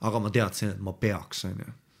 aga ma teadsin, et ma peaks, on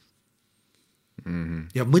ju.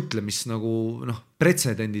 Ja mõtle, mis nagu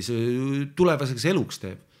pretsedendis tulevaseks eluks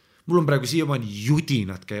teeb. Mul on praegu siiamaani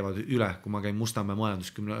judinad käivad üle, kui ma käin Mustamäe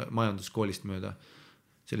majanduskoolist mööda.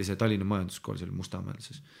 Sellise Tallinna majanduskool, see oli Mustamäel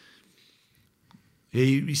siis.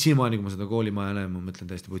 Ei, siiamaani, kui ma seda koolimaja näen, ma mõtlen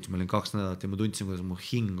täiesti võtsin, ma olin 2 nädalat ja ma tundsin, kuidas mu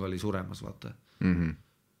hing oli suremas, vaata.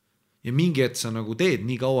 Ja mingi hetk sa nagu teed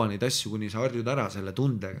nii kaua neid asju, kuni sa harjud ära selle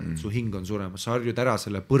tundega, et su hing on suremas, sa harjud ära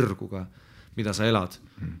selle põrguga, mida sa elad.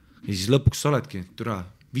 Ja siis lõpuks sa oledki,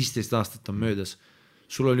 15 aastat on möödas,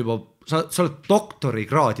 sul on juba, sa oled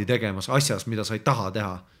doktorikraadi tegemas asjas, mida sa ei taha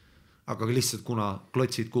teha, aga lihtsalt kuna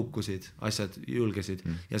klotsid kukkusid, asjad julgesid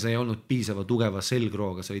ja sa ei olnud piisava tugeva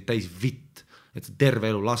selgrooga, sa olid täis vitt, et sa terve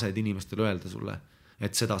elu lased inimestele öelda sulle,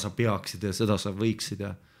 et seda sa peaksid ja seda sa võiksid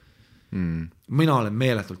ja mina olen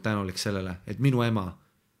meeletult tänulik sellele, et minu ema,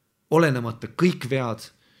 olenemata kõik vead,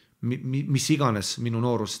 mis iganes minu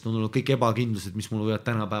noorusest on olnud kõik ebakindlused, mis mul võivad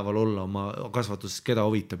tänapäeval olla oma kasvatusest, keda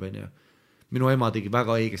huvitab, on ju. Minu ema tegi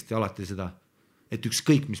väga õigesti alati seda, et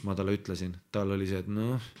ükskõik, mis ma talle ütlesin, tal oli see, et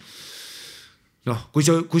kui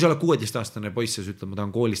sa oled 16-aastane poiss ja ütled, ma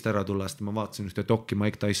tahan koolist ära tulla, sest ma vaatasin ühte dokki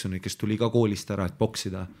Mike Tysoni, kes tuli ka koolist ära, et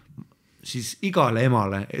boksida. siis igale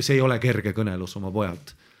emale see ei ole kerge kõnelus oma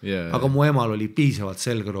pojalt. Aga mu emal oli piisavalt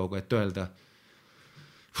selgroogu, et öelda,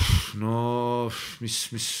 no mis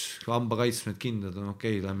hambakaitsmed kindad on,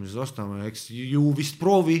 okei, lähme siis ostame, eks ju vist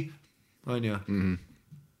proovi, on ju.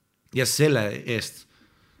 Ja selle eest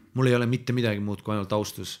mul ei ole mitte midagi muud kui ainult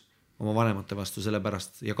austus oma vanemate vastu selle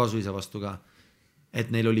pärast ja kasuisa vastu ka, et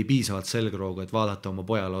neil oli piisavalt selgroogu, et vaadata oma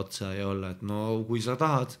pojale otsa ja olla, et no kui sa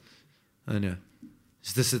tahad, on ju.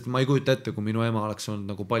 Sest et ma ei kujuta ette, kui minu ema oleks olnud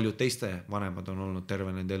nagu paljud teiste vanemad on olnud terve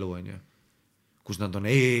nende elu, on ju. Kus nad on,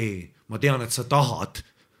 ma tean, et sa tahad,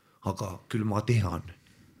 aga küll ma tean.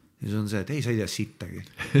 Ja see on see, et sa ei tea sittagi.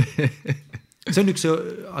 See on üks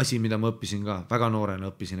asi, mida ma õppisin ka, väga noorena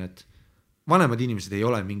õppisin, et vanemad inimesed ei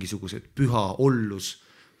ole mingisugused püha ollus,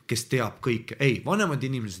 kes teab kõike. Vanemad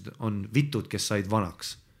inimesed on vitud, kes said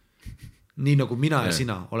vanaks. Nii nagu mina ja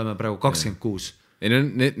sina oleme praegu 26.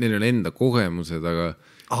 Neil on enda kogemused, aga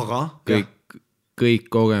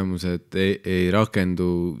kõik kogemused ei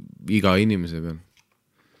rakendu iga inimese peal.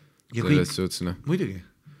 Ja kõik, muidugi.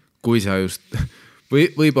 Kui sa just,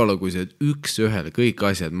 võib-olla kui sa üks ühele, kõik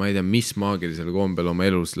asjad, ma ei tea, mis maagilisel kombel oma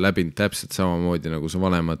elus läbinud täpselt samamoodi nagu su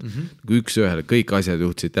vanemad, üks ühele, kõik asjad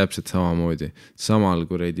juhtusid täpselt samamoodi.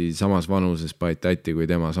 Samas vanuses paid tatti kui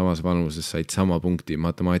tema, samas vanuses said sama punkti,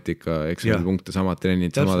 matemaatika, eksami punkte, samad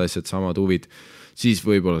trennid, samad asjad, samad huvid. Siis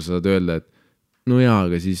võib-olla saad öelda, et no jaa,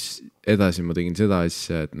 aga siis edasi ma tegin seda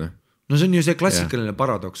asja, et noh. No see on ju see klassikaline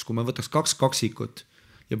paradoks, kui me võtaks 2 kaksikut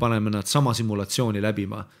ja paneme nad sama simulatsiooni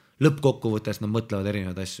läbima, lõppkokkuvõttes nad mõtlevad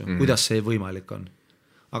erinevaid asju, kuidas see võimalik on.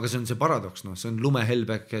 Aga see on see paradoks, see on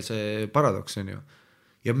lumehelbek ja see paradoks on ju.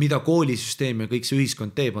 Ja mida koolisüsteem ja kõik see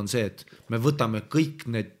ühiskond teeb on see, et me võtame kõik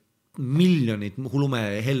need miljonid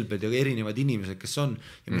lumehelbed ja erinevad inimesed, kes on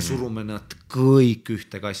ja me surume nad kõik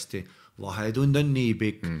ühte kasti. Vahetund on nii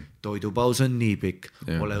pikk, toidupaus on nii pikk,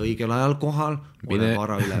 ole õigel ajal kohal, ole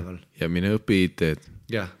vara üleval. Ja mine õpi IT-d.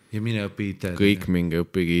 Ja mine õpi IT-d. Kõik mingi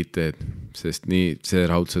õpigi IT-d, sest nii see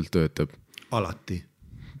raudselt töötab. Alati.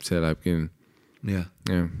 See läheb kinni. Ja.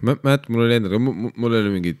 Ma mäletan, mul oli endal, mul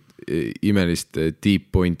oli mingit imelist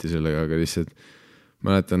deep pointi sellega, aga lihtsalt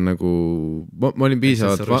mäletan nagu, ma olin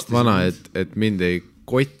piisavalt vana, et mind ei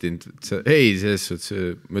kottinud, selles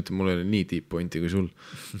suhtes, ma ütlen, mul oli nii deep pointi kui sul,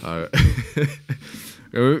 aga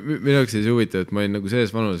minu jaoks ei see huvitav, et ma olin nagu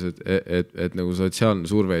selles vanus, et nagu sotsiaalne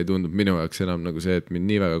surve ei tundub minu jaoks enam nagu see, et mind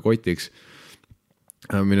nii väga kotiks.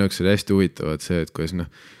 Minu jaoks oli hästi huvitav, et see, et kuidas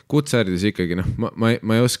kutseharidus ikkagi, ma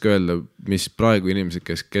ei oska öelda, mis praegu inimesed,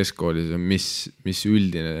 kes keskkoolis on, mis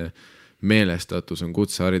üldine meelestatus on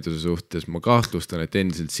kutsehariduse suhtes, ma kahtlustan, et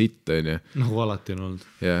endiselt sitt on ja. Nagu alati on olnud.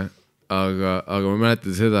 Jah. Aga ma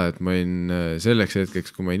mäletan seda, et ma olin selleks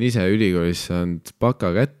hetkeks, kui ma olin ise ülikoolis saanud baka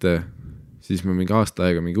kätte, siis ma mingi aasta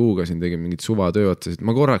aega mingi uugasin, tegin mingid suva töö otsasid.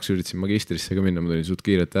 Ma korraks üritasin magistrisse ka minna, ma tulin suht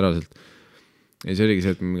kiirelt ära sealt. Ja see oligi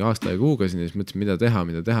see, et ma mingi aasta aega uugasin ja siis mõtlesin, mida teha,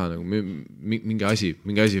 nagu mingi asi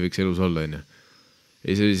võiks elus olla. Ja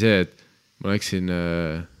see oli see, et ma läksin,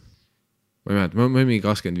 ma ei mäleta, ma olin mingi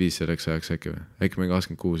 25 selleks ajaks äkki ma olin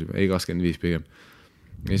 26, ei 25 pigem.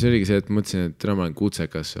 Ja see oligi see, et mõtlesin, et ma olen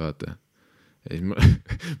kutsekasse, vaata. Ja siis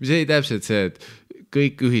mis ei täpselt see, et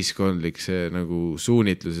kõik ühiskondlik see nagu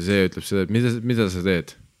suunitlus ja see ütleb seda, et mida sa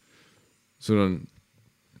teed? Sul on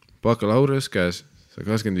bakalaureus käes, sa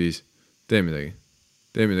 25, tee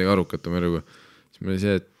midagi arukat oma eluga. Siis ma oli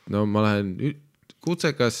see, et no ma lähen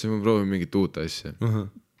kutsekasse, ma proovin mingit uut asja.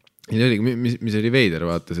 Ja see oligi, mis oli veider,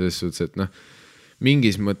 vaata, selles suhtes, et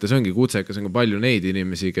mingis mõttes ongi kutsekas, on ka palju neid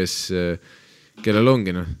inimesi, kellel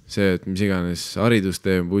ongi see, et mis iganes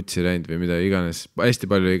haridusteem putsi läinud või mida iganes, hästi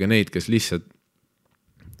palju oli ka neid, kes lihtsalt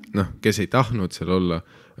kes ei tahtnud seal olla,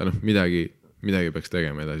 aga midagi peaks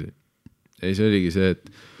tegema edasi. Ja see oligi see, et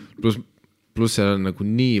pluss seal on nagu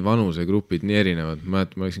nii vanusegrupid, nii erinevad. Ma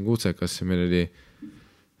läksin kutsekasse, meil oli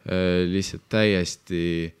lihtsalt täiesti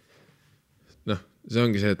see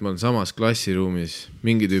ongi see, et ma olen samas klassiruumis,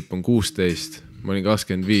 mingi tüüp on 16, ma olin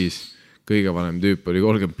 25, kõige vanem tüüp oli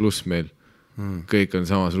 30 pluss meil. Kõik on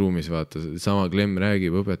samas ruumis, vaata, sama Klemm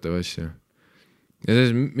räägib, õpetab asja. Ja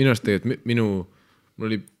selles minu arust tegelikult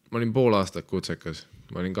ma olin pool aastat kutsekas,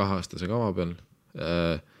 ma olin 2-aastase kava peal.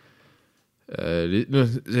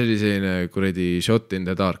 See oli selline kuradi shot in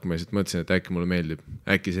the dark, ma lihtsalt mõtlesin, et äkki mulle meeldib,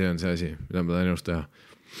 äkki see on see asi, mida ma tahan elus teha.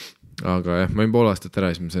 Aga jah, ma olin pool aastat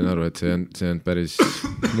ära ja siis ma sain aru, et see on päris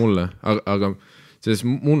mulle, aga selles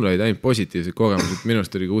mul olid ainult positiivsed kogemused,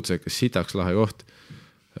 minust oli kutsekas sitaks lahe koht.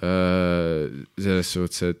 Selles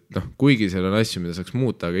suhtes, et kuigi seal on asju, mida saaks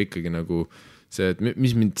muuta, aga ikkagi nagu see, et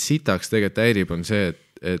mis mind sitaks tegelikult häirib, on see,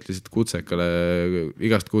 et lihtsalt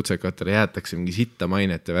igast kutsekatele jäetakse mingi sitta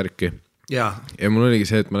mainet ja värki. ja mul oligi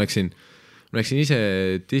see, et ma läksin ise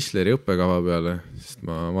Tisleri õppekava peale, sest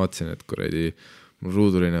ma vaatasin, et kuradi mul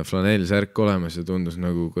ruuduline flanellsärk olemas ja tundus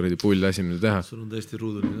nagu kuradi pull asi, mida teha. Sul on tõesti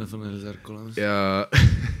ruuduline flanellsärk olemas. Ja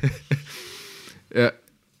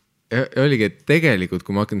oligi, et tegelikult,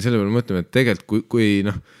 kui ma hakkan selle peale mõtlema, et tegelikult kui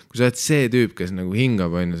sa oled see tüüp, kes nagu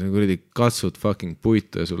hingab, sa kuradi katsud fucking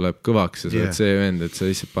puitu ja sul läheb kõvaks ja sa oled see vend, et sa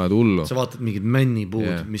lihtsalt paned hullu. Sa vaatad mingid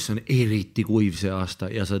männipuud, mis on eriti kuiv see aasta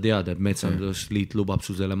ja sa tead, et metsandusliit lubab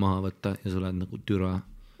sul selle maha võtta ja sa oled nagu türa.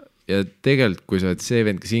 Ja tegelikult, kui sa oled see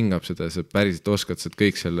vend, kes hingab seda, sa päriselt oskad, sa oled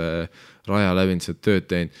kõik selle raja läbinud, sa oled tööd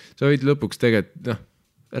teinud, sa võid lõpuks tegelikult,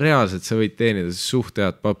 reaalselt sa võid teenida suht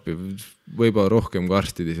head pappi, võib-olla rohkem kui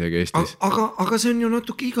arstid isegi Eestis. Aga see on ju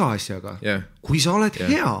natuke iga asjaga. Kui sa oled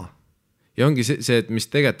hea. Ja ongi see, et mis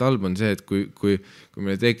tegelikult halb on see, et kui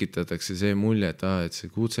meile tekitatakse see mulje, et see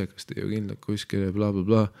kutsekas teie kindlalt kuskile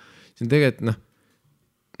blablabla, see on tegelikult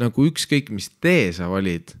nagu ükskõik mis tee sa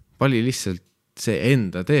valid, vali lihtsalt see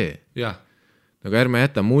enda tee. Nagu ärme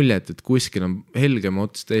jäta muljet, et kuskil on helgem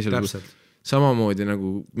ots teisel. Täpselt. Samamoodi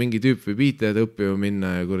nagu mingi tüüp võib IT-d õppima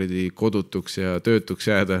minna ja kuradi kodutuks ja töötuks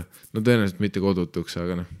jääda. No tõenäoliselt mitte kodutuks,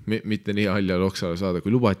 aga mitte nii halja loksale saada, kui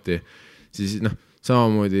lubati. Siis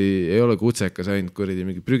samamoodi ei ole kutsekas ainult kuradi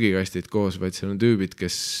mingi prügikastid koos, vaid seal on tüübid,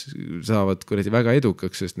 kes saavad kuradi väga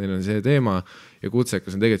edukaks, sest neil on see teema ja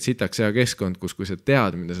kutsekas on tegelikult sitaks hea keskkond, kus kui sa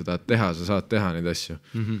tead, mida sa tahad teha, sa saad teha neid asju.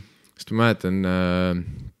 Sest ma mäletan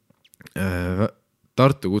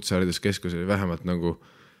Tartu kutsehariduskeskus oli vähemalt nagu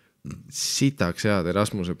sitaks head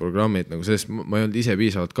Erasmuse programmid, nagu sellest ma ei olnud ise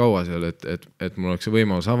piisavalt kaua seal, et mul oleks see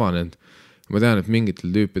võimalus avanenud. Ma tean, et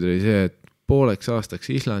mingitel tüüpidel oli see, et pooleks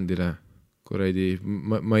aastaks Islandile, kuradi,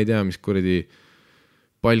 ma ei tea, mis kuradi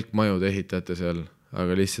palkmajud ehitate seal,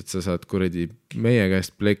 aga lihtsalt sa saad kuradi meie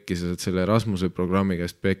käest plekki, sa saad selle Erasmuse programmi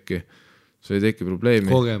käest plekki, sul ei teki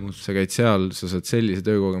probleemi, sa käid seal, sa saad sellise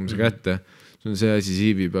töökogemuse kätte, sul on see asi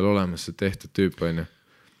CV peal olemas, see tehtud tüüp on ju.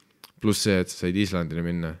 Pluss see, et sa said Islandile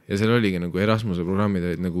minna ja seal oligi nagu Erasmuse programmid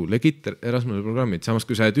olid nagu legit Erasmuse programmid, samas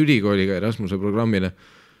kui sa jääd ülikooliga Erasmuse programmile,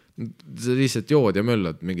 sa lihtsalt jood ja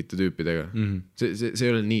möllad mingite tüüpidega. See ei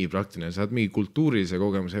ole nii praktiline, sa saad mingi kultuurilise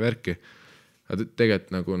kogemuse värki, aga tegelikult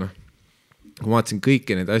nagu kui ma vaatasin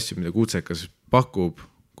kõiki neid asju, mida kutsekas pakub,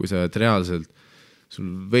 kui sa oled reaalselt, sul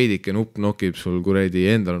veidike nupp nokib, sul kuredi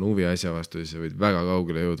endal on huvi asja vastu, siis sa võid väga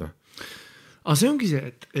kaugele jõuda. Aga see ongi see,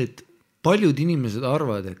 et paljud inimesed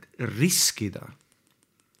arvavad, et riskida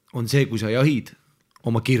on see, kui sa jahid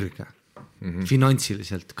oma kirge,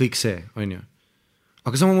 finantsiliselt, kõik see, on ju.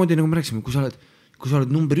 Aga samamoodi, nagu me rääksime, kui sa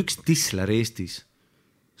oled number 1 tisler Eestis,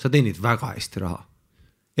 sa teenid väga hästi raha.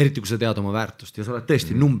 Eriti, kui sa tead oma väärtust ja sa oled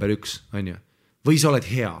tõesti number 1, on ju. Või sa oled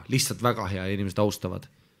hea, lihtsalt väga hea ja inimesed austavad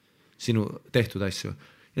sinu tehtud asju.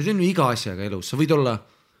 Ja see on ju iga asjaga elus, sa võid olla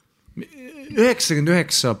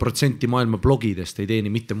 99% maailma blogidest ei teeni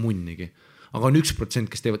mitte munnigi, aga on 1%,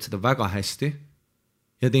 kes teevad seda väga hästi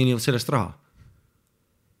ja teenivad sellest raha.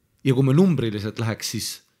 Ja kui me numbriliselt läheks, siis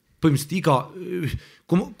põhimõtteliselt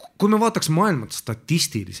kui me vaataks maailmat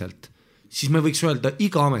statistiliselt, siis me võiks öelda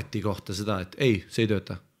iga ameti kohta seda, et ei, see ei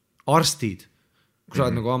tööta. Arstid, kui sa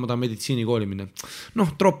oled nagu, ma tahan meditsiinikooli minna,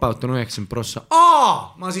 drop out on 90%,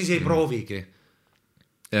 ma siis ei proovigi.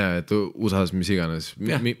 Ja, et USA-s mis iganes,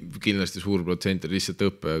 kindlasti suur protsent on lihtsalt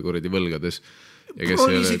õppe kuradi võlgades. Ja kes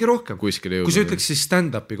ei isegi rohkem. Kui sa ütleks siis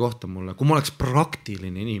stand-upi kohta mulle, kui ma oleks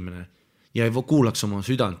praktiline inimene ja kuulaks oma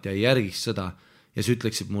südant ja järgiks seda ja sa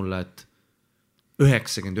ütleksid mulle, et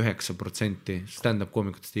 99% stand-up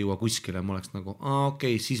koomikutest ei jõua kuskile, ma oleks nagu,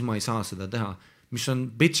 okei, siis ma ei saa seda teha, mis on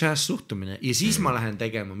bitch ass suhtumine ja siis ma lähen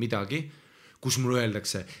tegema midagi, kus mulle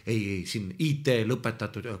öeldakse, ei, siin IT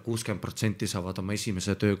lõpetatud 60% saavad oma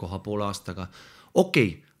esimese töökoha poole aastaga.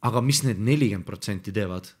 Okei, aga mis need 40%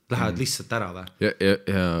 teevad? Lähevad lihtsalt ära või?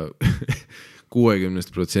 Ja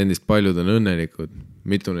 60% paljud on õnnelikud.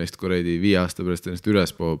 Mitu neist kuradi 5 aasta pärast ennast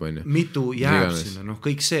üles poob, on ju. Mitu jääb sinna,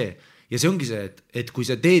 kõik see. Ja see ongi see, et kui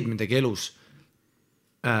sa teed midagi elus,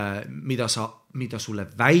 mida sulle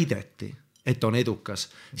väideti, et on edukas,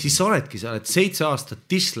 siis sa oled 7 aastat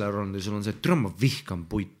tisler olnud ja sul on see, et ma vihkan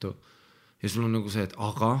puitu. Ja sul on nagu see, et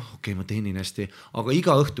okei, ma teenin hästi, aga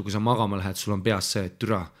iga õhtu, kui sa magama lähed, sul on peas see, et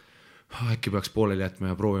türa, äkki peaks pooleli jätma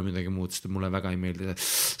ja proovima midagi muud, sest mulle väga ei meeldi.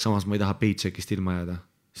 Samas ma ei taha paycheckist ilma jääda.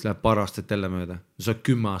 Siis läheb paar aastat jälle mööda. Sa oled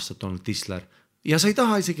 10 aastat olnud tisler. Ja sa ei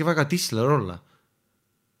taha isegi väga tisler olla.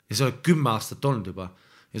 Ja sa oled 10 aastat olnud juba.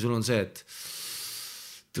 Ja sul on see, et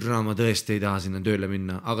ma tõesti ei taha sinna tööle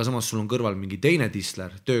minna, aga samas sul on kõrval mingi teine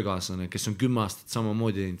tisler, töökaaslane, kes on 10 aastat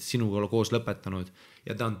samamoodi sinuga koos lõpetanud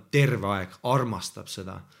ja ta on terve aeg, armastab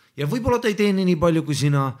seda. Ja võib-olla ta ei teeni nii palju kui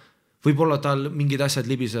sina, võib-olla tal mingid asjad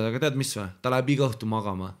libisevad, aga tead mis või? Ta läheb iga õhtu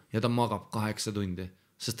magama ja ta magab 8 tundi,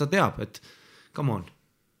 sest ta teab, et come on,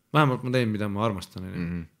 vähemalt ma teen, mida ma armastan.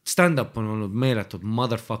 Stand-up on olnud meeletult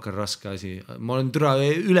motherfucker raske asi. Ma olen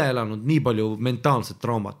üle elanud nii palju mentaalset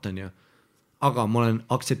traumat, on ju. Aga ma olen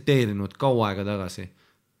aktsepteerinud kaua aega tagasi.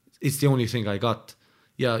 It's the only thing I got.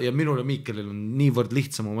 Ja minul ja Miikelil on niivõrd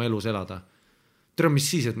lihtsam oma elus elada. Tere, mis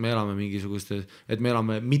siis, et me elame mingisugustes, et me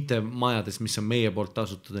elame mitte majades, mis on meie poolt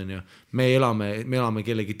tasutud, on ju. Me elame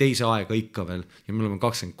kellegi teise aega ikka veel ja me oleme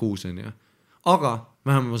 26, on ju. Aga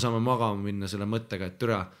vähemalt me saame magama minna selle mõttega, et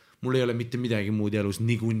tere, mul ei ole mitte midagi muud elus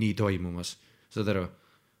niikuinii toimumas. Saad aru?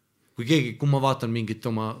 Kui ma vaatan mingit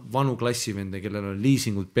oma vanu klassivende, kellel on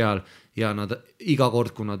liisingud peal ja nad iga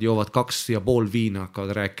kord, kui nad joovad 2,5 viina,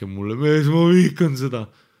 hakkavad rääkima mulle, mees, ma vihkan seda.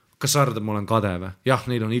 Kas sa arvad, et ma olen kadev? Jah,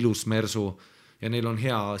 neil on ilus mersu ja neil on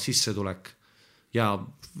hea sissetulek ja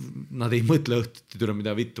nad ei mõtle õhtuti türa,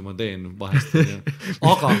 mida vittu ma teen vahest.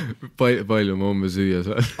 Aga palju ma homme süüa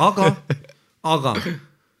saan. Aga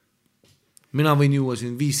mina võin juua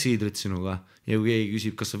siin 5 siidrit sinuga ja kui keegi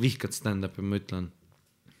küsib, kas sa vihkad stand-up ja ma ütlen,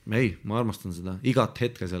 ei, ma armastan seda, igat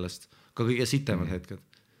hetke sellest, ka kõige sitemad hetked.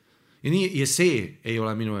 Ja see ei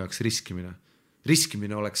ole minu jaoks riskimine.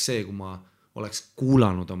 Riskimine oleks see, kui ma oleks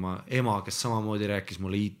kuulanud oma ema, kes samamoodi rääkis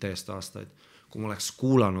mulle IT-st aastaid, kui ma oleks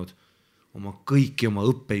kuulanud kõiki oma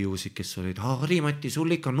õppejõusid, kes olid, Harimati,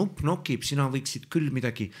 sul ikka nupp nokib, sina võiksid küll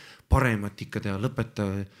midagi paremat ikka teha, lõpeta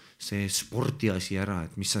see spordiasi ära,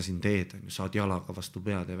 et mis sa siin teed, saad jalaga vastu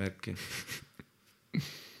pead ja värki.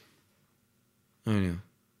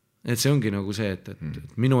 Et see ongi nagu see, et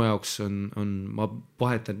minu jaoks on ma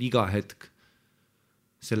vahetan iga hetk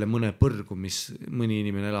selle mõne põrgu, mis mõni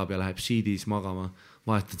inimene elab ja läheb siidis magama,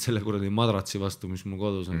 vahetan selle kuradi madratsi vastu, mis mul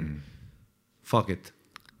kodus on. Fuck it.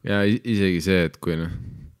 Ja isegi see, et kui me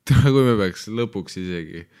peaks lõpuks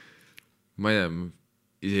isegi, ma ei tea,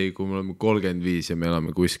 isegi kui me oleme 35 ja me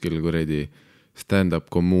elame kuskil kuradi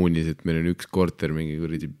stand-up kommuunis, et meil on üks korter, mingi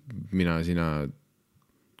kuradi mina, sina,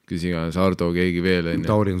 kes iganes, Ardo, keegi veel.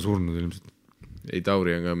 Tauri on surnud ilmselt. Ei,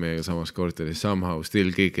 Tauri on ka meiega samas korteris, somehow, still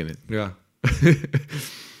kicking it. Ja.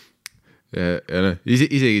 ja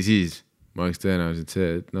isegi siis ma oleks tõenäoliselt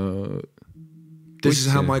see, et This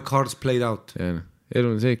is how my cards played out. Ja, elu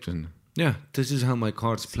on seiklus. Yeah, this is how my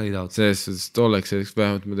cards played out. Selles tolleks selleks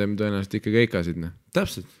vähemalt me teeme tõenäoliselt ikka keikasid.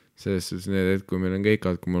 Täpselt. Selles need, et kui meil on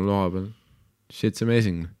keikad, kui meil loha peal, shit's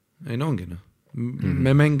amazing. Ei, ongi.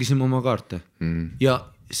 Me mängisime oma kaarte. Ja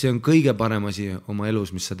see on kõige parem asi oma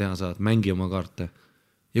elus, mis sa teha saad. Mängi oma kaarte.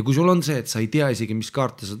 Ja kui sul on see, et sa ei tea isegi, mis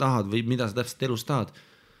kaarte sa tahad või mida sa täpselt elus tahad,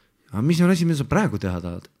 aga mis on asi, mida sa praegu teha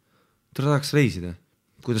tahad? Ta tahaks reisida.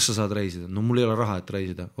 Kuidas sa saad reisida? No mul ei ole raha, et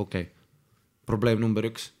reisida. Okei. Probleem number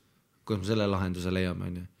 1. Kuidas me selle lahenduse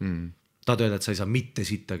leiame? Tahad öelda, et sa ei saa mitte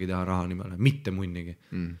sittagi teha raha nimele. Mitte munnigi.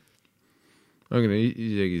 Ongi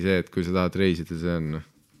isegi see, et kui sa tahad reisida, see on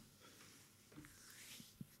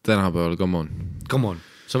tänapäeval, come on. Come on.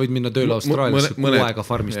 Sa võid minna tööle Austraaliasse, kuu aega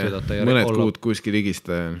farmist vedata. Ja mõned kuud kuskil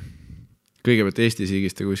higista. Kõigepealt Eestis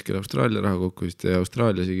higista kuskil Austraalia raha kokku ja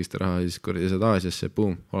Austraalias higista raha ja siis kordi saad Aasiasse,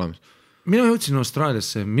 boom, olemas. Mina jõudsin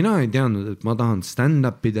Austraaliasse, mina ei teadnud, et ma tahan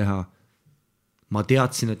stand-upi teha. Ma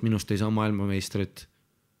teadsin, et minust ei saa maailmameistrit.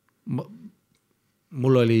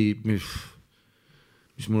 Mul oli,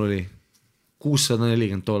 mis mul oli,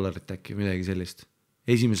 $640 äkki, midagi sellist.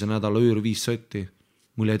 Esimese nädala üür 5 sotti,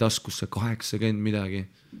 mul jäi taskusse 80 midagi,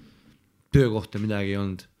 töökohta midagi ei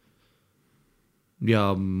olnud.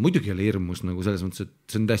 Ja muidugi oli hirmus nagu selles mõttes,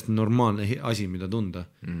 et see on täiesti normaalne asi, mida tunda.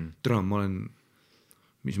 Türa, ma olen,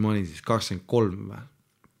 mis ma olin siis, 23 või?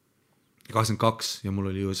 22 ja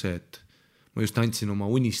mul oli ju see, et ma just andsin oma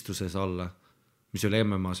unistuses alla, mis oli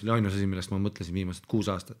MMA, see oli ainus asi, millest ma mõtlesin viimased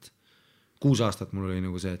 6 aastat. 6 aastat mul oli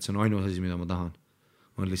nagu see, et see on ainus asi, mida ma tahan.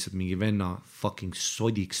 Ma olen lihtsalt mingi venna fucking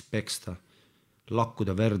sodiks peksta,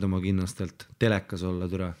 lakkuda verd oma kinnastelt, telekas olla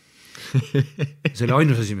türa. See oli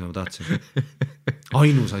ainus asi, mida ma tahtsin.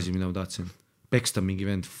 Ainus asi, mida ma tahtsin. Peksta mingi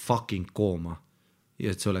vend fucking kooma.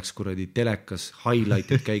 Ja et see oleks kuradi telekas,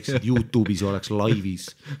 highlighted käiksid, YouTube'is oleks laivis.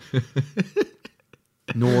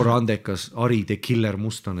 Noor andekas, Ari the Killer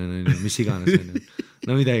Mustanen, mis iganes.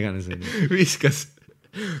 No mida iganes. Viskas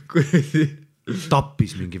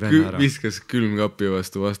tappis mingi venna ära. Viskas külmkapi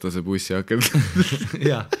vastu vastase bussi hakanud.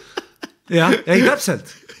 Ja, ei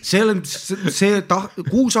täpselt. See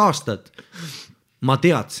 6 aastat ma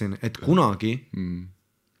teadsin, et kunagi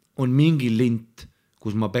on mingi lint,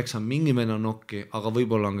 kus ma peksan mingi venna nokki, aga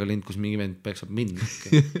võib-olla on ka lint, kus mingi vend peksab mind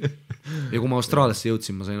nokki. Ja kui ma Austraaliasse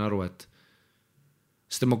jõudsin, ma sain aru, et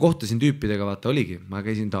sest ma kohtasin tüüpidega, vaata oligi, ma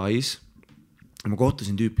käisin Tais, ma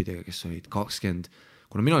kohtasin tüüpidega, kes olid 20,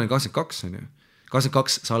 kuna mina olin 22, on ju,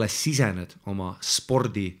 22 sa alles sisened oma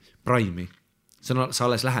spordi prime'i, sa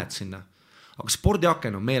alles lähed sinna, aga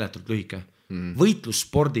spordiaken on meeletult lühike.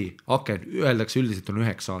 Võitlusspordi aken öeldakse üldiselt on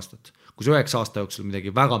 9 aastat. Kui sa 9 aasta jooksul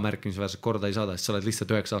midagi väga märkimisväärselt korda ei saada, siis sa oled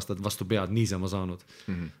lihtsalt 9 aastat vastu pead niisama saanud.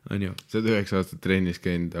 On ju? Sa oled 9 aastat trennis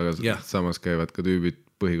käinud, aga samas käivad ka tüübid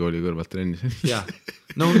põhikooli kõrvalt trennis. Jah,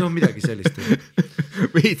 no midagi sellist.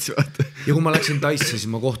 Veits vaata. Ja kui ma läksin Taisse, siis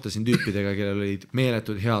ma kohtasin tüüpidega, kellel olid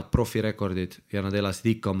meeletud head profirekordid ja nad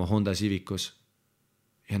elasid ikka oma Honda Civicus.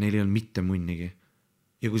 Ja neil ei olnud mitte munnigi.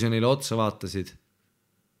 Ja kui sa neile otsa vaatasid,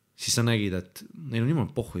 siis sa nägid, et neil on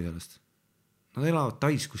niimoodi pohhui sellest. Nad elavad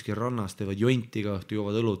Tais kuskil rannas, teevad jointiga,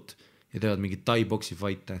 joovad õlut ja teevad mingi tai-boksi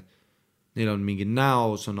fight'e. Neil on mingi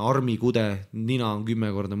näos, on armikude, nina on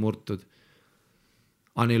 10 korda murtud.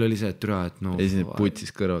 Aga neil oli see, et türa, et no... Esineb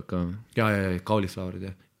putsis kõrvad ka. Ja, kauliflowrid.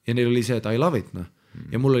 Ja neil oli see, et I love it, no.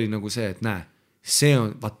 Ja mul oli nagu see, et näe, see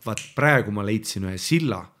on, vaat praegu ma leidsin ühe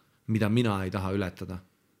silla, mida mina ei taha ületada.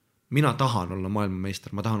 Mina tahan olla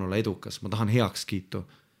maailmameister, ma tahan olla edukas, ma tahan heaks kiitu.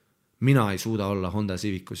 Mina ei suuda olla Honda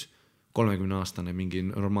Civicus 30-aastane mingi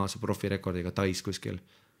normaalse profirekordiga Tais kuskil.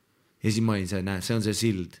 Ja siis ma olin see, näe, see on see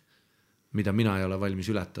sild, mida mina ei ole valmis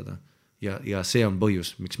ületada. Ja see on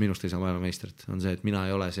põhjus, miks minust ei saa maailmameistrit. On see, et mina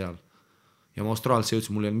ei ole seal. Ja ma Austraalisse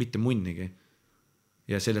jõudsin, mul ei olnud mitte munnigi.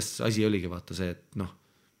 Ja sellest asi oligi vaata see, et noh,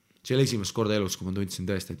 see oli esimest korda elus, kui ma tundsin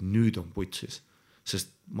tõesti, et nüüd on putsis.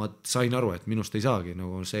 Sest ma sain aru, et minust ei saagi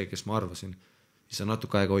nagu see, kes ma arvasin. Ja sa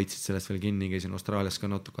natuke aega hoidsid sellest veel kinni, käisin Austraalias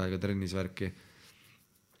ka natuke aega trennisvärki.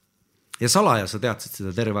 Ja salaja sa teadsid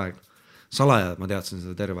seda terve aeg. Salaja ma teadsin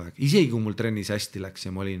seda terve aeg. Isegi kui mul trennis hästi läks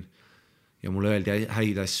ja ma olin ja mulle öeldi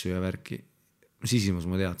häid asju ja värki, sisimas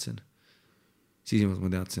ma teadsin,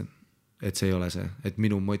 et see ei ole see, et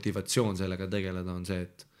minu motivatsioon sellega tegeleda on see,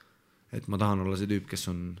 et ma tahan olla see tüüp, kes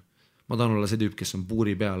on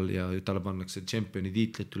puuri peal ja talle pannakse championi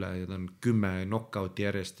tiitlit üle ja ta on 10 knockouti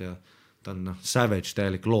järjest ja ta on savage,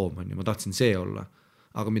 täielik loom, ja ma tahtsin see olla,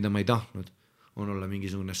 aga mida ma ei tahtnud, on olla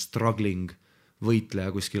mingisugune struggling võitleja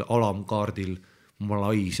kuskil alamkaardil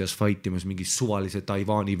Malaisias fightimas mingi suvalise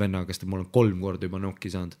Taiwani venna, kes mul on 3 korda juba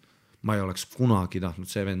nokki saanud. Ma ei oleks kunagi tahtnud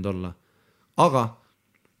see vend olla. Aga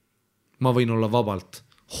ma võin olla vabalt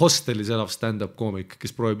hostelis elav stand-up koomik,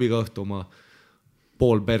 kes proovib iga õhtu oma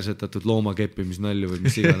pool persetatud looma keppimisnalju või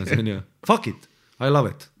mis iganes on ju. Fuck it, I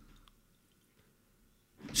love it.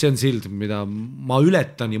 See on sild, mida ma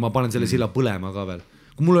ületan ja ma panen selle silla põlema ka veel.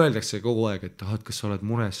 Kui mulle öeldakse kogu aeg, et kas sa oled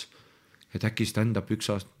mures, et äkki stand-up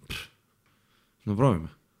 1 aasta... No proovime.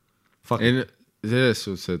 Ei, selles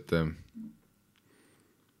suhtes, et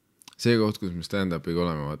see koht, kus me stand-upiga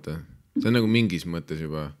oleme, vaata, see on nagu mingis mõttes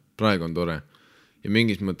juba, praegu on tore ja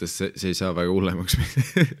mingis mõttes see ei saa väga hullemaks.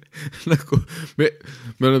 Nagu me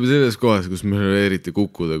oleme selles kohas, kus me ei ole eriti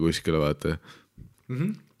kukkuda kuskile, vaata.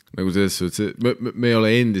 Nagu selles suhtes, me ei ole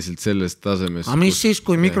endiselt selles tasemes. A mis siis,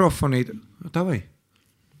 kui mikrofonid... Tavai.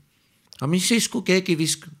 A mis siis, kui keegi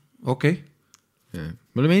visk... Okei. Ja.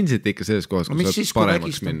 Me oleme endiselt ikka selles kohas, kus saab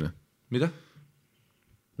paremaks minna. Mida?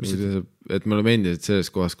 Et me oleme endiselt selles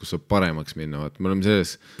kohas, kus saab paremaks minna. Vaat. Me oleme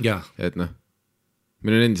selles, et noh,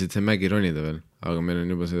 meil on endiselt see mägi ronida veel, aga meil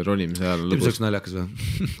on juba see ronimise ajal lõbus. Teeb naljakas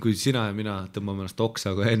või? Kui sina ja mina tõmbame ennast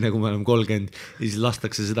oksaga enne, kui me oleme 30 ja siis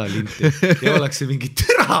lastakse seda linti ja oleks see mingi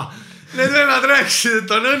türa! Need vennad rääkisid,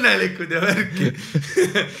 et on õnnelikud ja värki.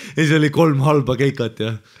 Ja siis oli 3 halba keikat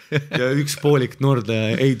ja 1 poolik Norde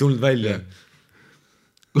ei tulnud välja.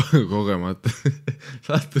 Kogemata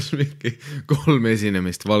sattus mingi 3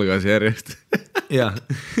 esinemist Valgas järjest. Jah.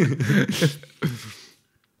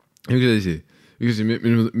 Üks asi, mis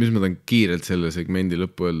ma tahan kiirelt selle segmendi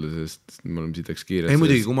lõppu öelda, sest me oleme sitaks kiirelt. Ei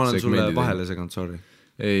muidugi, kui ma olen sulle vahele seganud, sorry.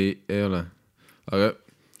 Ei ole. Aga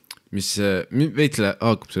mis veitsle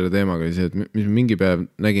haakub selle teemaga oli see, et mis mingi päev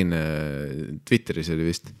nägin Twitteris oli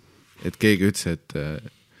vist, et keegi ütles, et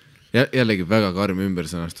jällegi väga karm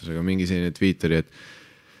ümbersõnastusega mingi selline tweet oli,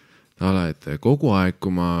 et kogu aeg, kui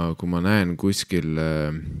ma näen kuskil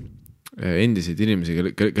endiseid inimesi,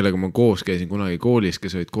 kellega ma koos käisin kunagi koolis,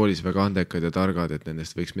 kes olid koolis väga andekad ja targad, et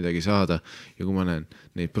nendest võiks midagi saada ja kui ma näen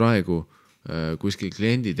neid praegu kuskil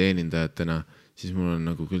klienditeenindajatena, siis mul on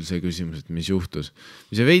nagu küll see küsimus, et mis juhtus.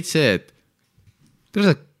 Mis veits see, et ta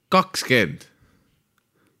on 20.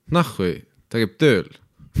 Nahhui, ta käib tööl.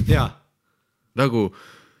 Jaa. Nagu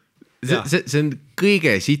see on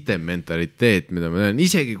kõige sitem mentaliteet, mida ma näen,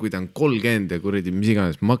 isegi kui ta on 30 ja kuradi mis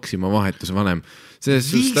iganes Maxima vahetus vanem.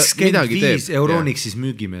 55 euroniks siis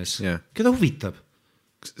müügimees. Keda huvitab?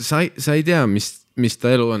 Sa ei tea, mis ta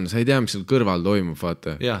elu on, sa ei tea, mis seal kõrval toimub,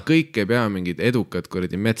 vaata. Kõik ei pea mingid edukad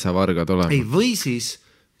kuradi metsavargad olema. Ei, või siis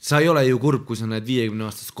sa ei ole ju kurb, kui sa näed 50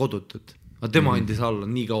 aastast kodutut, aga tema andis alla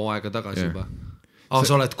nii kaua aega tagasi juba. Aga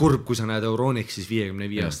sa oled kurb, kui sa näed Euronixis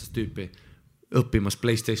 55 aastast tüüpi õppimas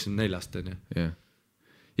PlayStation 4-st, on ju. Jah.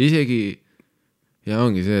 Isegi, ja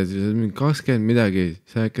ongi see, et 20 midagi,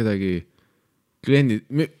 sa oled kedagi kliendid,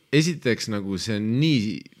 esiteks nagu see on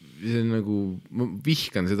nagu, ma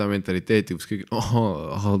vihkan seda mentaliteeti, kus kõik,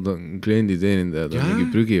 klienditeenindajad on mingi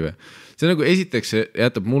prügi või. See nagu esiteks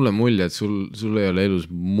jätab mulle mulje, et sul ei ole elus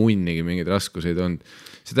munnigi mingeid raskuseid olnud.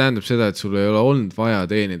 See tähendab seda, et sul ei ole olnud vaja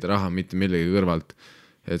teenida raha mitte millegi kõrvalt,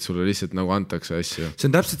 et sulle lihtsalt nagu antakse asju. See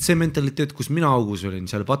on täpselt see mentaliteet, kus mina augus olin,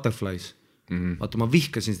 seal Butterflies. Vaata, ma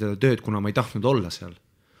vihkasin seda tööd, kuna ma ei tahtnud olla seal.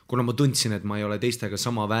 Kuna ma tundsin, et ma ei ole teistega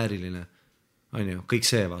sama vääriline. On ju, kõik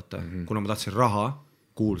see, vaata. Kuna ma tahtsin raha,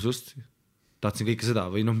 kuulsust, tahtsin kõike seda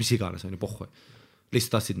või noh, mis iganes, on ju, pohhu.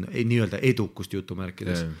 Lihtsalt tahtsin nii-öelda edukust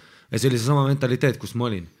jutumärkides. Ja see oli see sama mentaliteet, kus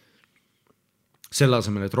ma olin. Selle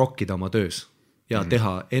asemel, et rokkida oma töös ja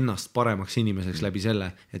teha ennast paremaks inimeseks läbi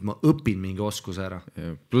selle, et ma õpin mingi oskuse ära.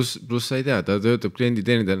 Plus sa ei tea, ta töötab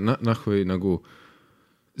klienditeenindajal või nagu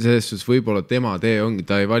selles suhtes võib-olla tema tee ongi,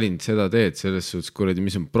 ta ei valinud seda teed, selles suhtes kuradi,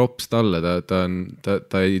 mis on props talle,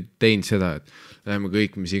 ta ei teinud seda, et läheme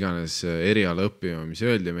kõik, mis iganes eriala õppima, mis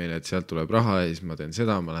öeldi meile, et sealt tuleb raha ja siis ma teen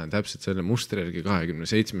seda, ma lähen täpselt selle mustri järgi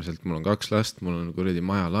 27-selt, mul on 2 last, mul on kuradi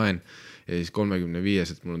majalaen ja siis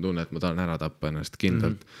 35-selt mul on tunne, et ma tahan ära tappa ennast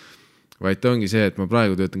kindlalt. Vaid ta ongi see, et ma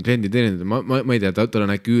praegu töötan klienditeenindajal, ma ei tea, tal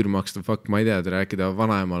on äkki üür maksta, fuck, ma ei tea, rääkida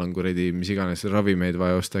vanaemal on kuradi, mis iganes ravimeid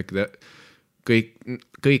vaja osta, äkki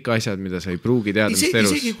kõik asjad, mida sa ei pruugi teada.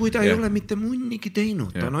 Isegi kui ta ei ole mitte munnigi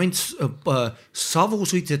teinud, ta on ainult savu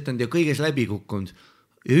suitsetanud ja kõiges läbi kukkunud.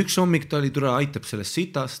 Ja üks hommik ta oli tule, aitab sellest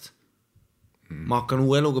sitast. Ma hakkan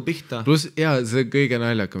uue eluga pihta. Plus, see kõige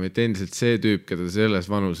naljakam, et endiselt see tüüp, keda selles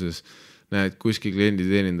vanuses näed kuskil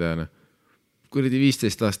klienditeenindajana. Kuradi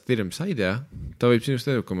 15 aastat hirm, sa ei tea, ta võib sinust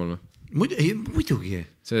edukam olla. Muidugi.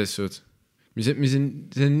 Selles suhtes. See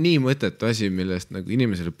on nii mõttetu asi, millest nagu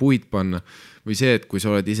inimesele puid panna või see, et kui sa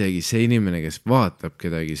oled isegi see inimene, kes vaatab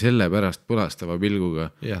kedagi selle pärast põlastava pilguga.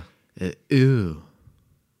 Ta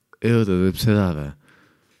teeb seda või?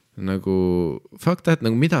 Nagu, fuck that,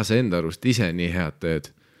 nagu mida sa enda arust ise nii head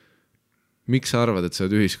teed? Miks sa arvad, et sa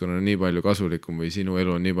oled ühiskonnale nii palju kasulikum või sinu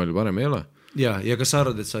elu on nii palju parem? Ei ole? Ja kas sa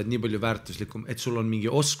arvad, et sa oled nii palju väärtuslikum, et sul on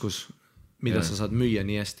mingi oskus, mida sa saad müüa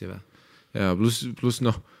nii hästi või? Ja plus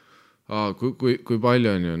noh, kui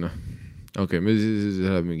palju on ju, noh, okei, me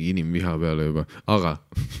läheb mingi inimviha peale juba, aga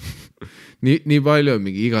nii palju on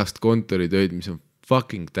mingi igast kontoritööd, mis on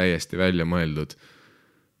fucking täiesti välja mõeldud.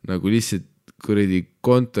 Nagu lihtsalt kuradi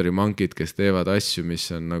kontorimankid, kes teevad asju, mis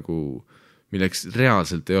on nagu, milleks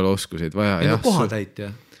reaalselt ei ole oskuseid vaja. Ei no kohatäit,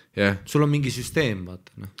 Sul on mingi süsteem,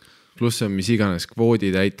 vaata. No. Plus on mis iganes kvoodi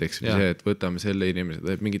täiteks või see, et võtame selle inimese,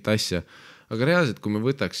 teeb mingit asja. Aga reaalselt, kui me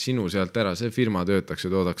võtaks sinu sealt ära, see firma töötaks ja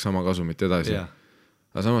toodaks sama kasumit edasi.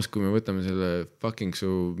 Aga samas, kui me võtame selle fucking su,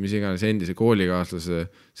 mis iganes endise koolikaaslase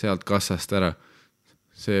sealt kassast ära,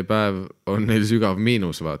 see päev on neil sügav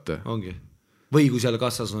miinus, vaata. Ongi. Või kui seal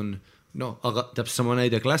kassas on, no, aga täpselt sama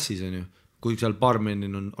näide klassis on ju, kui seal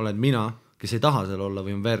barmenin olen mina, kes ei taha seal olla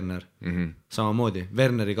või on Werner, samamoodi.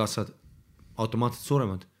 Werneri kassad automaatselt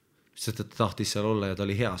suuremad, sest et ta tahtis seal olla ja ta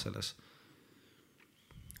oli hea selles.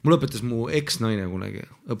 Mul õpetas mu eks-naine kunagi,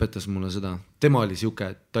 õpetas mulle seda. Tema oli siuke,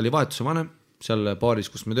 ta oli vahetuse vanem seal baaris,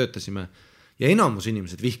 kus me töötasime ja enamus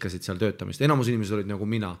inimesed vihkasid seal töötamist. Enamus inimesed olid nagu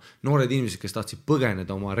mina, noored inimesed, kes tahtsid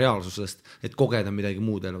põgeneda oma reaalsusest, et kogeda midagi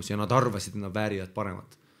muud elus ja nad arvasid, et nad väärivad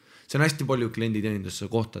paremat. See on hästi palju klienditeenindusse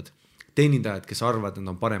kohtad. Teenindajad, kes arvavad, et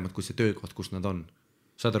nad on paremad kui see töökoht, kus nad on.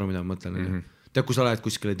 Saad aru, mida ma mõtlen? Tead, kui sa lähed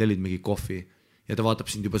kuskile, tellid mingi kohvi ja ta vaatab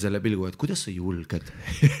sind juba selle pilgu, et kuidas sa julged?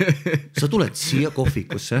 Sa tuled siia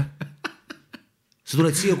kohvikusse. Sa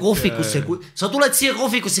tuled siia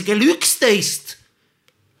kohvikusse kell 11,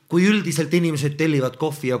 kui üldiselt inimesed tellivad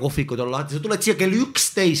kohvi ja kohvikud on lahti. Sa tuled siia kell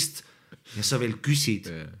 11 ja sa veel küsid,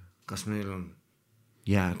 kas meil on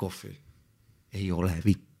jääkohvi. Ei ole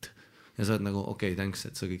vitt. Ja sa oled nagu, okei, thanks,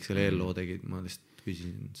 et sa kõik selle eelloo tegid. Ma lihtsalt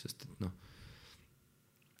küsisin, sest et noh.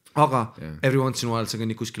 Aga every once in a while sa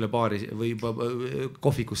kõnnid kuskile baari või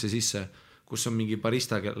kohvikusse sisse, kus on mingi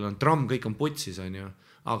barista, kellel on tramm, kõik on putsis, on ju,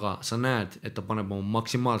 aga sa näed, et ta paneb oma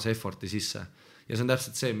maksimaalse efforti sisse. Ja see on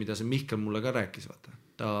täpselt see, mida see Mihkel mulle ka rääkis, vaata.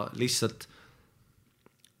 Ta lihtsalt,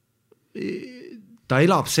 ta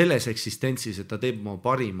elab selles eksistentsis, et ta teeb oma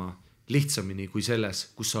parima lihtsamini kui selles,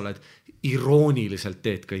 kus sa oled irooniliselt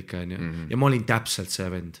teed kõike, on ju. Ja ma olin täpselt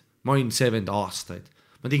see vend. Ma olin see vend aastaid.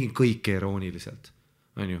 Ma tegin kõike irooniliselt.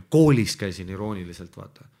 Koolis käisin irooniliselt,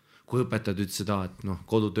 vaata. Kui õpetajad ütles seda, et noh,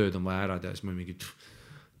 kodutööd on vaja ära teha, siis ma mingi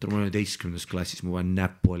ma olen 11. klassis, ma vajan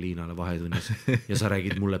näppu Aliinale vahetunnis ja sa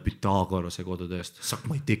räägid mulle Pythagorase kodutööst. Suck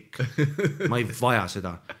my dick. Ma ei vaja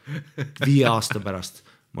seda. 5 aasta pärast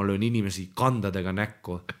ma löön inimesi kandadega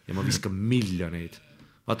näkku ja ma viskan miljoneid.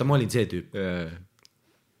 Vaata, ma olin see tüüp.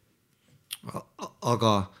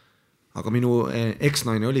 Aga minu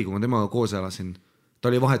ex-naine oli, kui ma temaga koos elasin, ta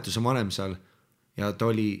oli vahetuse vanem seal ja ta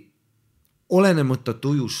oli olenemata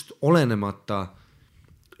tujust, olenemata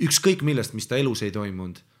ükskõik millest, mis ta elus ei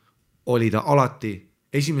toimunud, oli ta alati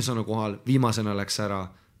esimesena kohal, viimasena läks ära,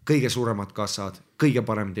 kõige suuremad kassad, kõige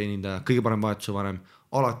parem teenindaja, kõige parem vahetuse varem,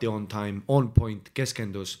 alati on time, on point,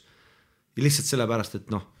 keskendus. Ja lihtsalt sellepärast, et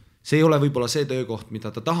see ei ole võib-olla see töökoht,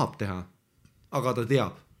 mida ta tahab teha, aga ta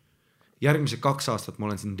teab. Järgmised 2 aastat ma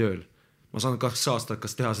olen siin tööl. Ma saan 2 aastat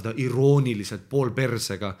kas teha seda irooniliselt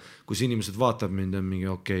poolpersega, kus inimesed vaatab mind ja mingi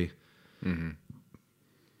okei.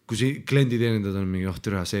 Kui see kliendi teenindajad on mingi,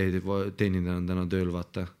 türa, see teenindaja on täna tööl,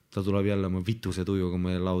 vaata. Ta tuleb jälle oma vituse tujuga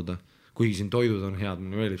meie lauda. Kuigi siin toidud on head,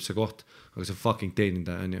 mulle meeldib see koht, aga see fucking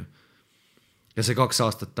teenindaja on ju. Ja see 2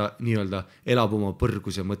 aastat ta nii-öelda elab oma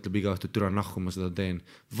põrgus ja mõtleb iga õhtu, türa nahku ma seda teen.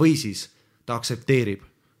 Või siis ta aktsepteerib.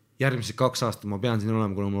 Järgmised 2 aastat ma pean siin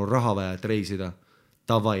olema, kuna mul on raha vaja, et reisida.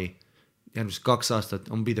 Tavai. Järgmised 2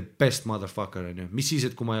 aastat on be the best motherfucker. On ju. Mis siis,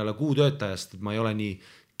 et kui ma ei ole kuutöötajast, et ma ei ole nii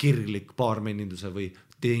kirglik baarmeninduse või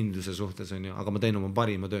teeninduse suhtes, on ju, aga ma teen oma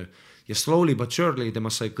parima töö. Ja slowly but surely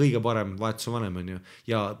temast sai kõige parem vahetuse vanem, on ju.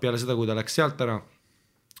 Ja peale seda, kui ta läks sealt ära,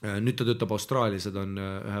 nüüd ta töötab Austraalias, ta on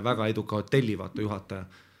ühe väga eduka hotelli juhataja.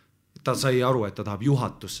 Ta sai aru, et ta tahab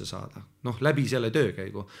juhatusse saada. Läbi selle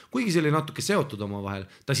töökäigu. Kuigi see oli natuke seotud oma vahel,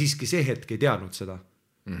 ta siiski see hetk ei teadnud seda.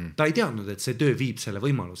 Ta ei teadnud, et see töö viib selle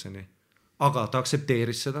võimaluseni. Aga ta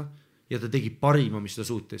aktsepteeris seda ja ta tegi parima, mis ta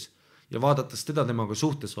suutis. Ja vaadates teda temaga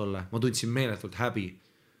suhtes olla, ma tundsin meeletult häbi.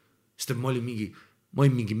 Sest ma olin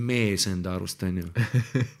mingi mees enda arust, on ju.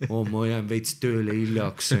 Ma jään veits tööle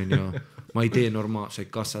hiljaks, on ju. Ma ei tee normaalseid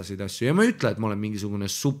kassasid asju. Ja ma ei ütle, et ma olen mingisugune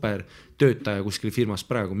super töötaja kuskil firmas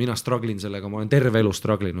praegu. Mina struglin sellega, ma olen terve elu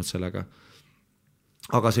struglinud sellega.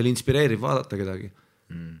 Aga see oli inspireeriv vaadata kedagi,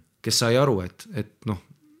 kes sai aru, et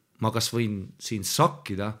ma kas võin siin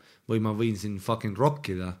sakkida või ma võin siin fucking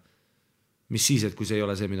rockida. Mis siis, et kui see ei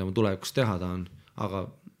ole see, mida ma tulevikus teha tahan, aga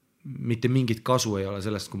mitte mingit kasu ei ole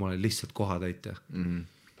sellest, kui ma olen lihtsalt kohatäitja.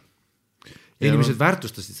 Inimesed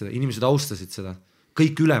väärtustasid seda, inimesed austasid seda.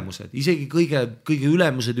 Kõik ülemused, isegi kõige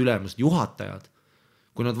ülemused, juhatajad,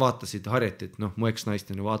 kui nad vaatasid Harjetit, mu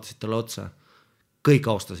eks-naist vaatasid talle otsa, kõik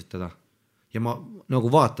austasid teda. Ja ma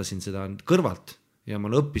nagu vaatasin seda kõrvalt ja ma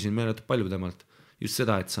õppisin meeletult palju temalt just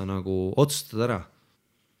seda, et sa nagu otsustad ära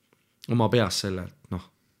oma peas selle, et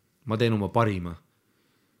ma teen oma parima.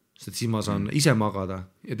 Sest siis ma saan ise magada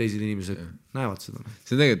ja teised inimesed näevad seda.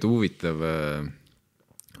 See on tegelikult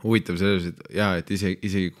huvitav selles, et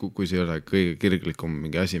isegi kui see ei ole kõige kirglikum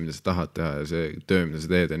mingi asi, mida sa tahad teha ja see töö, mida sa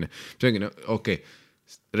teed, on ju. See ongi, okei,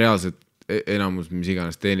 reaalselt enamus, mis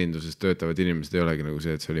iganes teeninduses töötavad inimesed ei olegi nagu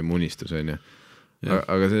see, et see oli munistus, on ju.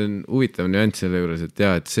 Aga see on huvitav nüanss selle juures, et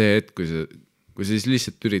et see, et kui sa siis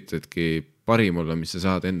lihtsalt üritadki parim olla, mis sa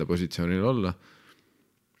saad enda positsioonil olla,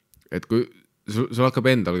 et kui sul hakkab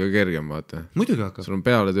endal ka kergem, vaata. Muidugi hakkab. Sul on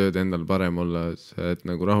peale tööd endal parem olla, sa et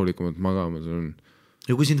nagu rahulikumalt magama, sul on.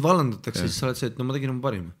 Ja kui sind vallandatakse, siis sa oled see, et ma tegin oma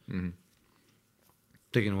parima.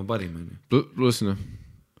 Tegin oma parima.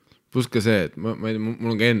 Pluss ka see, et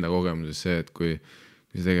mul on ka enda kogemuses see, et kui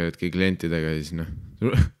sa tegeledki klientidega, siis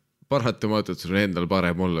paratamatult sul on endal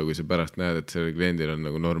parem olla, kui sa pärast näed, et sellel kliendil on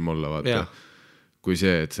nagu norm olla, vaata. Kui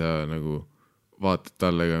see, et sa nagu vaatad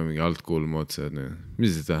talle ka mingi alt kuulma otsa, et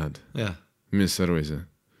mis sa tahad? Mis sa aru ei saa?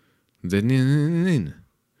 Teed nii.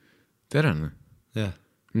 Terane.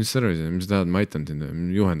 Mis sa aru ei saa? Mis sa tahad? Ma aitan sind,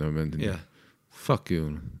 juhendama pean sind. Fuck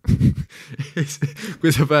you.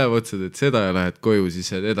 Kui sa päev otsad, et seda ja lähed koju,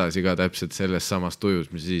 siis sa edasi ka täpselt selles samas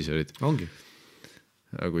tujus, mis siis olid. Ongi.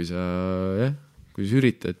 Aga kui sa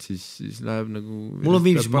üritad, siis läheb nagu. Mul on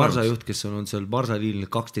viimsi Marsa juht, kes on seal Marsa liinil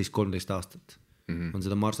 12-13 aastat. On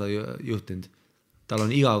seda Marsa juhtinud. Tal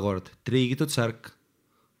on iga kord triigitud särk,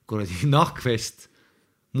 kuradi nahkvest,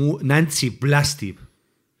 Nancy blästib.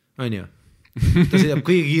 On ju? Ta teab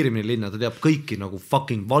kõige kiirimini linna, ta teab kõiki nagu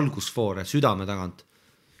fucking valgusfoore südame tagant.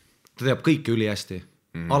 Ta teab kõiki üli hästi.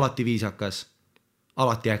 Alati viisakas,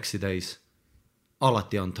 alati äksi täis,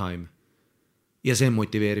 alati on time. Ja see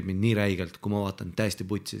motiveerib mind nii räigelt, kui ma vaatan täiesti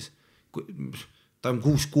putsis. Ta on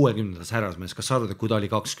 60 härrasmees, kas sa arvad, et kui ta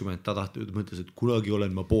oli 20, ta mõtles, et kunagi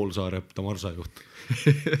olen ma Poolsaare ta Marsa juht.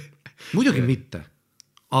 Muidugi mitte,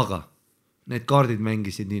 aga need kaardid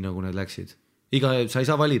mängisid nii, nagu need läksid. Sa ei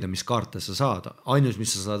saa valida, mis kaarte sa saad. Ainus,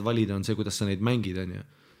 mis sa saad valida, on see, kuidas sa neid mängid. On ju.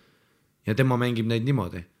 Ja tema mängib neid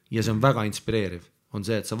niimoodi. ja see on väga inspireeriv, on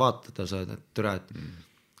see, et sa vaatad ja sa oled, et türa, et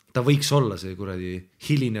ta võiks olla see kuradi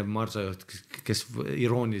hilinev marsajuht, kes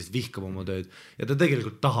irooniliselt vihkab oma tööd ja ta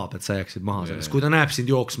tegelikult tahab, et sa jääksid maha sellest. Kui ta näeb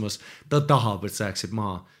sind jooksmas, ta tahab, et sa jääksid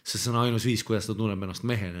maha, sest see on ainus viis, kuidas ta tunneb ennast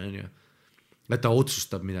mehena, et ta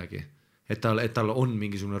otsustab midagi, et tal on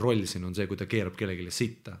mingisugune roll siin, on see, kui ta keerab kellelegi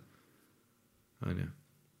sitta.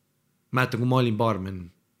 Mäletan, kui ma olin baarmen,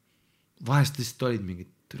 vahest lihtsalt olid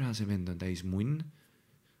mingid, türa see vend on täis munn,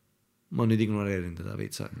 ma nüüd ignoreerin teda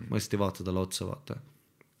veitsa, ma lihtsalt ei vaata talle otsa, vaata.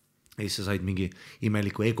 Ja siis sa said mingi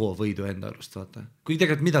imeliku ego võidu enda arust, vaata. Kui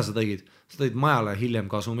tegelikult mida sa tegid? Sa tegid majale hiljem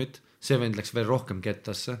kasumit, see vend läks veel rohkem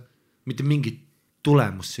kettasse, mitte mingit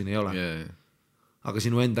tulemust siin ei ole. Aga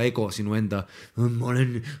sinu enda ego, sinu enda, ma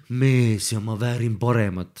olen mees ja ma väärin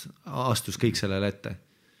paremat, astus kõik sellele ette.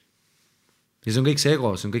 Ja see on kõik see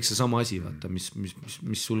ego, see on kõik see sama asi, vaata,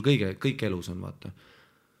 mis sul kõik elus on, vaata.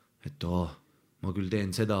 Et ma küll teen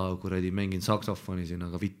seda, kuradi mängin saksofoni siin,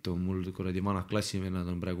 aga vittu, mul kuradi vanad klassivennad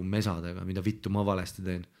on praegu mesadega, mida vittu ma valesti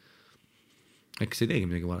teen. Äkki sa ei teegi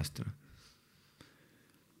midagi valesti?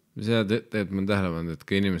 See teed ma tähelepannud, et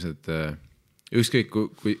ka inimesed, ükskõik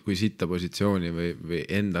kui sitta positsiooni või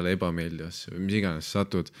endale ebameeldivasse või mis iganes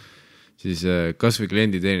satud, siis kas või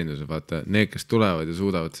klienditeeninduse, vaata, need, kes tulevad ja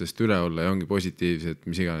suudavad sellest üle olla ja ongi positiivsed,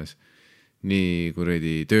 mis iganes, nii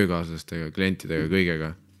kuradi töökaaslastega, klientidega,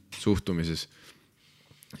 kõigega suhtumises,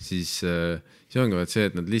 siis ongi vaat see,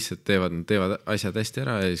 et nad lihtsalt teevad asjad hästi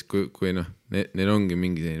ära ja siis kui neil ongi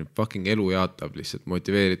mingi selline fucking elu jaatav lihtsalt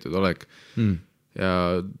motiveeritud olek ja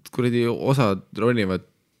kuradi osad ronivad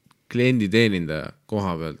klienditeenindaja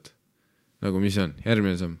koha pealt, nagu mis on,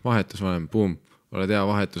 järgmine samm, vahetusvanem, boom, oled hea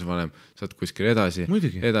vahetusvanem, saad kuskil edasi,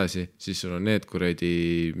 siis sul on need kuradi,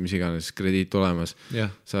 mis iganes krediit olemas,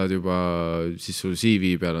 saad juba, siis sul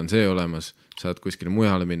CV peal on see olemas, saad kuskile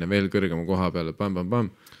mujale minna veel kõrgema koha peale,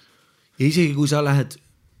 pam. Ja isegi kui sa lähed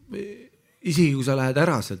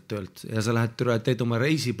ära sealt töölt ja sa teed oma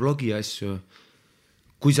reisi blogi asju,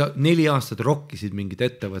 kui sa 4 aastat rokkisid mingit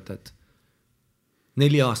ettevõtet,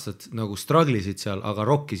 4 aastat nagu struggle'isid seal, aga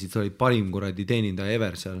rokkisid, sa olid parim kuradi teenindaja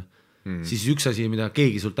ever seal, siis üks asi, mida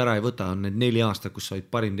keegi sult ära ei võta, on need 4 aastat, kus sa olid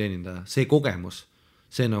parim teenindaja. See kogemus,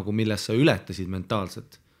 see nagu, milles sa ületasid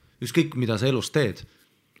mentaalselt, ükskõik mida sa elus teed,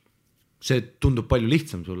 see tundub palju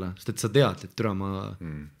lihtsam sulle, sest et sa tead, et türa ma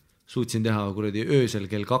suutsin teha kuradi öösel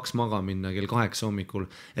kell 2 maga minna, kell 8 hommikul,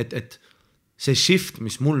 et see shift,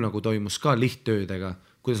 mis mul nagu toimus ka lihttöödega,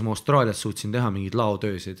 kuidas ma Austraalias suutsin teha mingid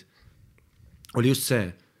laotöösid, oli just see,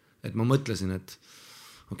 et ma mõtlesin, et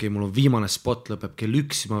okei, mul on viimane spot, lõpeb kell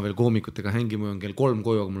 1, ma veel koomikutega hängi, mul on kell 3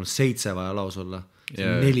 koju, aga mul on 7 vaja laos olla,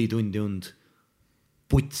 4 tundi und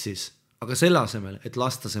putsis. Aga selle asemel, et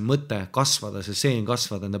lasta see mõte kasvada, see seen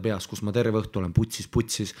kasvada enda peas, kus ma terve õhtu olen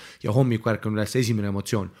putsis ja hommiku ärkan üles esimene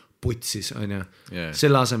emotsioon, putsis, on ju.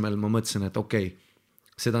 Selle asemel ma mõtlesin, et okei,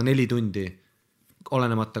 seda 4 tundi,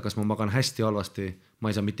 olenemata, kas ma magan hästi halvasti, ma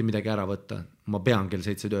ei saa mitte midagi ära võtta, ma pean kell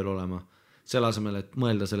 7 tööl olema. Selle asemel, et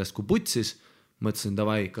mõelda sellest, kui putsis, mõtlesin,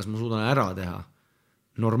 davai, kas ma suudan ära teha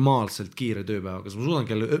normaalselt kiire tööpäeva, kas ma suudan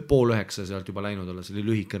kell 8:30 sealt juba läinud olla, see oli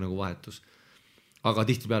lühike nagu vahetus. Aga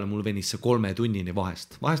tihtipeale mul venis see 3 tunnini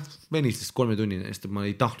vahest venis 3 tunnini, sest ma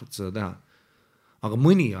ei tahtnud seda teha. Aga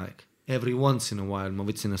mõni aeg, every once in a while, ma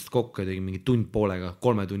võtsin ennast kokku ja tegin mingi tund poolega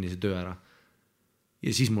 3 tunnise töö ära.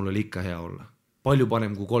 Ja siis mul oli ikka hea olla. Palju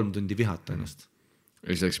parem kui 3 tundi vihata ennast. Ja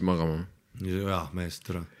siis läksid magama? Jah, meest,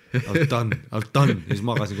 türa. I've done. Ja siis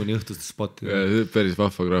magasin kuni õhtuste spotti. Päris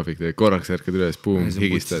vahva graafik, korraks ärkad üles, puum,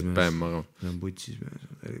 higistad, päev magama. See on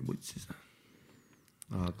putsis.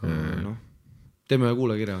 Aga noh. Teeme ühe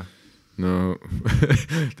kuulekirja või? No,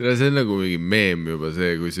 see on nagu mingi meem juba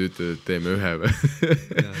see, kui sa ütled, et teeme ühe või.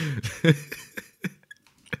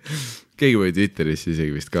 Keegi või Twitteris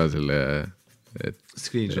isegi vist ka selle,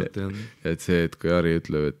 screenshot on. Et see, et kui Ari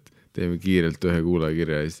ütleb, et teeme kiirelt ühe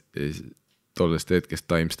kuulekirja ja siis tollest hetkest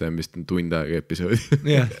timestampist on tund aega episoodi.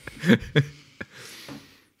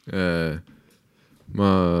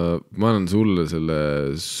 Ma annan sulle selle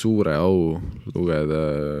suure au lugeda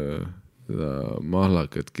seda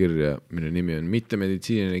mahlakat kirja, mille nimi on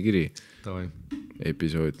Mittemeditsiiniline kiri. Tavai.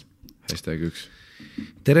 Episood #1.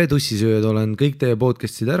 Tere tussisööd, olen kõik teie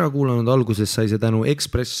podcastid ära kuulanud, alguses sai see tänu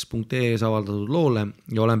Express.ee-s avaldatud loole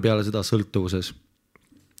ja olen peale seda sõltuvuses.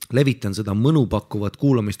 Levitan seda mõnupakkuvat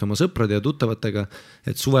kuulamist oma sõprade ja tuttavatega,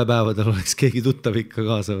 et suvepäevadel oleks keegi tuttav ikka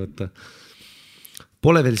kaasa võtta.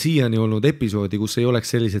 Pole veel siiani olnud episoodi, kus ei oleks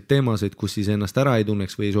sellised teemasid, kus siis ennast ära ei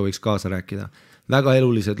tunneks või ei sooviks kaasa rääkida. Väga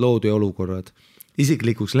elulised lood ja olukorrad.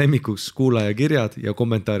 isiklikuks lemmikuks kuulaja kirjad ja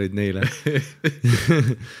kommentaarid neile.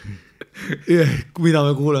 Mida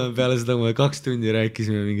me kuuleme peale seda, kui me 2 tundi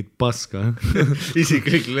rääkisime mingit paska.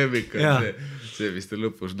 Isiklik lemmik on see, mis te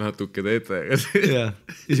lõpus natuke teete. Jah,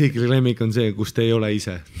 isiklik lemmik on see, kus te ei ole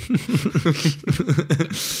ise.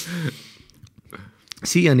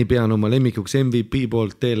 Siiani pean oma lemmikuks MVP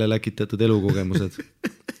poolt teele läkitatud elukogemused.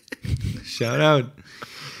 Shout out.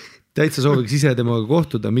 Täitsa sooviks ise temaga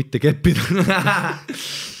kohtuda, mitte keppida.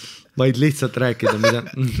 Vaid lihtsalt rääkida, mida.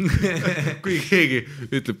 Kui keegi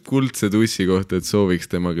ütleb kuldse tussi kohta, et sooviks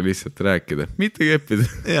temaga lihtsalt rääkida, mitte keppida.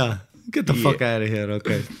 Jaa, get the fuck out of here,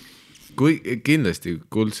 okei. Kui kindlasti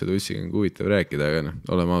kuldse tussiga on huvitav rääkida, aga noh,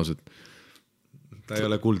 oleme ausad. Ta ei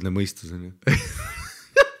ole kuldne mõistus, on ju.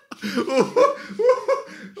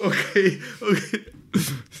 Okei.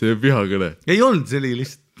 See on vihakõne. Ei olnud, see oli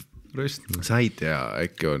lihtsalt röst. Sa ei tea,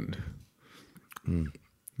 äkki on.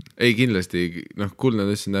 Ei kindlasti, noh, kuldne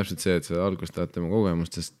tuss on täpselt see, et sa algust tahad tema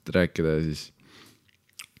kogemustest rääkida ja siis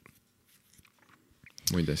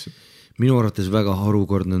muid asju. Minu arvates väga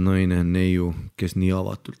harukordne naine on neiu, kes nii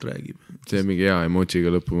avatult räägib. See on mingi hea emojiga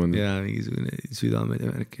lõppu mõnda. Jaa, mingisugune südamed ja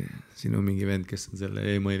märke. Siin on mingi vend, kes on selle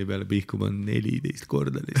e-maili peale pihku pannud 14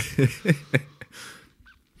 korda lihtsalt.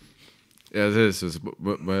 Ja selles suhtes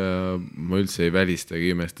ma üldse ei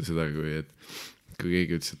välistagi imesta seda, kui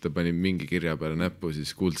keegi ütles, et ta pani mingi kirja peale näppu,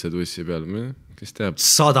 siis kuldse tussi peale, kes teab.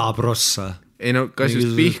 100%. Ei no, kas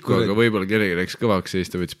just pihku, aga võib-olla kellegi läks kõvaks ja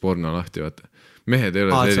siis ta võttis porno lahti, vaata. Mehed ei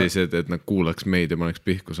ole sellised, et nad kuulaks meid ja paneks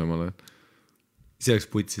pihku samal ajal. See oleks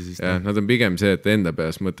putsi siis. Ja, nad on pigem see, et enda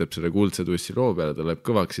peas mõtleb selle kuldse tussi loo peale, ta läheb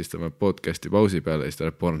kõvaks, siis ta läheb podcasti pausi peale ja siis ta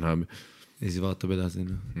läheb Pornhubi. Ja siis vaatab edasi.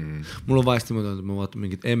 Mul on vahest niimoodi, et ma vaatan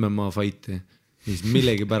mingit MMA fighti ja siis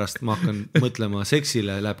millegi pärast ma hakkan mõtlema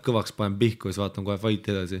seksile, läheb kõvaks, panen pihku ja siis vaatan kohe fighti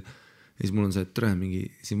edasi. Ja siis mul on see, et mingi,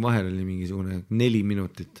 siin vahel oli mingisugune 4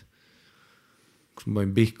 minutit, kus ma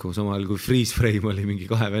panin pihku, samal kui freeze frame oli mingi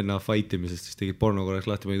 2 venna fightimisest, siis tegid porno korraks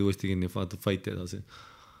lahti, panid uuesti kinni ja vaatad fighti edasi.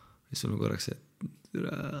 Ja siis on korraks see, et...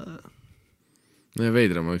 No ja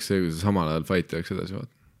veidram oleks see, kui sa samal ajal fighti oleks edasi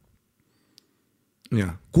vaata.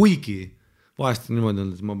 Jah, kuigi vahest on niimoodi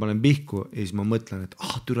olnud, et ma panen pihku ja siis ma mõtlen, et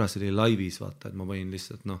türa see oli laivis, vaata, et ma panin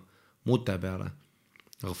lihtsalt mute peale,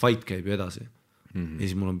 aga fight käib ju edasi. Ja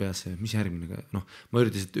siis mul on peas see, mis järgmine, ma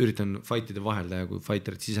üritan fightide vahel teha, kui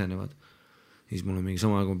fighterid sisenevad. Ja siis mul on mingi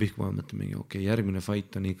sama aeg, kui ma pihku panen, mõtlen mingi, okei, järgmine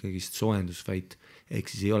fight on ikkagi soojendusfight,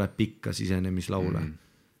 ehk siis ei ole pikka sisenemislaule.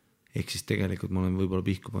 Ehk siis tegelikult ma olen võib-olla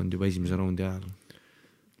pihku pannud juba esimese raundi ajal.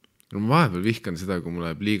 No ma vahepeal vihkan seda, kui mul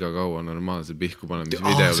läheb liiga kaua normaalse pihku panemis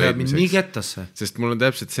video leidmiseks. Nii kettasse. Sest mul on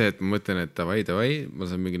täpselt see, et ma mõtlen, et davai, ma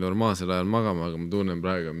saan mingi normaalsel ajal magama, aga ma tunnen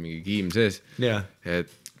praegu mingi kiim sees. Yeah. Et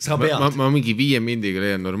ma mingi 5 mintiga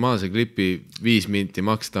leian normaalse klipi, 5 minti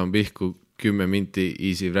maks, ta on pihku, 10 minti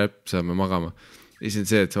easy rap, saame magama. Ja siis on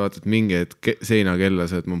see, et sa vaatad mingi, et seina kella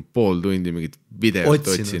sa, et ma 5 tundi mingit videot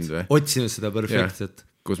otsinud. Otsinud seda perfektset.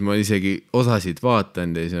 Kus ma isegi osasid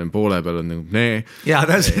vaatan ja siis on poole peal on nagu Jaa,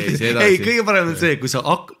 ei, kõige parem on see, kui sa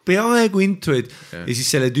peaaegu introid ja siis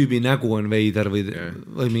selle tüübi nägu on veider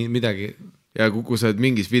või midagi. Ja kui sa oled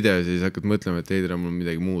mingis videos ja siis hakkad mõtlema, et heidra mul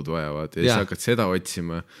midagi muud vaja vaata ja siis hakkad seda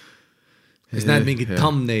otsima. Ja siis näed mingit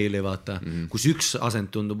thumbnaili vaata, kus üks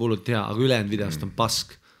asend tundub hullult hea, aga ülejäänud videost on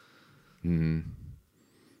pask.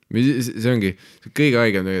 See ongi kõige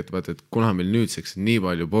haigem tegelikult, vaata, et kuna meil nüüdseks on nii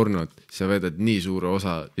palju pornot, siis sa vedad nii suure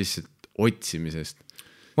osa lihtsalt otsimisest.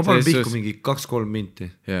 Ma panen pihku mingi 2-3 minti.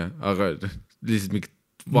 Jah, aga lihtsalt mingi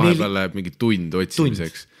vahepeal läheb mingi tund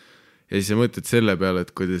otsimiseks. Ja siis sa mõtled selle peale,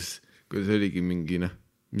 et kuidas oligi mingi,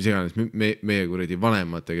 mis iganes, meie kuredi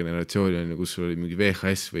vanemate generatsiooni on, kus oli mingi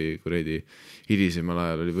VHS või kuredi hilisemal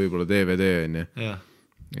ajal oli võib-olla DVD on ja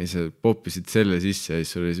siis sa poppisid selle sisse ja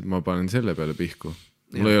siis ma panen selle peale pihku.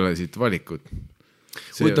 Mul ei ole siit valikut.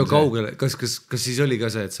 Huvitav kaugele, kas siis oli ka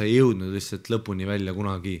see, et sa ei jõudnud lihtsalt lõpuni välja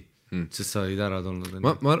kunagi, sest sa olid ära tulnud?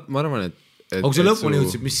 Ma arvan, et aga kui sa lõpuni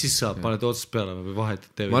jõudsid, mis siis saab? Paned otsast peale või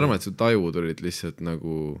vahetid TV? Ma arvan, et su tajud olid lihtsalt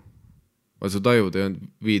nagu... Su tajud ei olnud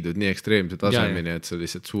viidud nii ekstreemse tasemini, et sa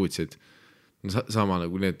lihtsalt suutsid sama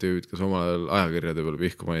nagu need tüübid, kes omal ajal ajakirjade peale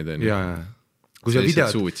pihku panid. Kui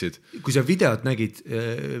sa videot nägid,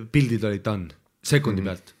 pildid olid done sekundi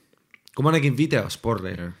pealt. Kui ma nägin videosporri,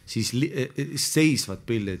 siis seisvad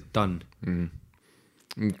pildid done.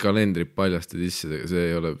 Kalendrid paljastad isse, see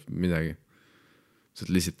ei ole midagi. Sa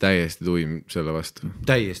oled lihtsalt täiesti tuim selle vastu.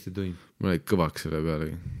 Täiesti tuim. Ma olid kõvaks selle peale.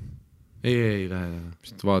 Ei lähe.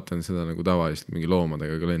 Vaatan seda nagu tavalist mingi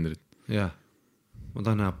loomadega kalendrit. Jah. Ma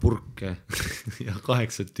tahan näha purke ja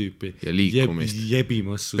 8 tüüpi. Ja liikumist.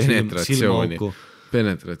 Jebimassu. Penetratsiooni.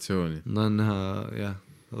 Ma tahan näha,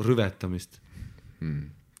 rüvetamist.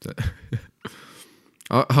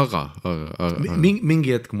 aga.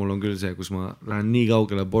 Mingi hetk mul on küll see, kus ma lähen nii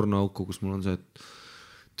kaugele pornoauku, kus mul on see, et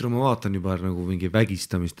ma vaatan juba nagu mingi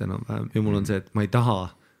vägistamist enam-vähem ja mul on see, et ma ei taha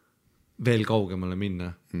veel kaugemale minna.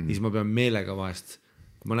 Siis ma pean meelega vahest,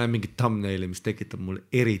 kui ma näen mingit thumbnaili, mis tekitab mul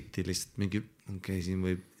eriti lihtsalt mingi, siin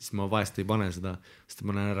võib, siis ma vahest ei pane seda, sest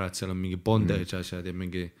ma näen ära, et seal on mingi bondage asjad ja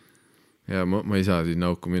mingi. Ja ma ei saa sinna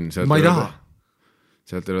auku minna. Ma ei taha.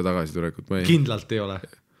 Sealt ei ole tagasi tulekut. Kindlalt ei ole.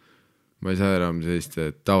 Ma ei saa enam selliste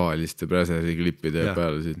tavaliste präseri klippide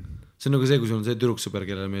peale siin. See on nagu see, kui sul on see tüdruksõber,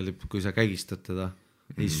 kellele meeldib, kui sa kägistad teda.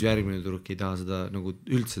 Ja siis järgmine tüdruk ei taha seda nagu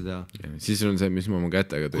üldse teha. Siis on see, mis ma oma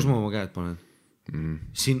kätega teen. Kus ma oma käed panen?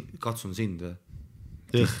 Katsun sind või?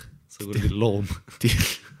 Sa kuradi loom.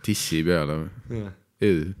 Tissi peale või?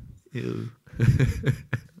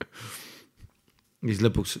 Ja siis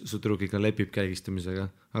lõpuks su tüdruk ikka lepib käigistamisega,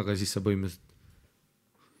 aga siis sa põhimõtteliselt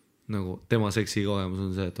nagu tema seksi kogemus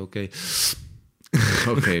on see, et okei,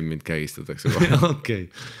 mind käigistatakse kohe. Okei,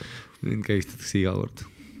 mind käigistatakse iga kord.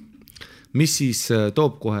 Mis siis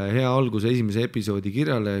toob kohe hea alguse esimese episoodi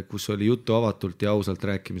kirjale, kus oli juttu avatult ja ausalt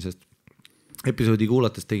rääkimisest. Episoodi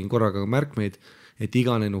kuulates tegin korraga märkmeid, et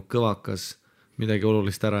iganenud kõvakas midagi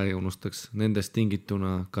olulist ära ei unustaks. Nendest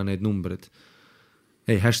tingituna ka need numbrid.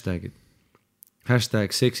 Hashtagid.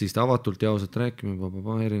 Hashtag seksist avatult ja ausalt rääkima,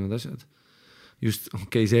 erinevad asjad. Just,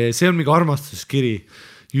 see on mingi armastuskiri.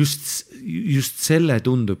 Just selle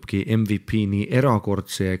tundubki MVP nii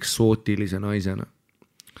erakordse ja eksootilise naisena.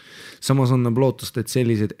 Samas annab lootust, et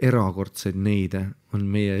sellised erakordseid neide on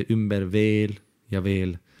meie ümber veel ja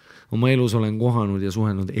veel. Oma elus olen kohanud ja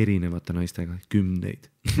suhelnud erinevate naistega, 10.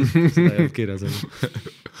 Seda ei olnud kirjas.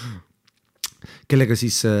 Kellega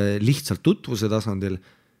siis lihtsalt tutvuse tasandil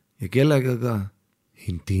ja kellega ka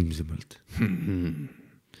intiimsemalt.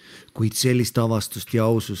 Kuid sellist avastust ja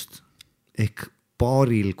ausust ehk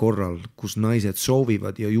paaril korral, kus naised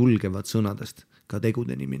soovivad ja julgevad sõnadest ka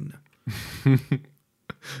tegudeni minna.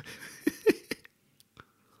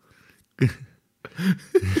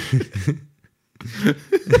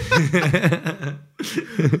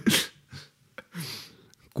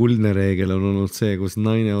 Kuldne reegel on olnud see, kus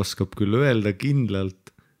naine oskab küll öelda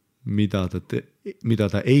kindlalt, mida ta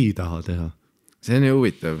ei taha teha. See on ju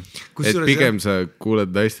huvitav, et pigem sa kuuled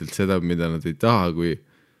naistelt seda, mida nad ei taha, aga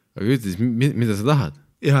ütle siis, mida sa tahad?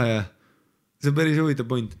 Ja. See on päris huvitav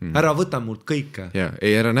point. Ära võta mult kõike.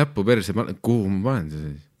 Ei, ära näppu perse, kuhu ma panen see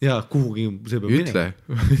siis? Ja, kuhugi see peab minema. Ütle,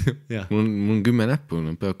 mul on 10 näppu,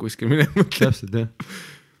 nad peavad kuskil minema. Täpselt, jah.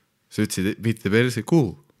 Sa ütlesid, mitte perse,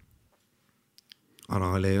 kuhu?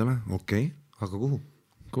 Anaali ei ole, okei, aga kuhu?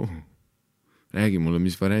 Kuhu? Räägi mulle,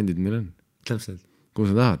 mis variandid meil on. Täpselt. Kuhu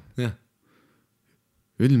sa tahad? Jah.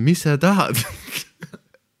 Ütle, mis sa tahad?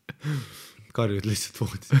 Karjud lihtsalt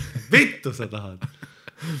voodis. Vittu sa tahad?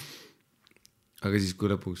 Aga siis kui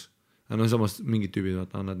lõpuks samas mingid tüübid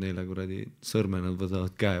annad neile kuradi sõrme, nad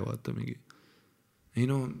võtavad käe, vaata mingi ei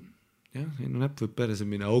no näpp võib perse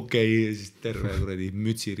minna, okei, ja siis terve kuradi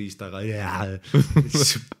mütsi riistaga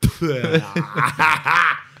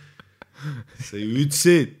sa ju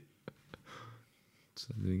ütlesid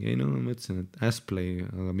ei no ma mõtlesin, et assplay,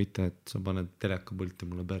 aga mitte, et sa paned telekapulti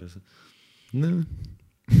mulle perse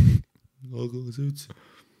aga sa ütlesid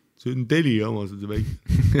see on Telia oma, see on väike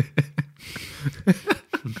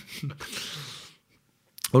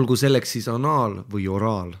olgu selleks siis anaal või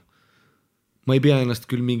oraal. Ma ei pea ennast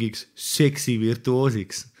küll mingiks seksi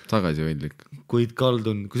virtuoosiks. Tagasihoidlik. Kuid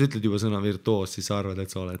kaldun, kui sa ütled juba sõna virtuoos, siis sa arvad, et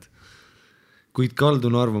sa oled. Kuid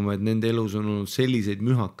kaldun arvama, et nende elus on olnud selliseid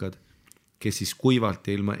mühakad, kes siis kuivalt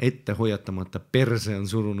ja ilma ette hoiatamata perse on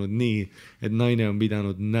surunud nii, et naine on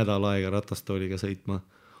pidanud nädal aega ratastooliga sõitma.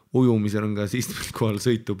 Ujumisel on ka istmed kohal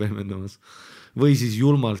sõitu pehmendamas. Või siis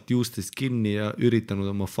julmalt juustest kinni ja üritanud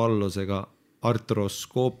oma fallosega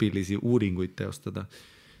artroskoopilisi uuringuid teostada.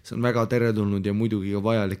 See on väga teretulnud ja muidugi ka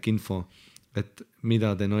vajalik info, et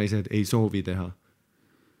mida te naised ei soovi teha.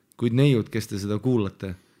 Kuid neiud, kes te seda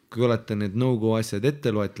kuulate, kui olete need no-go asjad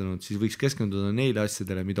ette loetlenud, siis võiks keskenduda neile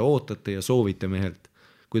asjadele, mida ootate ja soovite mehelt,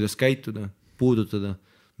 kuidas käituda, puudutada,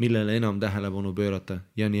 millele enam tähelepanu pöörata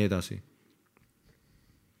ja nii edasi.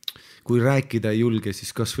 Kui rääkida ei julge, siis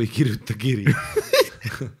kas või kirjuta kiri.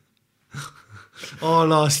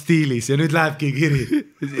 Ala stiilis ja nüüd lähebki kiri.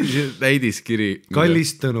 Näidiskiri.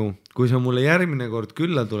 Kallis Tõnu, kui sa mulle järgmine kord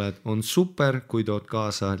külla tuled, on super, kui tood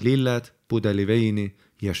kaasa lilled, pudeli veini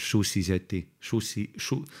ja šussiseti. Šussiseti.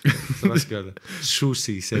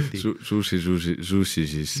 Sushi sisse.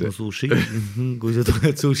 Sushi, kui sa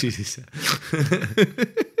tuled sushi sisse.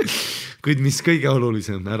 Kuid mis kõige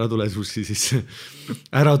olulisem, ära tule sushi sisse.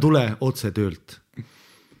 Ära tule otse töölt.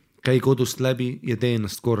 käi kodust läbi ja tee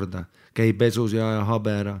ennast korda, käi pesus ja aja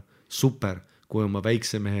habe ära, super, kui oma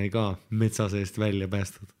väikse mehe ka metsa seest välja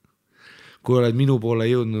päästad. Kui oled minu poole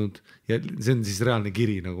jõudnud, ja see on siis reaalne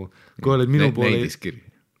kiri nagu, kui oled minu poole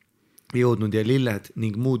jõudnud ja lilled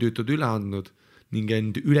ning muud jutud üle andnud ning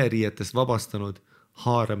end üleriietest vabastanud,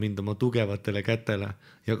 haara mind oma tugevatele kätele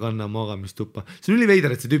ja kanna magamistuppa. See on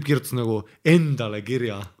üliveider, et see tüüp kirjutas nagu endale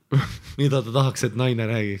kirja, mida ta tahaks, et naine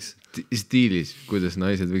räägiks. Stiilis, kuidas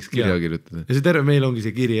naised võiks kirja kirjutada. Ja see terve meil ongi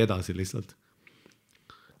see kiri edasi lihtsalt.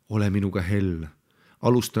 Ole minuga hell,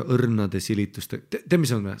 alusta õrnade silituste. Te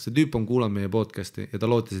mis on või? See tüüp on kuulanud meie podcasti ja ta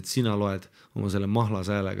lootis, et sina loed oma selle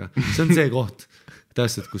mahlas häälega. See on see koht,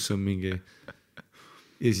 tähtsalt, kus on mingi...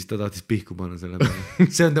 Ja siis ta tahtis pihku panna selle peale.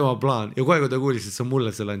 See on tema plaan. Ja kohe, kui ta kuulis, et sa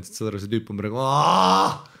mulle selle andsid, sa tarvitse tüüp on praegu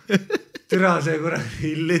türa see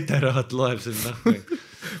kuradi literaat loeb selle nahku.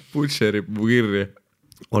 Butcherib mu kirja.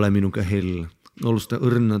 Ole minuga hell, alusta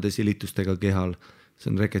õrnade silitustega kehal,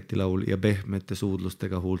 see on reketilaul ja pehmete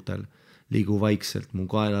suudlustega huultel. Liigu vaikselt mu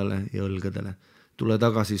kaelale ja õlgadele. Tule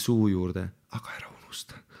tagasi suu juurde, aga ära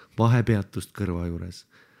unusta. Vahepeatust kõrva juures.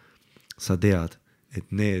 Sa tead, et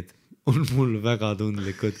need on mul väga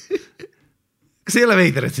tundlikud. Kas ei ole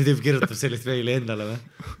veider, et see tüüp kirjutab sellist veili endale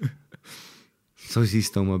või?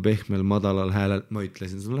 Sosista oma pehmel madalal häälel, ma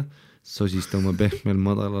ütlesin sulle, sosista oma pehmel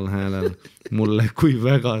madalal häälel mulle, kui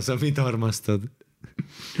väga sa mind armastad.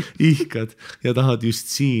 Ihkad ja tahad just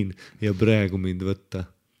siin ja praegu mind võtta.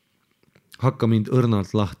 Hakka mind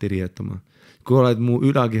õrnalt lahti riietama. Kui oled mu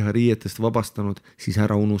ülakeha riietest vabastanud, siis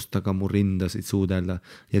ära unusta ka mu rindasid suudelda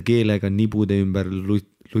ja keelega nibude ümber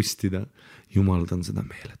lustida. Jumaldan seda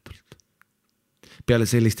meeletult. Peale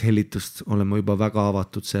sellist hellitust olen ma juba väga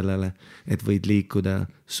avatud sellele, et võid liikuda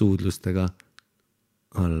suudlustega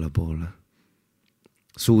allapoole.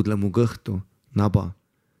 Suudle mu kõhtu, naba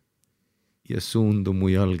ja suundu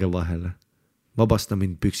mu jalge vahele. Vabasta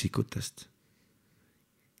mind püksikutest.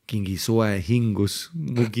 Kingi soe hingus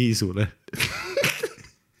mu kiisule.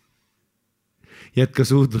 Jätka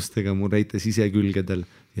suudlustega mu reites ise külgedel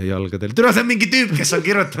ja jalgadel. Türa, see on mingi tüüp, kes on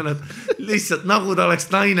kirjutanud lihtsalt nagu ta oleks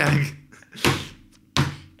naine.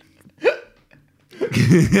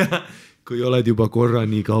 Kui oled juba korra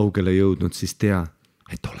nii kaugele jõudnud, siis tea,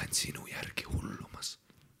 et olen sinu järgi hullumas.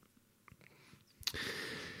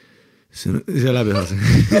 See läbi ühase.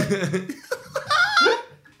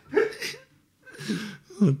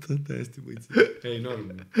 Oota, täiesti mõtlesin. Ei,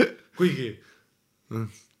 norm. Kuigi.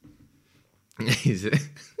 Ei, see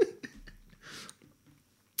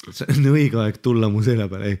on õige aeg tulla mu selja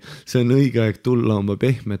peale. Ei, see on õige aeg tulla oma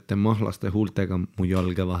pehmete mahlaste huultega mu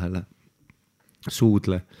jalge vahele.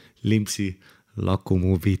 Suudle, limpsi, laku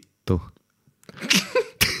mu vittu.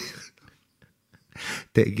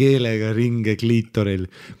 Tee keelega ringe kliitoril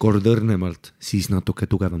kord õrnemalt, siis natuke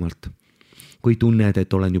tugevamalt. Kui tunned,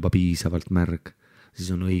 et olen juba piisavalt märg, siis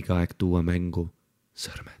on õige aeg tuua mängu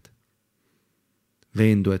sõrmed.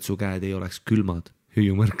 Veendu, et su käed ei oleks külmad,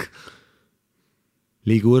 hüüumärk.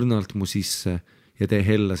 Liigu õrnalt mu sisse ja tee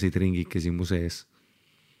hellasid ringikesi mu sees.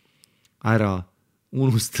 Ära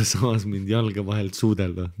unusta saas mind jalge vahelt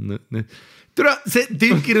suudelda. Türa, see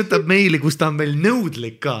tüüp kirjutab meili, kus ta on meil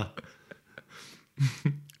nõudlik ka.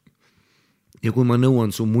 Ja kui ma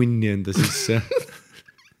nõuan su munni enda sisse,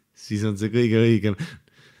 siis on see kõige õigem.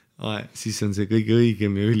 Siis on see kõige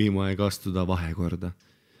õigem ja ülim aeg astuda vahekorda.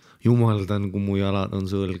 Jumaldan, kui mu jalad on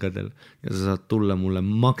su õlgadel ja sa saad tulla mulle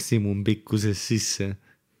maksimum pikkuses sisse.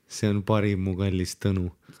 See on parim mu kallis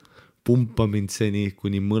tõnu. Pumpa mind seni,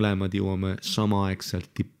 kuni mõlemad jõuame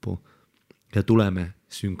samaaegselt tippu ja tuleme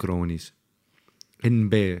sünkroonis.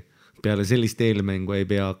 NB, peale sellist eelmängu ei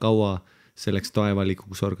pea kaua selleks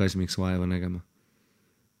taevalikuks orgasmiks vaeva nägema.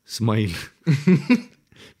 Smile.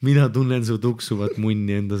 Mina tunnen su tuksuvat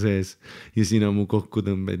munni enda sees ja sina mu kokku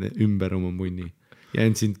tõmbed ümber oma munni.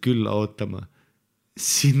 Jään sind külla ootama.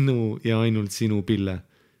 Sinu ja ainult sinu pille.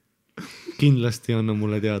 Kindlasti anna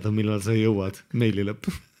mulle teada, millal sa jõuad. Meili lõpp.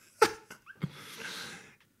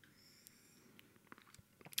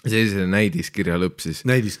 See oli see näidiskirja lõpp siis.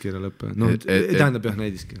 Näidiskirja lõpp. No, tähendab jah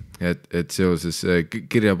näidiskirja. Et seoses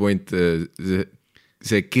kirja point,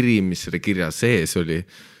 see kiri, mis selle kirja sees oli,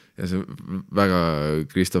 ja see väga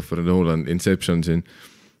Christopher Nolan Inception siin,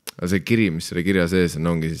 aga see kiri, mis selle kirja sees on,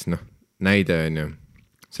 ongi siis näide on ju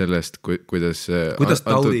sellest, kuidas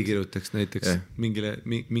Tauri kirjutaks näiteks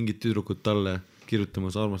mingid tüdrukud talle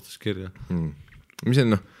kirjutamas armastuskirja. Mis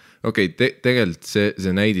on tegelikult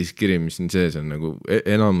see näidiskiri, mis siin sees on nagu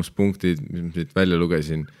enamus punktid, mis ma siit välja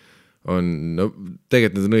lugesin, on,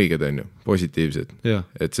 tegelikult need on õiged on ju, positiivsed.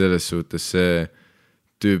 Et selles suhtes see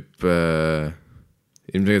tüüp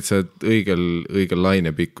ilmselt sa oled õigel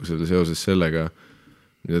lainepikkusel seoses sellega,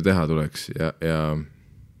 mida teha tuleks ja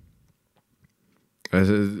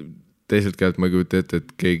teiselt käelt ma ei kujuta ette, et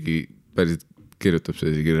keegi päriselt kirjutab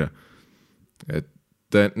sellise kirja. Et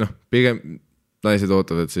pigem naised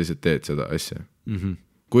ootavad, et sa lihtsalt teed seda asja.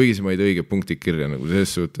 Kuigi sa maid õige punktid kirja, nagu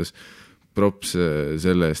selles suhtes props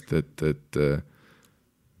selle eest, et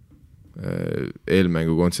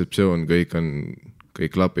eelmängu kontseptsioon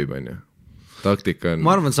kõik klapib, on ju. Taktika on...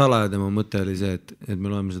 Ma arvan, salaja tema mõte oli see, et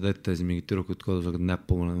me loeme seda ette ja siis mingid tüdrukud kodus hakkad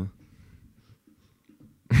näppu olema.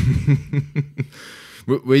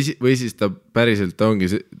 või siis ta päriselt ongi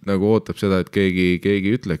nagu ootab seda, et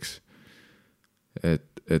keegi ütleks.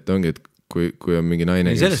 Et ongi, et kui on mingi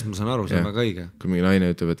naine... Sellest ma saan aru, see on väga õige. Kui mingi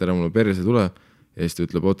naine ütleb, et ära mulle perse tule ja siis ta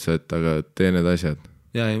ütleb otsa, et aga tee need asjad.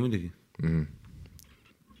 Jaa, ei muidugi.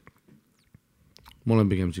 Ma olen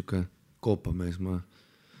pigem siuke koopamees, ma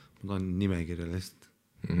tahan nimekirja lihtsalt.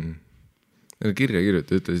 Kirja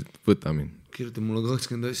kirjuta, ütlesid, võta mind. Kirjuta mulle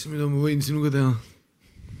 20 asja, mida ma võin sinuga teha.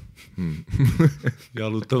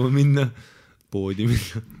 Jalutama minna, poodi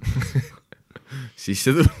minna.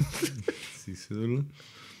 Sisse tulla.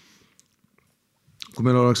 Kui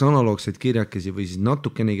meil oleks analoogseid kirjakesi või siis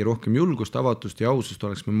natukenegi rohkem julgust, avatust ja ausust,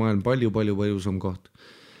 oleks meil maailm palju võilusam koht.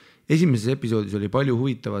 Esimeses episoodis oli palju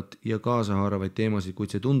huvitavat ja kaasahaaravaid teemasid,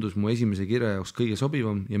 kuid see tundus mu esimese kirja jaoks kõige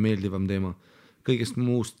sobivam ja meeldivam teema. Kõigest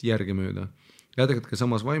muust järge mööda. Jätkake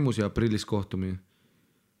samas vaimus ja aprillis kohtumi.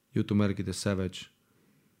 Jutumärgides Savage.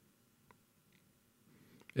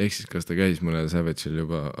 Ehk siis, kas ta käis mõnel Savage'il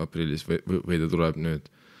juba aprillis või ta tuleb nüüd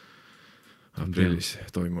aprillis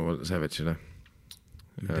toimuval Savage'ile?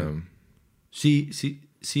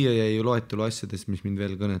 Siia jäi ju loetelu asjadest, mis mind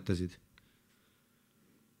veel kõnetasid.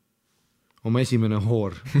 Oma esimene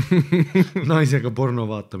hoor, naisega porno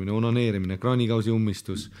vaatamine, onaneerimine, kraanikausi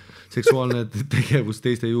ummistus, seksuaalne tegevus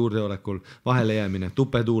teiste juurdeolekul, vahele jäämine,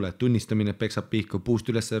 tupetuuled, tunnistamine, peksab pihku, puust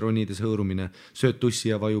üles ronides hõõrumine, sööd tussi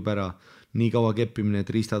ja vajub ära, nii kaua keppimine, et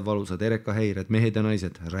riistad valusad, ereka heired, mehed ja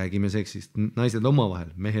naised, räägime seksist, naised omavahel,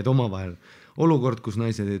 mehed omavahel, olukord, kus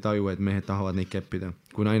naised ei taju, et mehed tahavad neid keppida,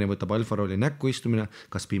 kui naine võtab alfarooli näkku istumine,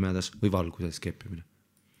 kas pimedas või valguses keppimine.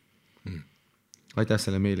 Aitäh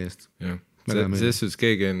selle meili eest. Jah. Selles suhtes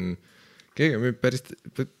keegi on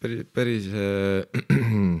päris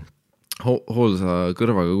hoolsa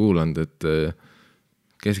kõrvaga kuulanud, et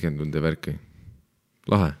keskendunud ja värki.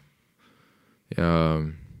 Lahe. Ja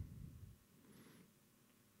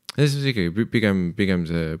selles suhtes ikkagi pigem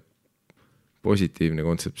see positiivne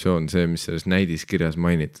kontseptsioon, see, mis selles näidiskirjas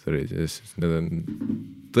mainitud oli, need on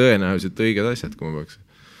tõenäoliselt õiged asjad, kui ma peaks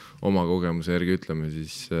oma kogemuse järgi ütlema,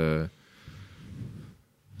 siis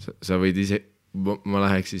sa võid ma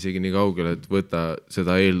läheks isegi nii kaugele, et võta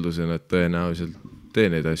seda eeldusena, et tõenäoliselt tee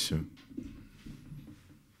neid asju.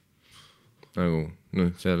 Nagu,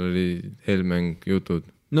 seal oli eelmäng, jutud.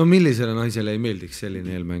 No millisele naisele ei meeldiks selline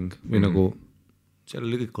eelmäng? Või nagu, seal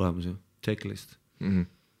oli kõik olemas ju, checklist.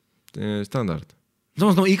 Standard.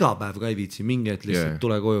 Samas iga päev ka ei viitsi, mingi et lihtsalt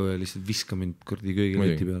tule koju ja lihtsalt viska mind kurdi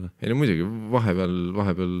köögileti peale. Ei no muidugi,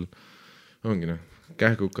 vahepeal ongi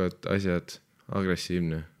kähkukad asjad,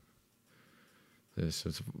 agressiivne.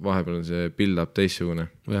 Vahepeal on see build-up teissugune.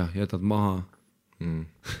 Jah, jätad maha.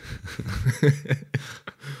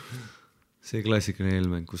 See klassikaline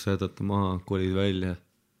eelmäng, kus sa jätad maha, kolid välja.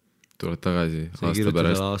 Tuled tagasi aasta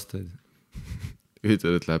pärast.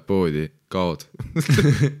 Ütled, et läheb poodi, kaod.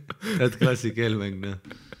 Et klassik eelmäng,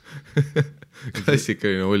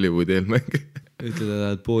 Klassikaline Hollywoodi eelmäng. Ütled,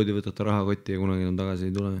 et poodi võtate rahakotti ja kunagi on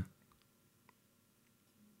tagasi ei tule.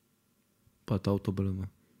 Paata auto põlema.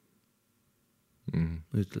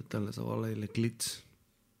 Ütled talle sa valeile klits.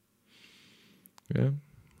 Jah,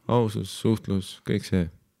 ausus, suhtlus, kõik see.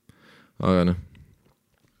 Aga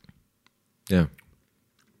jah.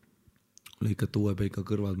 Lõikad uue peika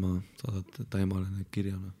kõrvad maha, saadad emale need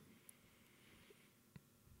kirjana.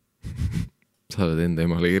 Saadad enda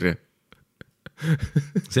emale kirja.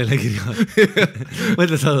 Selle kirja.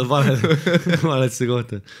 Mõtle, saadad valetse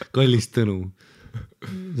kohta. Kallis Tõnu.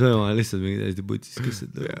 See on lihtsalt mingi täiesti putsis, kes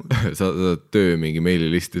see saad töö mingi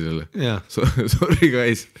meililisti selle. Sorry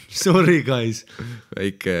guys.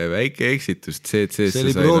 Väike eksitus. See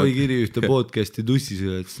oli proovikiri ühte podcasti tussis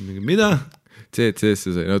ja ütlesin mingi, mida?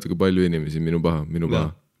 CCS-e sai natuke palju inimesi, minu paha.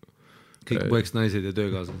 Kõik poeks naised ja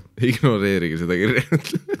töökaasad. Ignoreerige seda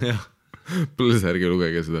kirja. Põles ärge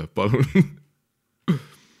lugege seda, palun.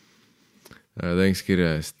 Thanks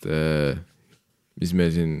kirja eest. Mis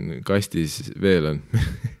meil siin kastis veel on.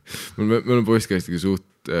 Meil on postkastiga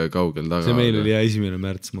suht kaugel taga. See meil oli 1.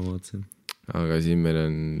 märts, ma vaatasin. aga siin meil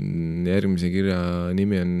on järgmise kirja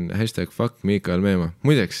nimi on #fuck Miikael Meemaa.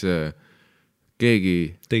 Muideks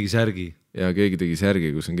keegi tegi särgi. Ja keegi tegi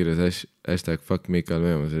särgi, kus on kirjas #fuck Miikael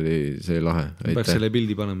Meemaa, see oli lahe. Peaks selle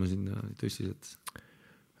pildi panema sinna tussiselt.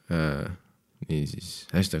 Nii siis,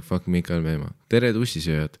 #fuck Miikael Meemaa. Tere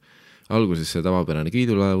tussisööjad! Alguses see tavapärane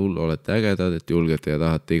kiidulaul, olete ägedad, et julgete ja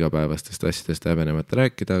tahate igapäevastest asjadest häbenemata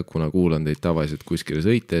rääkida, kuna kuulan teid tavaliselt kuskile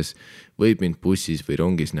sõites, võib mind bussis või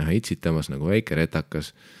rongis näha itsitamas nagu väike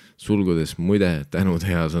retakas, sulgudes muide tänud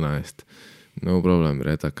hea sõna eest. No problem,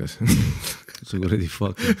 retakas. Su kuradi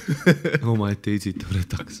fuck. Oma ette itsitav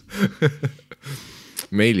retakas.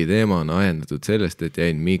 Meili teema on ajendatud sellest, et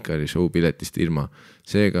jäin Miikaeli show piletist ilma.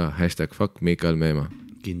 Seega #fuck Miikael Meemaa.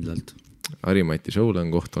 Kindlalt. Harimati show'le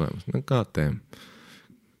on koht olemas. No KTM.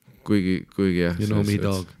 Kuigi jah. You know me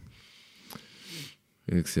dog.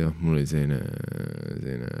 Eks jah, mul oli selline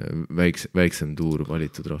väiksem tuur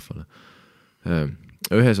valitud rahvale.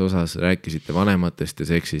 Ühes osas rääkisite vanematest ja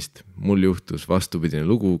seksist. Mul juhtus vastupidine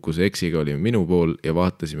lugu, kus eksiga olime minu pool ja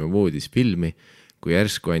vaatasime voodis filmi, kui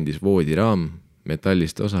järsku andis voodiraam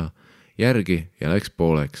metallist osa järgi ja läks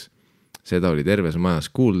pooleks. Seda oli terves majas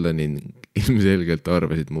kuulda ning ilmselgelt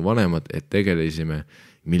arvasid mu vanemad, et tegelesime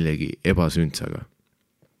millegi ebasüntsaga.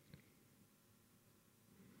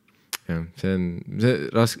 Ja, see on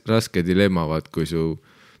raske dilemma, vaat kui su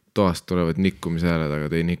toast tulevad nikkumise hääled, aga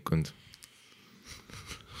te ei nikkunud.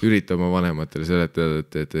 Ürita oma vanematele seletada,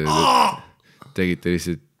 et tegite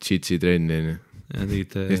lihtsalt shitsi trenni. Ja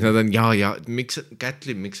siis nad on,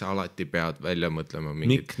 miks sa alati pead välja mõtlema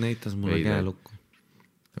mingit... Mikk näitas mulle käelukku.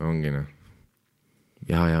 Ongi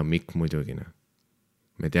ja Mikk muidugi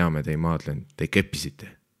me teame, te ei maadlenud, te kepisite,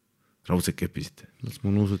 raudselt kepisite. Las ma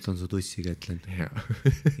nuusutan su tussi kätlen.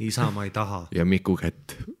 Isa, ma ei taha. Ja Miku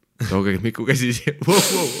kätt, tooge Miku käsi siia.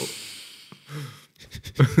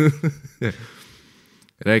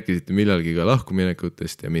 Rääkisite millalgi ka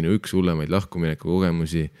lahkuminekutest ja minu üks hullemaid lahkumineku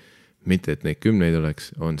kogemusi, mitte et neid 10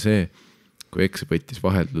 oleks, on see, kui eks võttis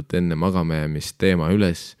vaheldult enne magamajäämist teema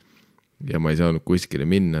üles ja ma ei saanud kuskile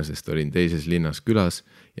minna, sest olin teises linnas külas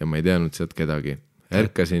ja ma ei teadnud sealt kedagi.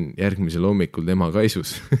 Ärkasin järgmisel hommikul tema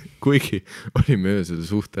kaisus, kuigi olime öösel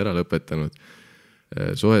suhte ära lõpetanud.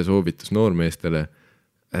 Sohe soovitus noormeestele,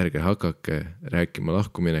 ärge hakake rääkima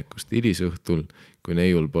lahkuminekust hilisõhtul, kui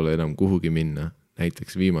neiul pole enam kuhugi minna.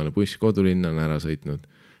 Näiteks viimane buss kodulinna on ära sõitnud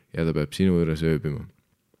ja ta peab sinu juures ööbima.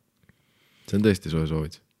 See on tõesti sohe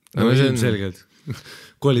soovitus. Selgelt.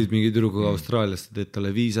 Kolid mingi türukuga Austraaliast, teed talle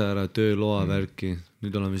viisa ära, tööloa värki,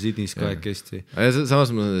 nüüd oleme Sydneys kahekesti. Samas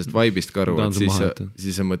ma saan sellest vaibist ka aru, et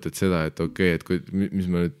siis sa mõtled seda, et okei, et kui, mis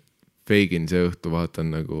ma nüüd feigin see õhtu, vaatan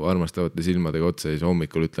nagu armastavate silmadega otsa ja siis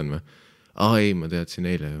hommikul ütlen või, ei, ma teadsin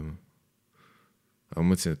eile. Aga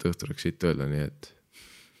mõtlesin, et õhtu oleks siit öelda, nii et...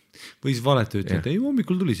 Või siis valeta ütled, ei,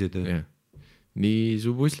 hommikul tuli see töö. Nii,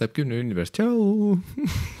 su buss läheb 10 minni pärast, tšau!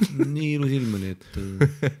 Nii ilus ilm oli, et...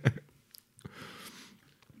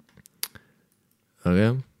 Aga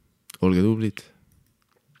jah, olge tublid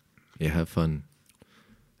ja have fun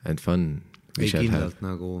and fun ei kindlalt have.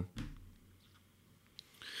 Nagu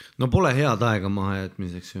no pole head aega maha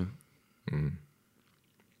jätmiseks ju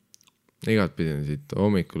igat pidi on siit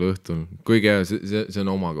hommikul õhtul kuigi see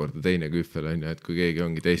on omakorda teine kühvel on ju, et kui keegi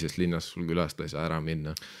ongi teises linnas sul külast ei saa ära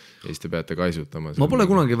minna ja siis te peate kaisutama ma pole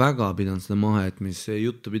kunagi väga pidanud seda maha jätmise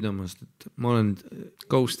juttu pidamast, et ma olen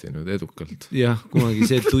ghostinud edukalt jah, kunagi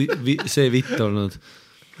see vitt olnud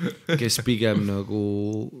kes pigem nagu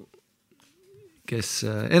kes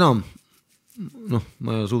enam ma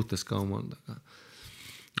ei ole suhtes ka omanud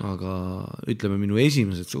aga ütleme minu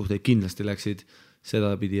esimesed suhted kindlasti läksid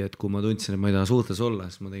seda pidi, et kui ma tundsin, et ma ei taha suhtes olla,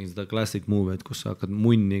 siis ma tegin seda classic move, et kus sa hakkad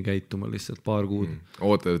munni käituma lihtsalt paar kuud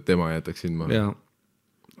ootad, et tema jätaks sind maha ja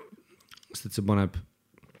sest et see paneb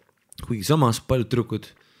kuigi samas paljud tüdrukud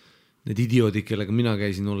need idioodid, kellega mina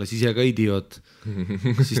käisin olles ise ka idioot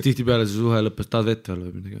siis tihti peale see suhe lõppes tahad vett veel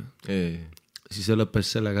või midagi siis see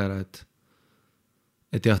lõppes sellega ära,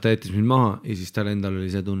 et jah, ta jättis mind maha ja siis tal endal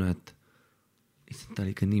oli see tunne, et ta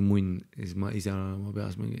oli ikka nii munn ja siis ma ise olen oma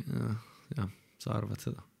peas mingi jah, sa arvad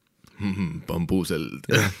seda bambuuseld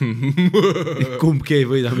kumbki ei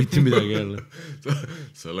võida mitte midagi jälle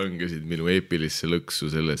sa langesid minu eepilisse lõksu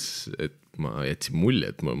selles, et ma jätsin mulje,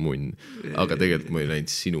 et ma munn aga tegelikult ma ei läinud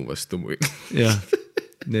sinu vastu jah,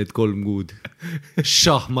 need 3 kuud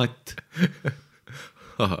šahmat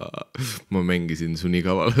ma mängisin su nii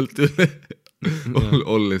kavalalt üle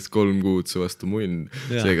olles 3 kuud su vastu munn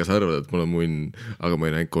seega sa arvad, et mul on munn aga ma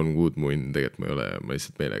ei näinud 3 kuud munn tegelikult ma ei ole, ma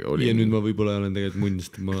lihtsalt meelega olin ja nüüd ma võib-olla olen tegelikult munn,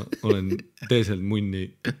 sest ma olen teeselt munni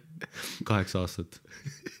 8 aastat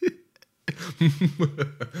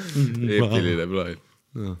eepiline plaan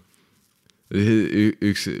no.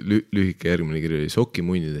 Üks lühike järgmine kiri oli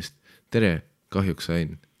sokimunnidest. Tere, kahjuks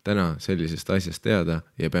sain täna sellisest asjast teada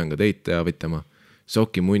ja pean ka teid teavitama.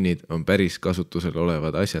 Sokimunnid on päris kasutusel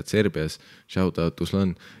olevad asjad Serbias. Shout out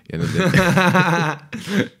Uslan ja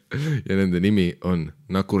nende nimi on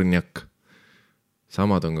Nakurnjak.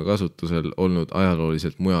 Samad on ka kasutusel olnud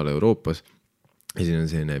ajalooliselt mujal Euroopas. Ja siin on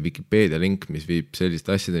selline Wikipedia link, mis viib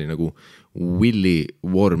selliste asjadeni nagu Willy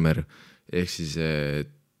Warmer ehk siis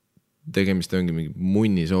tegemist ongi mingi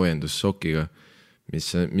munnisoojendussokiga,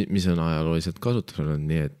 mis on ajalooliselt kasutusel olnud,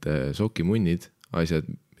 nii et sokimunnid, asjad,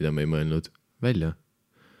 mida me ei mõelnud välja,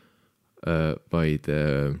 vaid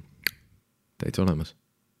täitsa olemas.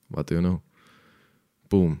 What do you know?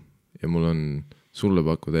 Boom. Ja mul on sulle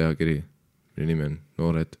pakkuda hea kiri, mille nimi on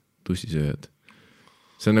Noored tussisööjad.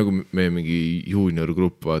 See on nagu meie mingi junior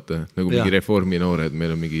grupp, vaata, nagu mingi reformi noored,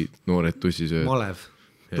 meil on mingi noored tussisööjad. Malev,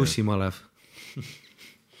 tussimalev.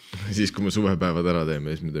 Siis kui me suvepäevad ära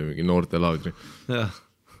teeme, siis me teeme mingi noorte laagri. Jah,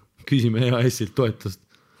 küsime EAS-ilt toetust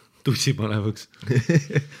tussimalevuks.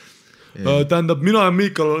 Tähendab, mina ja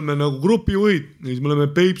Miikal oleme nagu grupijuhid, siis me oleme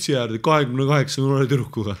Peipsi äärde 28 noore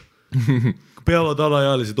tüdrukuga. Peavad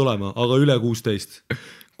alaealised olema, aga üle 16.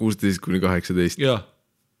 16-18. Jah.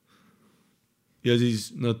 Ja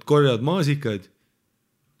siis nad korjavad maasikaid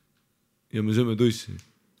ja me sööme tussi.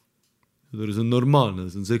 See on normaalne,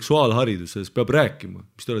 see on seksuaalharidus, sellest peab rääkima.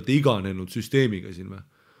 Mis te olete iganenud süsteemiga siin või?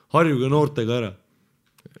 Harjuge noortega ära.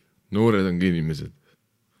 Noored ongi inimesed.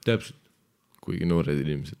 Täpselt. Kuigi noored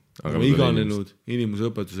inimesed. Aga me iganenud inimese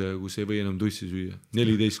õpetusega, kus ei või enam tussi süüa.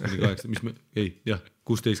 14-18, mis me, ei, jah,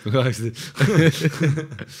 16-18.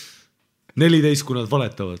 14, kui nad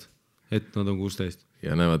valetavad, et nad on 16.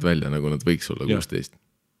 Ja näevad välja, nagu nad võiks olla 16.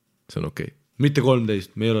 See on okei. Mitte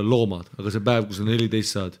 13, me ei ole loomad, aga see päev, kui sa 14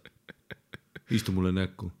 saad, istu mulle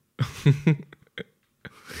näkku.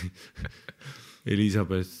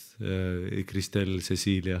 Elisabeth, Kristel,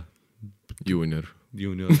 Cecilia. Junior.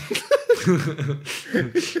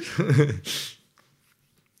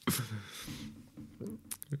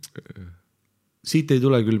 Siit ei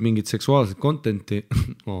tule küll mingit seksuaalset contenti,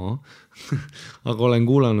 aga olen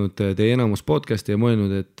kuulanud teie enamus podcasti ja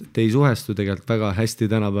mõelnud, et te ei suhestu tegelikult väga hästi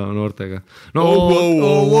tänapäeva noortega. No,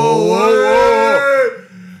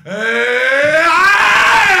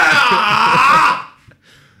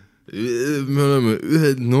 me oleme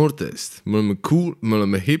ühed noortest, me oleme cool, me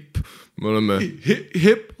oleme hip, me oleme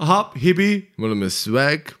hip, hop, hibi, me oleme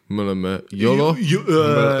swag, me oleme YOLO,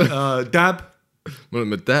 dab, me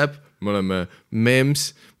oleme dab, me oleme memes,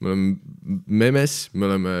 me oleme memes, me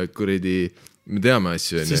oleme kuridi, me teame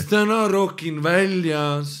asju. Sest täna rokin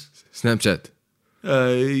väljas. Snapchat.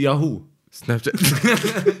 Yahoo. Snapchat.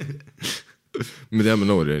 Me teame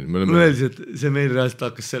noori. Mul öeldi, et see meil reaalselt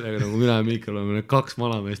hakkas sellega, nagu mina ja Miikal oleme need 2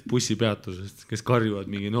 vanameest bussipeatusest, kes karjuvad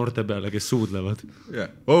mingi noorte peale, kes suudlevad.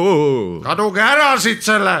 Kaduge ära siit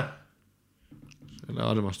selle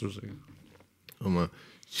armastusega. Oma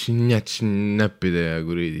snapide ja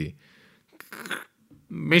kuridi.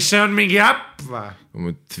 Mis see on, mingi äpp või?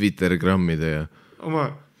 Oma Twitter-grammide ja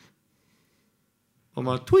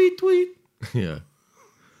oma tweet. Ja.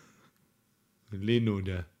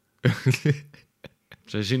 Linnud ja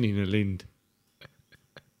see sinine lind.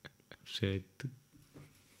 See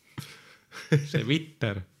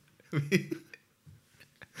Vitter.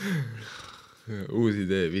 Uus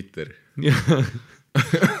idee, Vitter.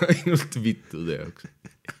 Ainult vittude jaoks.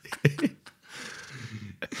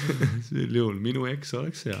 Sel juhul minu eks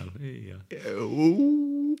oleks seal.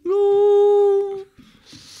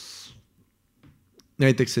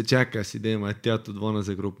 Näiteks see Jackassi teema, et teatud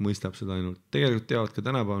vanase grupp mõistab seda ainult. Tegelikult teavad ka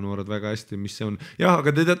tänapäeva noored väga hästi, mis see on. Jah, aga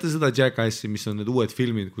te teate seda Jackassi, mis on need uued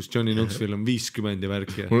filmid, kus Johnny Knoxville on 50 ja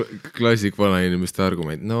värki. Klassik vana inimeste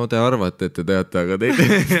argument. No te arvate, et te teate, aga te ei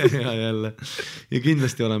tea. Ja jälle. Ja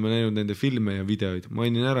kindlasti oleme näinud nende filme ja videoid.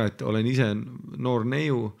 Mainin ära, et olen ise noor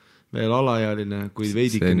neiu, veel alaealine, kuid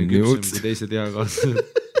veidikene küpsem kui teised eakaaslased.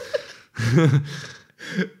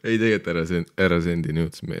 Ei tegelikult ära sendi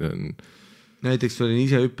nudes, meil on... Näiteks olin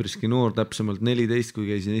ise üpriski noor, täpsemalt 14, kui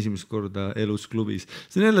käisin esimest korda elus klubis.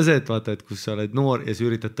 See on jälle see, et vaata, et kus sa oled noor ja sa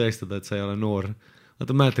üritad tõestada, et sa ei ole noor.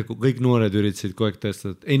 Vaata, mäletad, kui kõik noored üritasid kogu aeg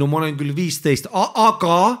tõestada, et ei no ma olen küll 15,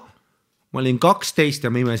 aga ma olin 12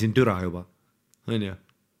 ja ma imesin türa juba. On ju?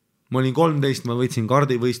 Ma olin 13, ma võtsin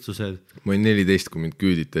kardivõistlused. Ma olin 14, kui mind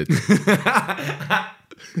küüditati.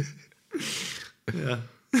 Jah.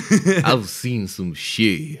 I've seen some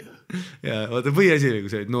shit. ja vaata põhiasi oli,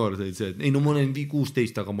 kui sa olid noor, sa olid see, et ei no ma olen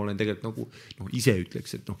 16, aga ma olen tegelikult nagu ise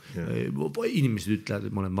ütleks, et inimesed ütlevad,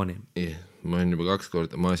 et ma olen vanem. Ma olen juba 2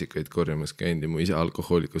 korda maasikaid korjamas käinud ja mu ise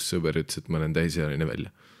alkohoolikus sõber ütles, et ma olen täisealine välja.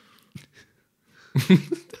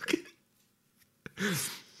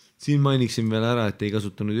 Siin mainiksin veel ära, et ei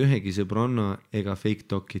kasutanud ühegi sõbranna ega fake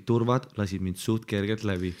talki turvad, lasid mind suht kergelt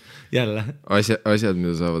läbi. Jälle. Asjad,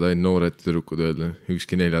 mida saavad ainult noored tüdrukud öelda.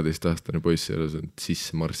 Ükski 14-aastane poiss ei ole saanud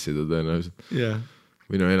sisse marssida tõenäoliselt.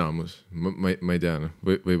 Või no enamus. Ma ei tea,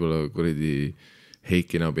 võib-olla kuradi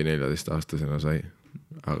Heiki Nabi 14-aastasena sai,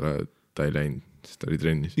 aga ta ei läinud, sest ta oli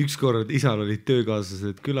trennis. Ükskord isal olid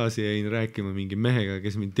töökaaslased külas ja jäin rääkima mingi mehega,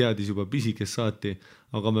 kes mind teadis juba pisikest saati,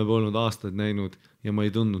 aga me polnud aastaid näinud ja ma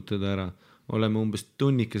ei tundnud teda ära. Oleme umbes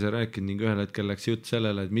tunnikese rääkinud ning ühel hetkel läks jutt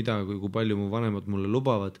sellele, et mida, kui palju mu vanemad mulle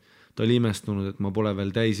lubavad. Ta oli imestunud, et ma pole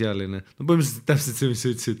veel täisealine. No põhimõtteliselt täpselt see, mis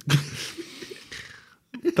sa ütlesid.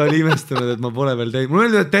 Ta oli imestunud, et ma pole veel mul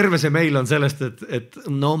öeldi, et terve see meil on sellest, et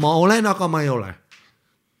no ma olen, aga ma ei ole.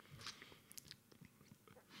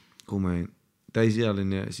 Kui ma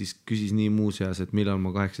täisealine, siis küsis nii muuseas, et millal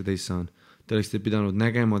ma 18 saan. Te oleksite pidanud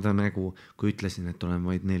nägema ta nägu, kui ütlesin, et olen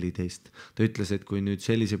vaid 14. Ta ütles, et kui nüüd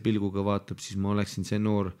sellise pilguga vaatab, siis ma oleksin see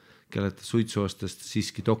noor, kellelt suitsuostest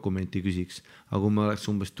siiski dokumenti küsiks. Aga kui ma oleks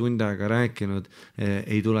umbes tund aega rääkinud,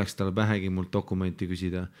 ei tuleks tal pähegi mult dokumenti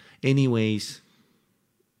küsida. Anyways,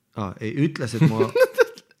 ütles, et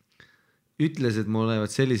ma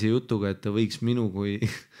olevat sellise jutuga, et ta võiks minu kui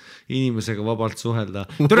inimesega vabalt suhelda.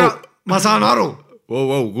 Tere, ma saan aru!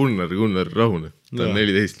 Gunnar, rahune. Ta on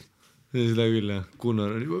 14. Seda küll, jah.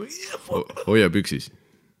 Gunnar on juba... Hoia püksis.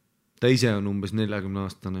 Ta ise on umbes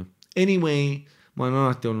 40-aastane. Anyway, ma olen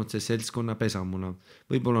alati olnud see seltskonna pesamuna.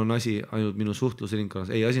 Võib-olla on asi ainult minu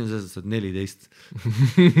suhtlusringkonnas. Ei, asi on selles, et sa oled 14.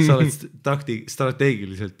 Sa oled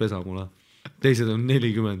strateegiliselt pesamuna. Teised on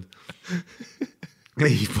 40.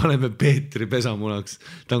 Ei, paneme Peetri pesamunaks.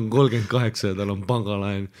 Ta on 38 ja tal on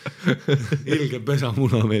pangalaen. Ilge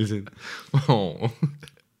pesamuna meil siin.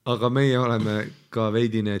 Aga meie oleme ka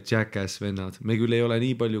veidine jackass vennad. Me küll ei ole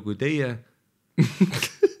nii palju kui teie,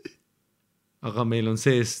 aga meil on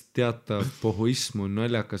sees teatav pohuism, on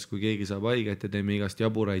naljakas, kui keegi saab haiget ja teeme igast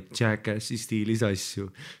jaburaid jackassi stiilis asju.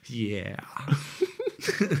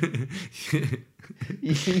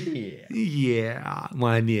 Ma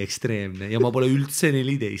olen nii ekstreemne ja ma pole üldse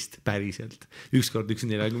 14 päriselt. Ükskord üks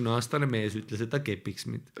 40-aastane mees ütles, et ta kepiks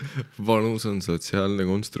mind. Vanus on sotsiaalne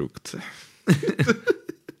konstrukt.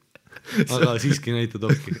 Aga siiski näitad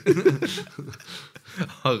okki.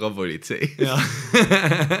 Aga politsei.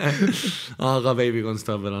 Aga baby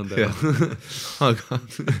konstaabel on teda.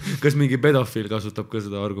 Kas mingi pedofiil kasutab ka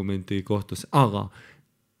seda argumenti kohtus? Aga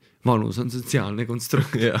vanus on sotsiaalne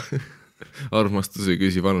konstrukt. Armastus ei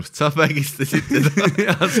küsi vanust. Sa vägistasid teda.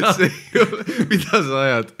 See ei ole, mida sa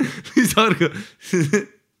ajad?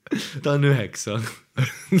 Ta on 9.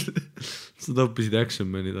 Sa toppisid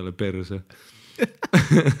Action Mani talle perse.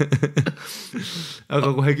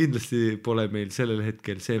 Aga kohe kindlasti pole meil sellel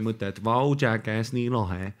hetkel see mõte, et vau, jackass nii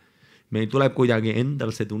lahe. Meil tuleb kuidagi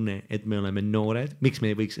endal see tunne, et me oleme noored. Miks me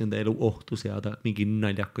ei võiks enda elu ohtu seada mingi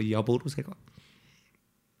naljaka jaburusega?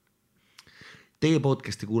 Teie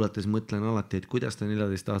podcasti kuulates mõtlen alati, et kuidas te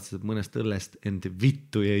 14-aastased mõnest õllest end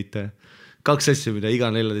vittu jäite. 2 asju, mida iga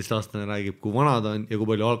 14-aastane räägib, kui vana ta on ja kui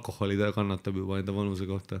palju alkoholi ta kannatab juba enda vanuse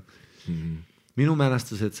kohta. Minu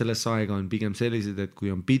mälestused selles aega on pigem sellised, et kui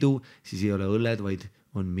on pidu, siis ei ole õlled, vaid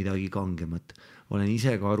on midagi kangemat. Olen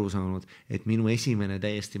ise ka aru saanud, et minu esimene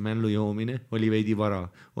täiesti mällu joomine oli veidi vara.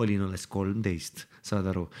 Olin alles 13, saad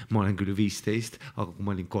aru? Ma olen küll 15, aga kui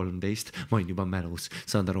ma olin 13, ma olin juba mälus.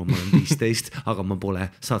 Saad aru, ma olen 15, aga ma pole,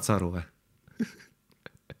 saad sa aru?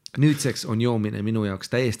 Nüüdseks on joomine minu jaoks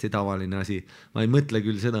täiesti tavaline asi. Ma ei mõtle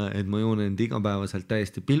küll seda, et ma joon end igapäevaselt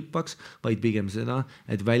täiesti pilpaks, vaid pigem seda,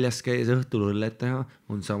 et väljas käies õhtul õllet teha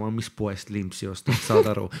on sama, mis poest limpsi osta.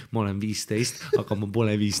 Saad aru, ma olen 15, aga ma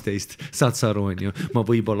pole 15. Saad sa aru, on ju? Ma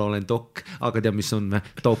võib-olla olen dok, aga tea, mis on?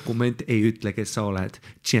 Dokument ei ütle, kes sa oled.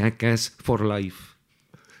 Jackass for life.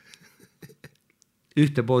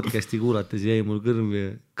 Ühte podcasti kuulates jäi mul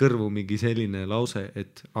kõrvu mingi selline lause,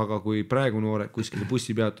 et aga kui praegu noored kuskil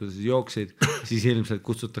bussipeatuses jooksid, siis ilmselt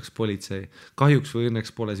kutsutaks politsei. Kahjuks või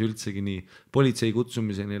õnneks pole see üldsegi nii. Politsei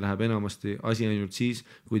kutsumiseni läheb enamasti asi ainult siis,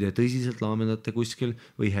 kui te tõsiselt laamendate kuskil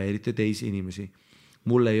või häirite teisi inimesi.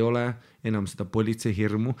 Mul ei ole enam seda politsei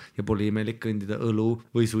hirmu ja pole imelik kõndida õlu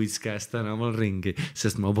või suits käest tänaval ringi,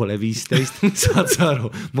 sest ma pole 15, saad sa aru,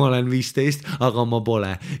 ma olen 15, aga ma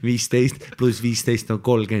pole 15 pluss 15 on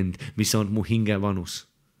 30, mis on mu hinge vanus.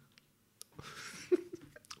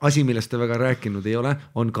 asi, millest te väga rääkinud ei ole,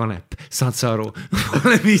 on kanep. Saad sa aru? Ma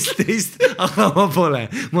olen 15, aga ma pole.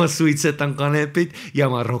 Ma suitsetan kanepit ja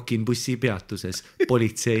ma rokin bussi peatuses.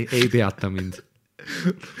 Politsei ei peata mind.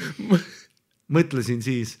 Mõtlesin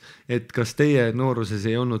siis, et kas teie nooruses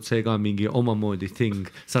ei olnud see ka mingi omamoodi thing.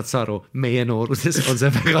 Saad sa aru? Meie nooruses on see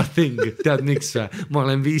väga thing. Tead miks või? Ma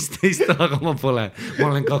olen 15, aga ma pole. Ma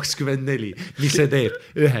olen 24. Mis see teeb?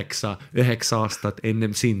 9 aastat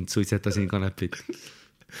ennem sind suitsetasin kanepit.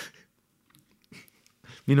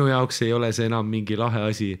 Minu jaoks ei ole see enam mingi lahe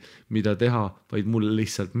asi, mida teha, vaid mulle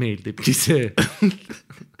lihtsalt meeldibki see.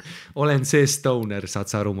 Olen see stoner, saad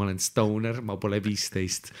sa aru, ma olen stoner, ma pole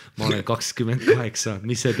 15, ma olen 28,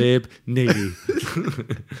 mis see teeb?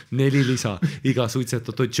 4 lisa, iga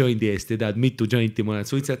suitsetatud jointi eest ja tead, mitu jointi ma olen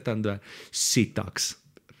suitsetanud või? Sitaks,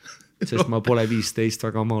 sest ma pole 15,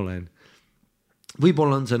 aga ma olen.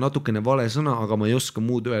 Võib-olla on see natukene vale sõna, aga ma ei oska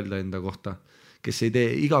muud öelda enda kohta, kes ei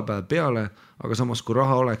tee iga päev peale, aga samas kui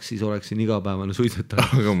raha oleks, siis oleksin igapäevane suitsetaja.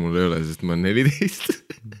 Aga mul ei ole, sest ma olen 14.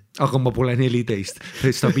 Aga ma pole 14.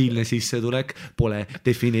 Stabiilne sissetulek pole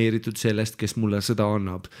defineeritud sellest, kes mulle seda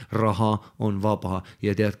annab. Raha on vaba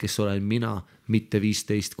ja tead, kes olen mina, mitte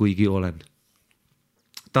 15, kuigi olen.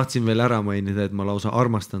 Tahtsin veel ära mainida, et ma lausa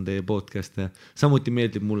armastan teie podcast'e. Samuti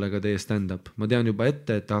meeldib mulle ka teie stand-up. Ma tean juba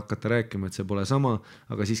ette, et te hakkate rääkima, et see pole sama,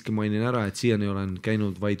 aga siiski mainin ära, et siiani olen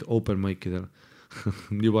käinud vaid open mic'idel.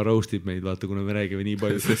 Juba roastib meid, vaata, kuna me räägime nii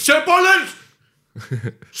palju. See pole!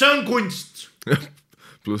 See on kunst!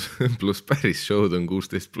 Plus päris show'd on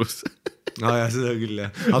 16+. Ja, seda küll,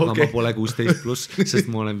 jah. Aga okay. Ma pole 16+,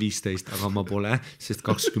 sest ma olen 15, aga ma pole, sest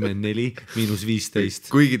 24 miinus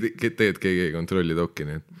 15. Kuigi tegelikult keegi ei kontrolli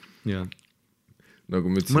dokki, nii et. Ja.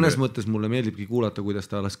 Nagu mõnes mõttes mulle meeldibki kuulata,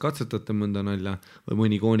 kuidas te alles katsetate mõnda nalja või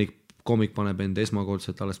mõni koomik paneb enda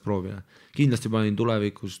esmakordselt alles proovile. Kindlasti panin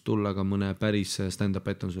tulevikus tulla ka mõne päris stand-up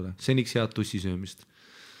etendusele. Seniks head tussisöömist.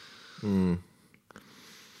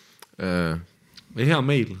 Hea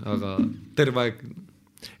meil, aga terve aeg.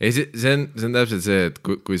 Ei, see on täpselt see, et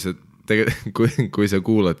kui sa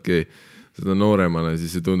kuuladki seda nooremana,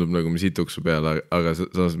 siis see tundub nagu me situks su peale, aga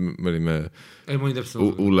saas me olime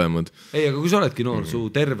hullemad. Ei, aga kui sa oledki noor, su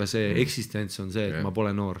terve see eksistents on see, et ma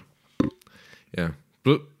pole noor. Jah,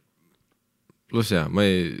 pluss ma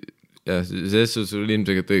ei, selles sul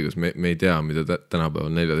ilmselgelt õigus, me ei tea, mida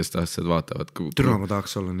tänapäeval 14-aastased vaatavad. Türa ma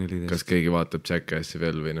tahaks olla 14. Kas keegi vaatab Jackassi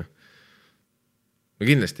veel või noh? No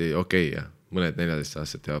kindlasti okei, ja mõned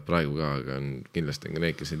 14-aastased teavad praegu ka, aga kindlasti on ka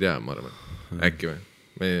neid, kes ei tea, ma arvan. Äkki või?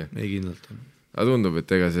 Ei kindlalt. Aga tundub, et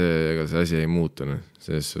ega see asi ei muutu,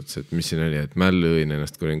 selles suhtes, et mis siin oli, et mällu õin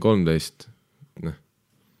ennast, kui olin 13,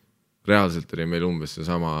 reaalselt oli meil umbes see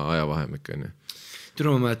sama ajavahemik.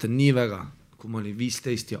 Türa ma mäletan nii väga, kui ma olin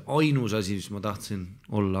 15 ja ainus asi, mis ma tahtsin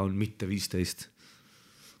olla, on mitte 15.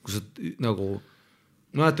 Kui sa nagu,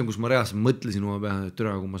 ma mäletan, kus ma reaalselt mõtlesin oma peale, et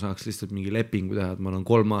türa, kui ma saaks lihtsalt mingi lepingu teha, et ma olen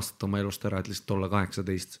 3 aastat oma elust ära, et lihtsalt olla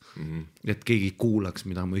 18. Et keegi kuulaks,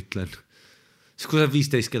 mida ma ütlen. Siis kui sa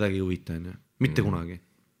 15 kedagi ei huvita, mitte kunagi.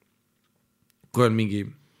 Kui on mingi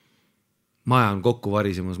maja on kokku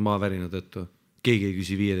varisemas maavärina tõttu, keegi ei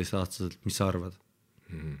küsi 15-aastaselt, mis sa arvad.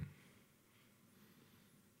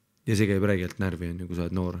 Ja see käib räigelt närvi, kui sa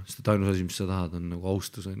oled noor. Sest ainus asi, mis sa tahad, on nagu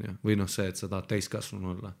austus. Või see, et sa tahad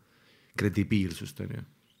täiskasvanu olla. Kredibiilsust.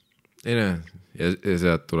 Ei näe, ja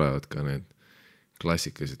sealt tulevad ka need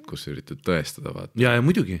klassikalised, kus üritad tõestada vaata. Ja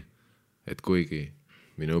muidugi. Et kuigi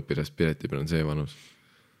minu õpilas Pireti peal on see vanus,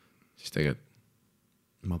 siis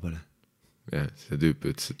tegelikult ma pole. Jah, see tüüp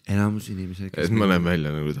ütles, enamus inimesed, et ma näen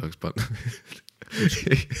välja, nagu tahaks panna.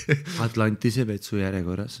 Atlantise vetsu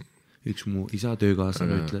järjekorras üks mu isa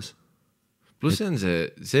töökaaslane ütles. Plus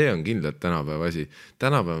see on kindlalt tänapäeva asi.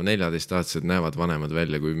 Tänapäeva 14-aastased näevad vanemad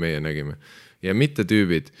välja, kui meie nägime. Ja mitte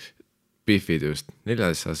tüübid, piffid just.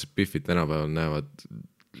 14-aastased piffid tänapäeval näevad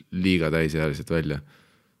liiga täisjääliselt välja.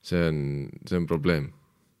 See on probleem.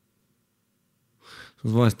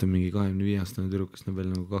 Vahest on mingi 25-aastane türukas näeb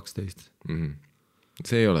veel nagu 12.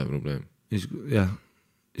 See ei ole probleem. Jah.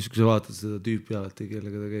 Ja kui sa vaatad seda tüüpi alati,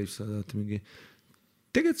 kellega ta käib, sa vaatad mingi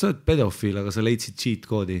tegelikult sa oled pedofiil, aga sa leidsid cheat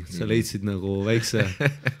koodi. Sa leidsid nagu väikse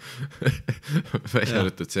välja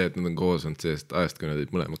arvatud see, et nad on koos olnud sellest ajast, kui nad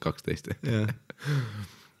olid mõlemad 12.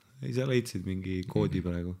 Ei, sa leidsid mingi koodi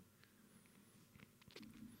praegu.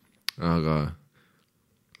 Aga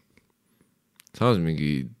saas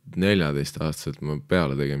mingi 14-aastaselt ma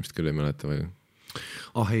peale tegemist küll ei mäleta väga.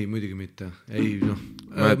 Ei, muidugi mitte. Ei,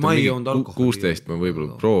 ma ei joonud alkoholi. 16 ma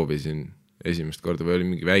võib-olla proovisin esimest korda või oli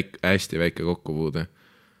mingi hästi väike kokkupuude.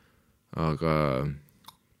 Aga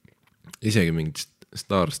isegi mingid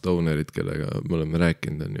Star Stonerid, kellega me oleme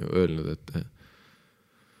rääkinud, on ju öelnud, et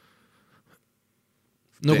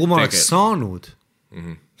no kui ma oleks saanud,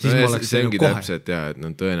 siis ma oleks see ongi kohe. Täpselt jah, et no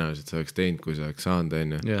tõenäoliselt sa oleks teinud, kui sa oleks saanud,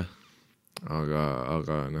 on ju. Yeah.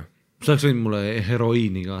 Aga noh. Sa oleks võinud mulle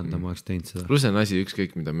heroiini ka anda, ma oleks teinud seda. Plus on asi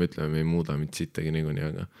ükskõik, mida me ütleme, me ei muuda mitte sittagi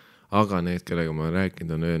niikuinii, aga need, kellega ma olen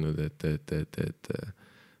rääkinud, on öelnud, et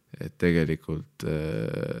tegelikult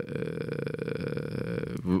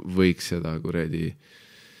võiks seda kuredi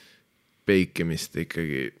peikimist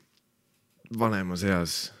ikkagi vanemas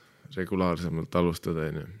eas regulaarsemalt alustada,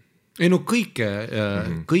 on ju. Ei no kõike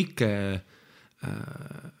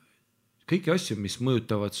asju, mis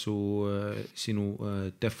mõjutavad sinu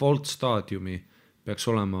default staadiumi, peaks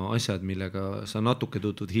olema asjad, millega sa natuke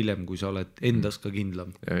tutvud hiljem, kui sa oled endas ka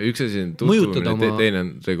kindlam. Ja üks asi on tutvumine, teine on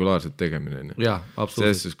regulaarselt tegemine. Jaa,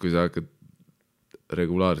 absoluutselt. Selles, kui sa hakkad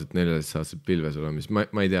regulaarselt 14-aastaselt pilves olema, siis ma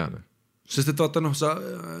ei tea. Sest et vaata,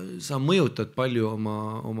 sa mõjutad palju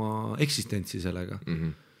oma eksistentsi sellega.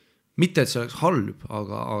 Mitte, et see oleks halb,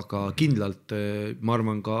 aga kindlalt ma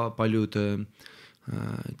arvan ka paljud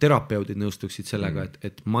terapeudid nõustuksid sellega,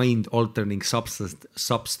 et mind altering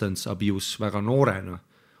substance abuse väga noorena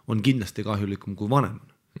on kindlasti kahjulikum kui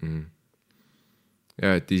vanemana.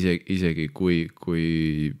 Ja, et isegi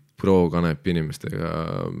kui pro-kanepi inimestega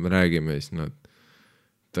me räägime, siis nad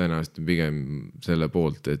tõenäoliselt on pigem selle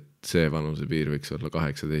poolt, et see vanusepiir võiks olla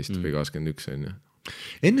 18 või 21 on ju.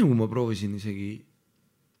 Enne kui ma proovisin isegi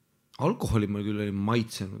alkoholi ma küll olin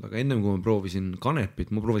maitsenud, aga ennem kui ma proovisin kanepit,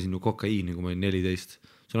 ma proovisin ju kokaiini, kui ma olin 14.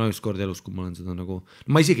 See on ainult kord elus, kui ma olen seda nagu...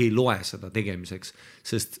 Ma isegi ei loe seda tegemiseks,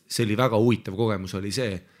 sest see oli väga huvitav kogemus oli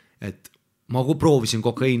see, et ma proovisin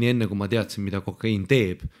kokaiini enne, kui ma teadsin, mida kokaiin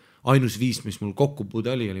teeb. Ainus viis, mis mul kokkupuude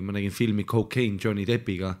oli, ma nägin filmi Cocaine Johnny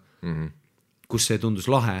Deppiga, kus see tundus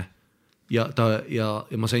lahe ja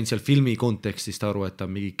ma sain seal filmi kontekstist aru, et ta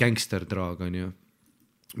on mingi gangsterdraag, on ju,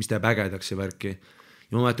 mis teeb ägedaks ja värki.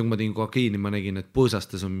 Ja ma mäletan, kui ma tegin kokaiini, ma nägin, et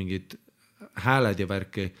põõsastes on mingid hääled ja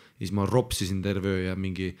värki, ja siis ma ropsisin terve öö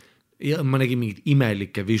ja ma nägin mingid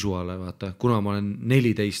imelikke visuaale, vaata, kuna ma olen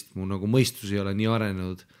 14, mu nagu mõistus ei ole nii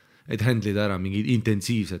arenenud, et händlida ära mingid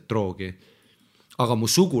intensiivsed droogi. Aga mu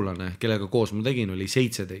sugulane, kellega koos ma tegin, oli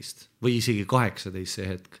 17 või isegi 18 see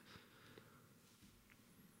hetk.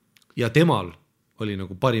 Ja temal oli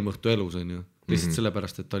nagu parim õhtu elus, on ju. Lihtsalt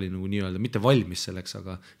sellepärast, et ta oli nagu nii-öelda mitte valmis selleks,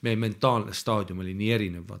 aga meie mentaalne staadium oli nii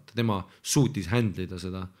erinev, vaata. Tema suutis händlida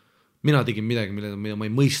seda. Mina tegin midagi, mida ma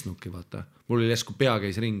ei mõistnudki, vaata. Mul oli jäsku pea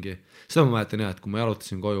käis ringi. Seda ma mäletan jah, et kui ma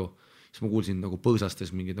jalutasin koju, siis ma kuulsin nagu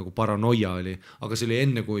põõsastes mingid nagu paranoia oli, aga see oli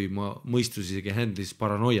enne, kui ma mõistus isegi händlis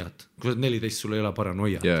paranoiat. Kui sa oled 14, sul ei ole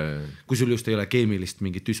paranoiat. Kui sul just ei ole keemilist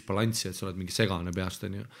mingit düsbalanssi, et sa oled mingi segane peast,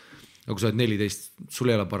 on ju. Aga kui sa oled 14,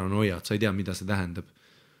 sul ei ole paranoiat, sa ei tea, mida see tähendab.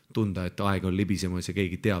 Tunda, et aeg on libisemas ja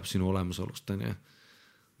keegi teab sinu olemasolust, on ju.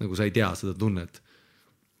 Nagu sa ei tea seda tunnet.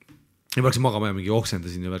 Ja ma läksin magama ja mingi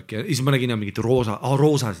oksendasin ja värki. Ja siis ma nägin mingid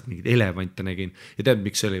roosasid, mingid elevante nägin. Ja tead,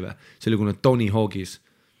 miks see oli või? See oli, kuna Tony Hawk'is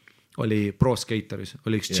oli pro skateris,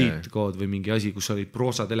 oli üks cheat code või mingi asi, kus olid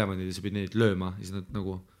roosad elevandid ja sa pidid neid lööma. Ja siis nad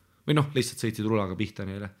nagu, või noh, lihtsalt sõitsid rulaga pihta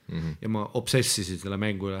neile. Ja ma obsessisin selle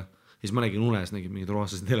mängu üle. Ja siis ma nägin unes, nägin mingid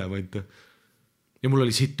roosasid elevante. Ja mul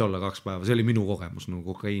oli sitt olla 2 päeva, see oli minu kogemus nagu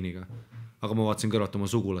kokaiiniga. Aga ma vaatasin kõrvalt oma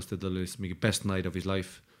sugulast, et oli mingi best night of his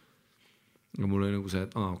life. Ja mul oli nagu see,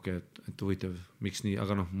 et okei, et huvitav, miks nii,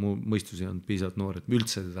 aga noh, mu mõistus ei olnud piisavalt noor, et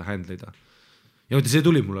üldse teda händlida. Ja see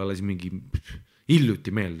tuli mulle alles mingi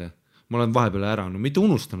hiljuti meelde. Ma olen vahepeal ära, no mitte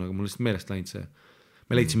unustanud, aga mul lihtsalt meelest läinud see.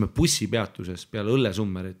 Me leidsime bussipeatuses peale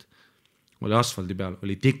õllesummerid, oli asfaldi peal,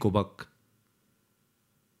 oli tikupakk.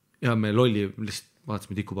 Ja me lolli lihtsalt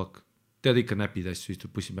vaatasime tikupakk. Tead ikka näpid asju,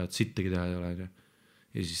 istub bussi pealt, sittagi teha ei ole.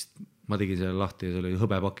 Ja siis ma tegin selle lahti ja seal oli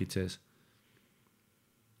hõbepakid sees.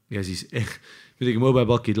 Ja siis me tegime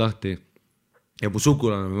hõbepakid lahti. Ja mu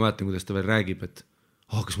sugulane, ma mäletan, kuidas ta veel räägib, et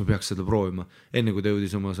kas ma peaks seda proovima. Enne kui ta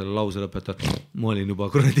jõudis oma selle lause lõpetada, ma olin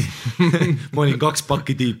juba kuradi. Ma olin 2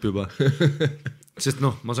 pakki tiip juba. Sest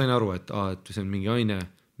noh, ma sain aru, et see on mingi aine,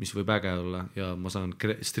 mis võib äge olla ja ma saan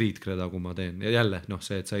street creda, kui ma teen. Ja jälle,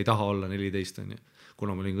 see, et sa ei taha olla 14 on ju.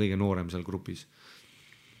 Kuna ma olin kõige noorem seal grupis.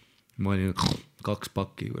 Ma olin 2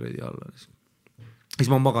 pakki kuredi alla. Siis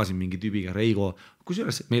ma magasin mingi tüübiga, Reigo,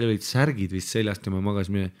 kusjuures meil olid särgid vist seljast ja me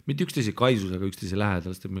magasime, mitte üksteise kaisus, aga üksteise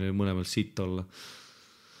lähedalast, et meil oli mõlemal sitt olla.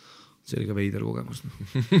 See oli ka veider kogemus.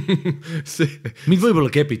 Mind võib-olla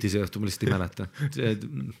kepiti see õhtu, ma lihtsalt ei mäleta.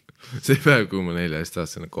 See päev, kui ma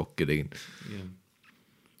 14-aastane kokki tegin.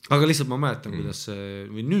 Aga lihtsalt ma mäletan, kuidas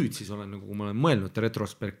või nüüd siis olen, nagu kui ma olen mõelnud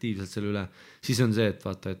retrospektiivselt selle üle, siis on see, et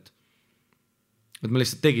vaata, et ma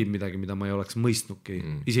lihtsalt tegin midagi, mida ma ei oleks mõistnudki,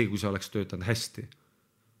 isegi kui see oleks töötanud hästi.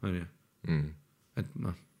 On ju? Et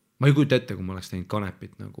ma ei kujuta ette, kui ma oleks teinud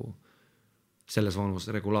kanepit nagu selles vanus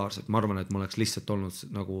regulaarselt, ma arvan, et ma oleks lihtsalt olnud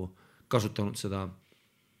nagu kasutanud seda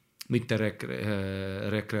mitte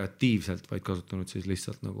rekreatiivselt, vaid kasutanud siis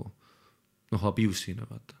lihtsalt nagu abuse'ina,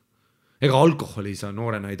 vaata. Ega alkoholi sa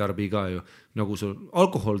noorena ei tarbi ka ju, nagu sul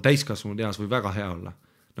alkohol täiskasvanud eas võib väga hea olla.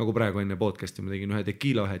 Nagu praegu enne podcasti ma tegin ühe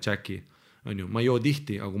tequila, ühe Jacki, on ju, ma ei joo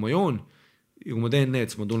tihti, aga kui ma joon ja kui ma teen need,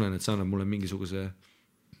 siis ma tunnen, et see annab mulle mingisuguse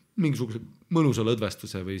mõnusa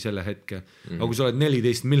lõdvestuse või selle hetke. Aga kui sa oled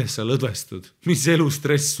 14, millest sa lõdvestud? Mis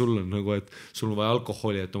elustress sul on nagu, et sul on vaja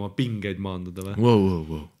alkoholi, et oma pingeid maandada või?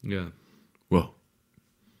 Wow. Yeah. Wow.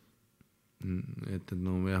 Et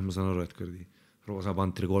no jah, ma saan aru, et kõrdi Roosa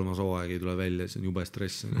Pantri 3. hooaeg ei tule välja, see on jube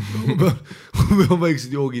stress. Ma pean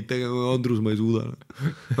väiksed joogid tegema, Andrus, ma ei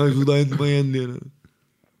suuda end, ma ei endi.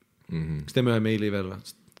 Kas teeme ühe meili veel?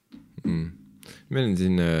 Meil on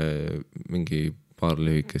siin mingi paar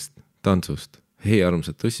lühikest tantsust. Hei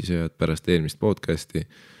armsad tussisööjad pärast eelmist podcasti.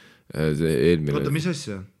 Oota, mis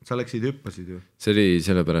asja? Sa läksid hüppasid ju? See oli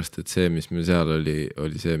sellepärast, et see, mis meil seal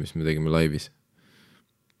oli see, mis me tegime laivis.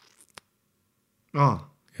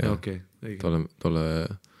 Okei.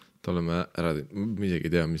 Tolle me ära, ma isegi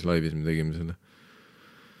ei tea, mis laivis me tegime selle.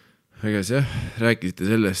 Aga jah, rääkisite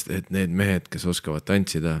sellest, et need mehed, kes oskavad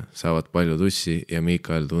tantsida, saavad palju tussi ja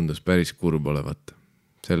Mikael tundus päris kurb olevat.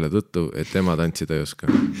 Selle tõttu, et tema tantsida ei oska.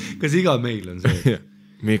 Kas iga meil on see?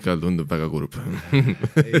 Mikael tundub väga kurb.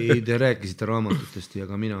 Ei, te rääkisite raamatutest ja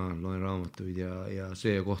ka mina loen raamatuid ja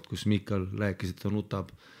see koht, kus Mikael rääkis, et ta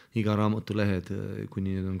nutab iga raamatu lehed,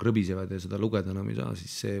 kuni need on krõbisevad ja seda lugeda enam ei saa,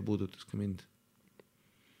 siis see puudutas ka mind.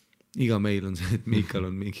 Iga meil on see, et Mikael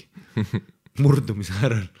on mingi murdumise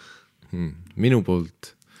äärel. Minu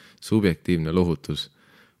poolt subjektiivne lohutus.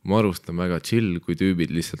 Ma arvustan väga chill, kui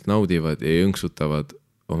tüübid lihtsalt naudivad ja jõnksutavad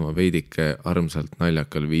oma veidike armsalt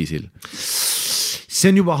naljakal viisil.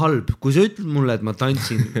 See on juba halb, kui sa ütled mulle, et ma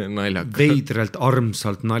tantsin veidralt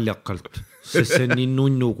armsalt naljakalt, sest see on nii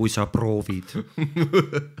nunnu, kui sa proovid.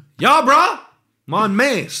 Jaa, bro, ma olen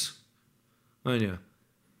mees. On ju?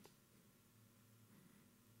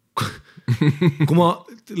 Kui ma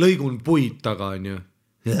lõigun puid taga, on ju,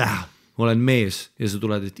 olen mees ja sa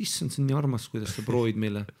tuled, et issand, see on nii armas, kuidas sa proovid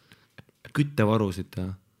meile küttevarusid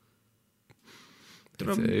teha.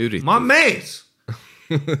 Ma olen mees!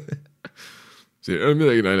 See on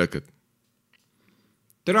midagi naljakat.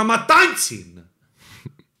 Tere, ma tantsin!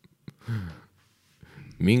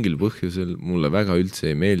 Mingil põhjusel mulle väga üldse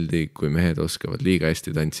ei meeldi, kui mehed oskavad liiga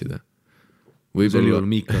hästi tantsida. See oli ju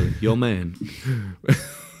Mikael, yo man.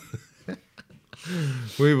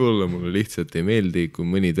 Võib-olla mulle lihtsalt ei meeldi, kui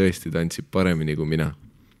mõni tõesti tantsib paremini kui mina.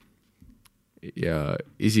 Ja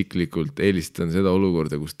isiklikult eelistan seda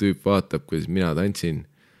olukorda, kus tüüp vaatab, kuidas mina tantsin.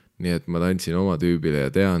 Nii et ma tantsin oma tüübile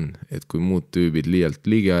ja tean, et kui muud tüübid liialt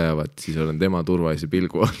ligi ajavad, siis olen tema turvaise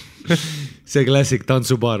pilgu all. See klassik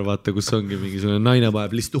tantsubaar, vaata, kus ongi mingisugune naine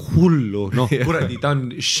vajab lihtsalt hullu. Kuradi, ta on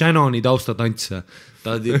Shannoni taustatantse.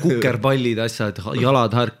 Ta on kukerpallid, asjad,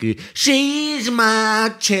 jalad harki. She's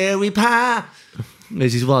my cherry pie. Ja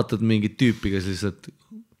siis vaatad mingit tüüpi, kes lihtsalt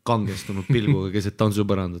kangestunud pilguga keset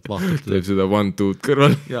tantsupõrandat vaatab. Teeb seda one-two'd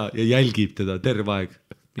kõrval. Ja jälgib teda terve aeg.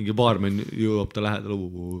 Mingi baarmen jõuab ta lähedal.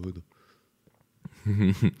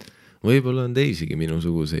 Võib-olla on teisigi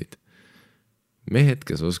minusuguseid. Mehed,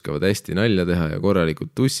 kes oskavad hästi nalja teha ja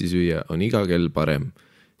korralikult tussi süüa, on iga kell parem.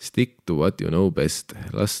 Stick to what you know best.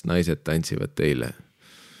 Las naised tantsivad teile.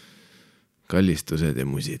 Kallistused ja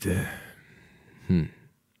musid.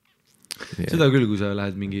 Seda küll, kui sa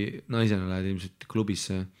lähed mingi naisena, lähed ilmselt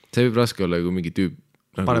klubisse. See võib raske olla, kui mingi tüüp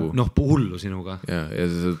paneb hullu sinuga. Ja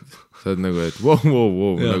sa oled nagu, et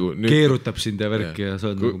wow. Nagu, keerutab sind ja värki ja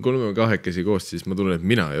sa oled nagu... Kui me kahekesi koos, siis ma tunnen, et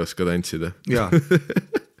mina ei oska tantsida. Jaa.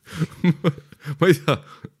 Ma ei saa.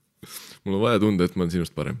 Mul on vaja tunda, et ma olen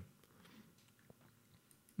sinust parem.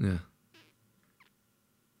 Jah.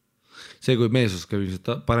 See, kui mees oskab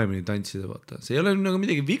paremini tantsida, vaata. See ei ole nagu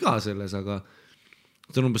midagi viga selles, aga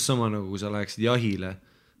see on umbes sama nagu, kui sa läheksid jahile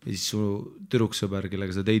ja siis su türuksõber,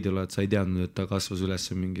 kellega sa teid oled, sa ei teadnud, et ta kasvas üles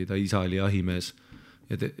mingi, ta isa oli jahimees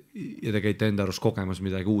ja te käite enda arust kogemas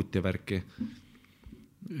midagi uut ja värki.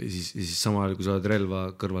 Ja siis samal, kui sa oled relva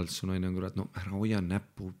kõrvalt, su naine on kurat, no ära hoia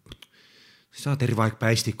näppu. Sa ei saa terve aeg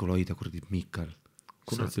päästikul hoida, kuradi Mikael.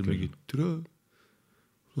 Kurat, see on mingi, türa,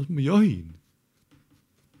 ma jahin.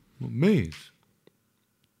 Ma mees.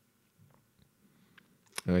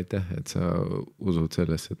 Aitäh, et sa usud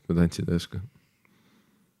sellest, et ma tantsida ei oska.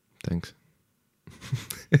 Thanks.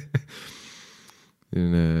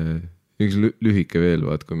 Üks lühike veel,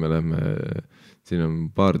 vaat, kui me läheme, siin on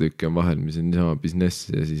paar tükki on vahel, mis on niisama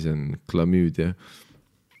business ja siis on klamüüdia.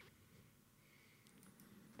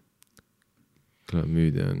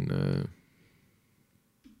 Klamüüdia on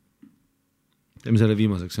teeme selle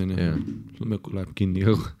viimaseks, on ju. Möku läheb kinni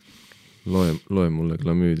kogu. Loe mulle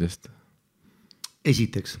klamüüdiast.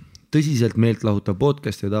 Esiteks, tõsiselt meelt lahutav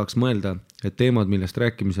podcast ja tahaks mõelda, et teemad, millest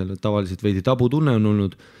rääkimisel tavaliselt veidi tabutunne on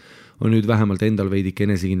olnud, on nüüd vähemalt endal veidike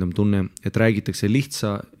enesekindlam tunne, et räägitakse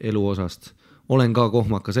lihtsa elu osast. Olen ka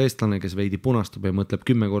kohmakas eestlane, kes veidi punastub ja mõtleb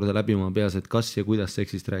 10 korda läbi oma peas, et kas ja kuidas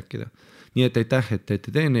seksist rääkida. Nii et aitäh, et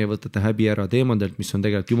teete teene ja võtate häbi ära teemadelt, mis on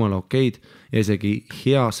tegelikult jumala okeid ja isegi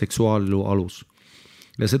hea seksuaalelu alus.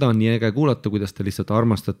 Ja seda on nii äge kuulata, kuidas te lihtsalt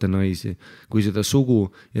armastate naisi, kui seda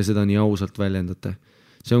sugu ja seda nii ausalt väljendate.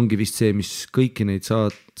 See ongi vist see, mis kõiki neid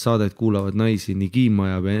saadeid kuulavad naisi nii kiima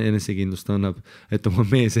ajab ja enesekindlust annab, et oma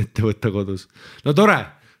mees ette võtta kodus. No tore,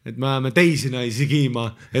 et me ajame teisi naisi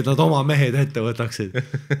kiima, et nad oma mehed ette võtaksid.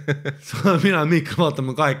 Mina Miikal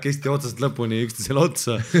vaatame kahekesti otsast lõpuni üksteisele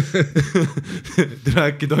otsa.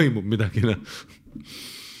 Äkki toimub midagi.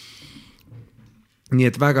 Nii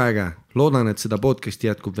et väga äge. Loodan, et seda podcasti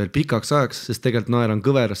jätkub veel pikaks ajaks, sest tegelikult naeran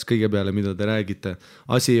kõveras kõige peale, mida te räägite.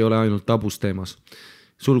 Asi ei ole ainult tabus teemas.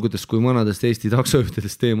 Sulgudes, kui vanadest Eesti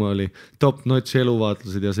taksojuhtidest teema oli top-notch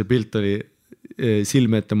eluvaatlused ja see pilt oli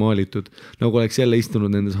silme ette maalitud, nagu oleks jälle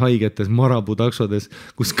istunud nendes haigetes Marabu taksodes,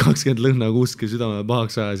 kus 20 lõhnakuski südame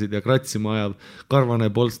pahaks ajasid ja kratsima ajav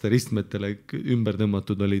karvane polster istmetele ümber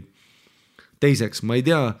tõmmatud olid. Teiseks, ma ei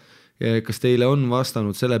tea, kas teile on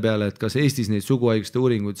vastanud selle peale, et kas Eestis neid suguhaiguste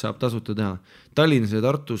uuringuid saab tasuta teha. Tallinnas ja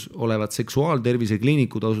Tartus olevad seksuaaltervise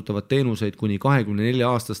kliinikud osutavad teenuseid kuni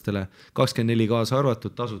 24-aastastele 24 kaasa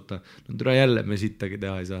arvatud tasuta. No türa jälle me sittagi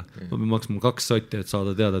teha ei saa. Ma pean maksma 2 sotti, et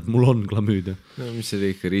saada teada, et mul on klamüüdia. No mis see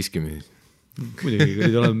ikka riskime? Muidugi,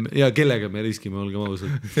 ja kellega me riskime, olgem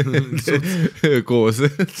ausalt. Koos.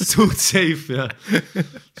 Suht safe ja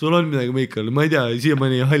sul on midagi, Miikal, ma ei tea,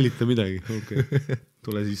 siiamaani ei hallita midagi. Okay.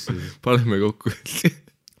 Tule sisse. Paneme kokku.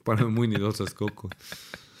 Paneme munnid otsast kokku.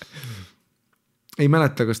 Ei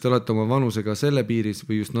mäleta, kas te olete oma vanusega selle piiris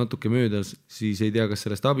või just natuke möödas, siis ei tea, kas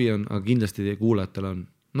sellest abi on, aga kindlasti teie kuulajatel on.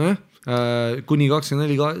 Nojah, kuni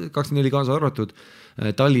 24 kaasa arvatud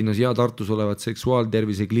Tallinnas ja Tartus olevad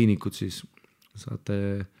seksuaaltervise kliinikud, siis saate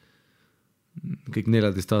kõik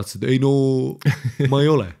 14-aastased. Ei no, ma ei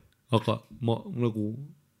ole, aga ma nagu...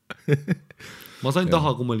 Ma sain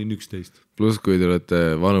taha, kui ma olin 11. Plus, kui te olete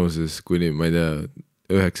vanuses kuni, ma ei tea,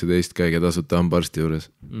 19 käige tasuta hambarsti juures.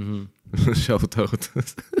 Shout out.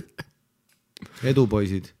 Edu,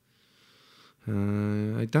 poisid.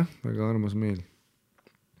 Aitäh, väga armas meel.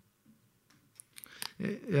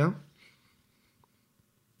 Jah.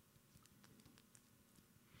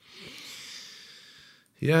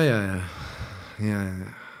 Ja.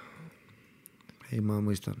 Ei, ma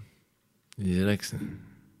mõistan. Nii see läks.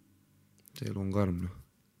 See elu on karm.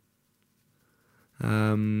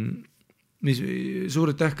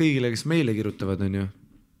 Suur aitäh kõigile, kes meile kirjutavad, on ju.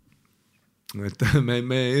 Et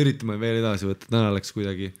me üritame veel edasi võtta, täna läks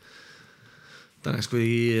kuidagi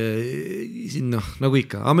sinna, nagu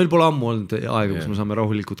ikka. Aga meil pole ammu olnud aega, kus me saame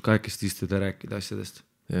rahulikult kahekesti istuda ja rääkida asjadest.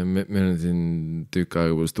 Ja me on siin tükk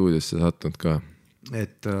aega poole stuudiosse sattunud ka.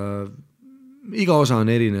 Et iga osa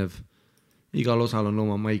on erinev, igal osal on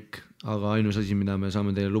oma maik, aga ainus asi, mida me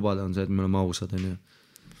saame teile lubada, on see, et me oleme ausad, on ju.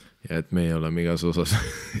 Ja et meie oleme igas osas.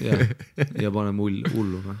 ja paneme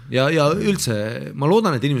hullu. Ja üldse, ma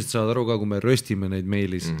loodan, et inimesed saavad aru ka, kui me röstime neid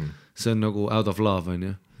meilis. See on nagu out of love, on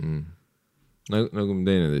ju. Nagu me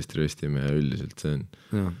teineteist röstime ja üldiselt see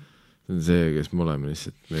on see, kes me oleme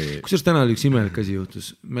lihtsalt. Kusjuures täna oli üks imelik asi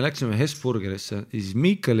juhtus. Me läksime Hesburgerisse ja siis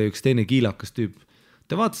Miikal ja üks teine kiilakas tüüp.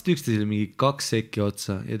 Te vaatasite üksteisele mingi 2 sekki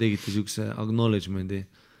otsa ja tegite siukse acknowledgement'i.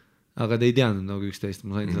 Aga te ei teadnud nagu üksteist,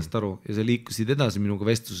 ma sain sellest aru. Ja see liikusid edasi minuga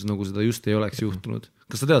vestluses, nagu seda just ei oleks juhtunud.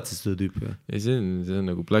 Kas sa teadsid seda tüüpi? Ei, see on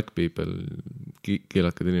nagu black people,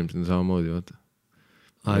 kiilakad inimesed on samamoodi, vaata.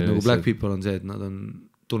 Et nagu black people on see, et nad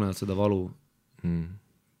tunnevad seda valu,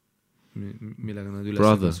 millega nad üles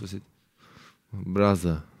kasvasid.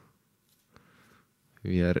 Brother.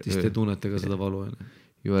 Siis te tunnete ka seda valu.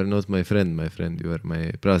 You are not my friend, you are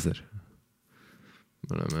my brother.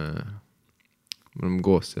 Me oleme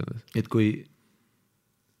koos selles. Et kui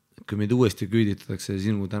meid uuesti küüditatakse ja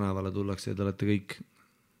sinu tänavale tullakse ja te olete kõik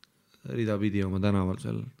ridapidi oma tänaval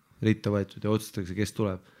seal ritta võetud ja otsustatakse, kes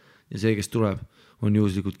tuleb. Ja see, kes tuleb, on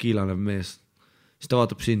juhuslikult kiilanev mees. Siis ta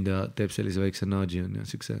vaatab sind ja teeb sellise väikse nudge'i ja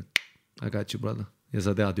siukse I got you, brother. Ja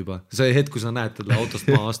sa tead juba. See hetk, kui sa näed teda autost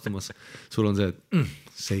maa astumas, sul on see, et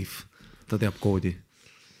safe. Ta teab koodi.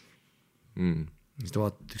 Siis ta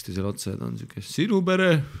vaatab üksteisele otsa ja ta on siuke, sinu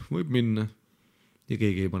pere võib minna. Ja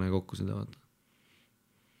keegi ei pane kokku seda vaata.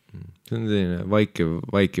 See on selline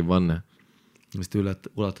vaikiv vanne. Siis te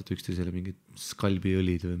ulatate üksteisele mingid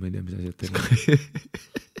skalbiõlid või ma ei tea, mis asjad teha.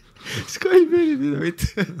 Skype'i mida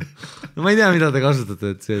mitte. No ma ei tea, mida te kasutate,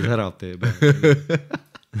 et see särab teie peal.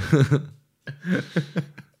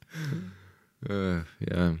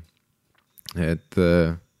 Jah, et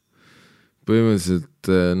põhimõtteliselt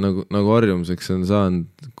nagu harjumuseks on saanud,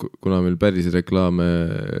 kuna meil päris reklaame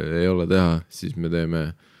ei ole teha, siis me teeme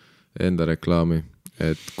enda reklaami,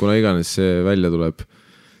 et kuna iganes see välja tuleb,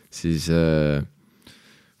 siis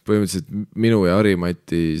põhimõtteliselt minu ja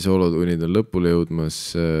Harimati soolotunnid on lõpule jõudmas.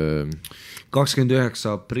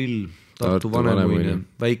 29. aprill Tartu Vanemuine,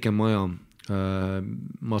 väike maja,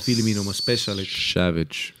 ma filmin oma specialit.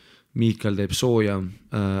 Savage. Miikal teeb sooja,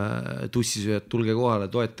 tussisööjad, tulge kohale,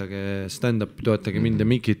 toetage stand-up, toetage mind ja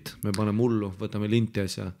Mikit, me paneme hullu, võtame linti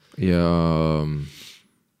asja. Ja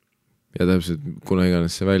täpselt, kuna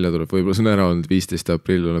iganes see välja tuleb, võib-olla see on ära olnud 15.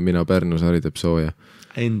 aprill, olen mina Pärnus, Hari teeb sooja.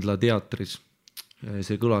 Endla teatris,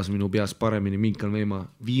 see kõlas minu peas paremini, Miikal Meima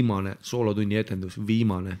viimane soolotunni etendus,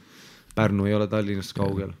 viimane. Pärnu ei ole Tallinnast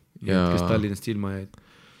kaugel, kes Tallinnast ilma jäid.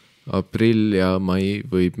 Aprill ja mai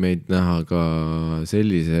võib meid näha ka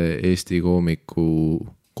sellise Eesti koomiku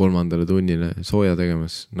 3. tunnile sooja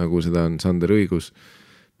tegemas, nagu seda on Sander Õigus.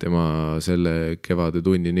 Tema selle kevade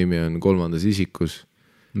tunni nimi on 3. isikus.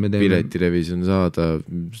 Piletilevis on saada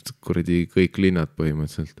kuradi kõik linnad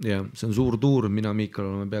põhimõtteliselt. Ja, see on suur tuur, mina Miikal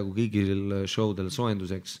oleme peaaegu kõigil showdel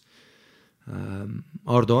soenduseks.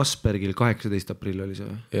 Ardo Aspergil 18. aprill oli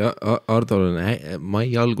see. Ja Ardol on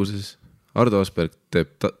mai alguses. Ardo Asperg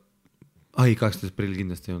teeb 18. aprill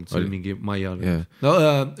kindlasti ei olnud, see oli mingi mai alguses. No,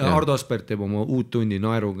 Ardo Asperg teeb oma uut tunni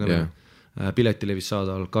naerugõne. Piletilevis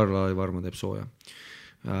saadaval, Karl-Lari Varma teeb sooja.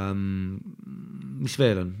 Mis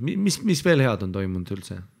veel on? Mis veel head on toimunud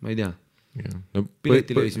üldse? Ma ei tea. No,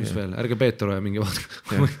 piletilevis, mis veel? Ärge Peeter ja mingi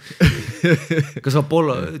vaadake. Kas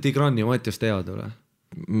Apollo, Tigran ja Mattias teavad ole?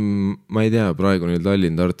 Ma ei tea, praegu neil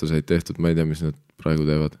Tallinn-Tartu said tehtud, ma ei tea, mis nad praegu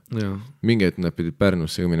teevad. Mingi hetk nad pidid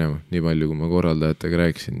Pärnusse ka minema, nii palju kui ma korraldajatega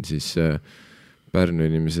rääkisin, siis Pärnu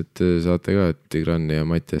inimesed saate ka Tigran ja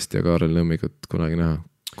Mattiast ja Kaarel Nõmmikut kunagi näha,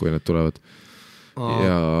 kui nad tulevad.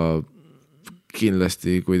 Ja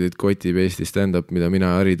kindlasti, kui teid kotib Eesti stand-up, mida mina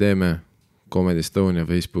Hari teeme, Comedy Estonia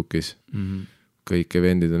Facebookis, kõik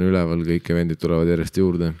evendid on üleval, kõik evendid tulevad järjest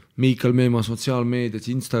juurde. Miikal Meema sotsiaalmeedias,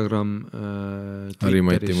 Instagram,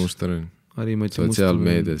 Harimati Mustonen.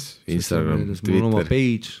 Sotsiaalmeedias, Instagram, Twitter. Mul on oma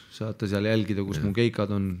page, saate seal jälgida, kus mu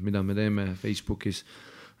keikad on, mida me teeme Facebookis,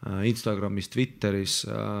 Instagramis, Twitteris,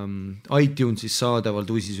 iTunesis saadaval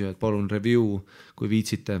tussisööjad, palun review, kui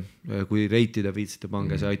viitsite, kui reitida viitsite,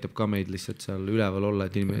 pange, see aitab ka meid lihtsalt seal üleval olla,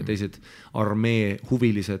 et teised armee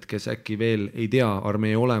huvilised, kes äkki veel ei tea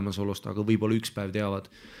armee olemasolust, aga võib-olla üks päev teavad.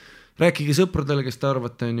 Rääkige sõpradele, kes te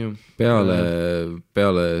arvate, on ju.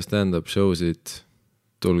 Peale stand-up showsid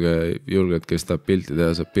tulge julgelt, kes tahab pilti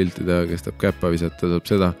teha, saab pilti teha, kes tahab käppa visata, saab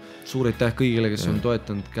seda. Suur aitäh kõigile, kes on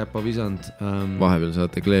toetanud, käppa visanud. Vahepeal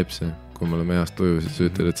saate kleepse, kui me oleme heast tuju, siis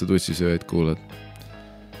ütled, et sa tussisööjaid kuulad.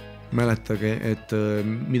 Mäletage, et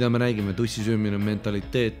mida me räägime, tussisöömine on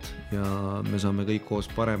mentaliteet ja me saame kõik koos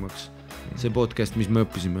paremaks. See podcast, mis me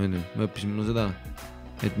õppisime, me õppisime seda,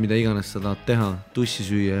 et mida iganes sa tahad teha,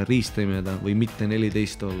 tussisüüa ja riistemeda või mitte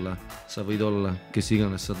 14 olla, sa võid olla, kes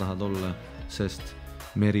iganes sa tahad olla, sest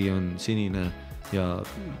meri on sinine ja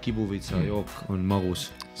kibuvitsa jook on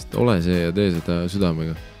magus. Sest ole see ja tee seda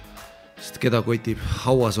südamega. Sest keda kotib,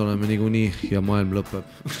 hauas oleme niikuinii ja maailm lõpeb.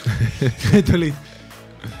 Need olid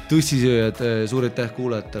tussisööjad, suur aitäh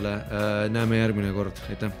kuulajatele, näeme järgmine kord,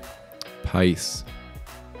 aitäh. Peace.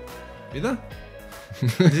 Mida?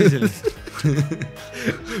 Mis sellist?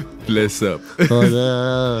 Bless up.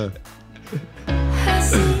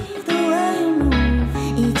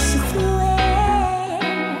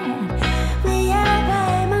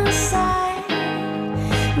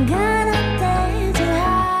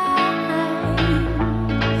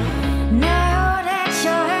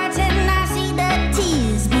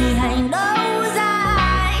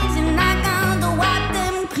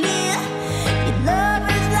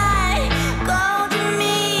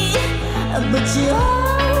 But you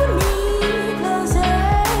hold me closer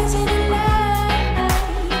to the light.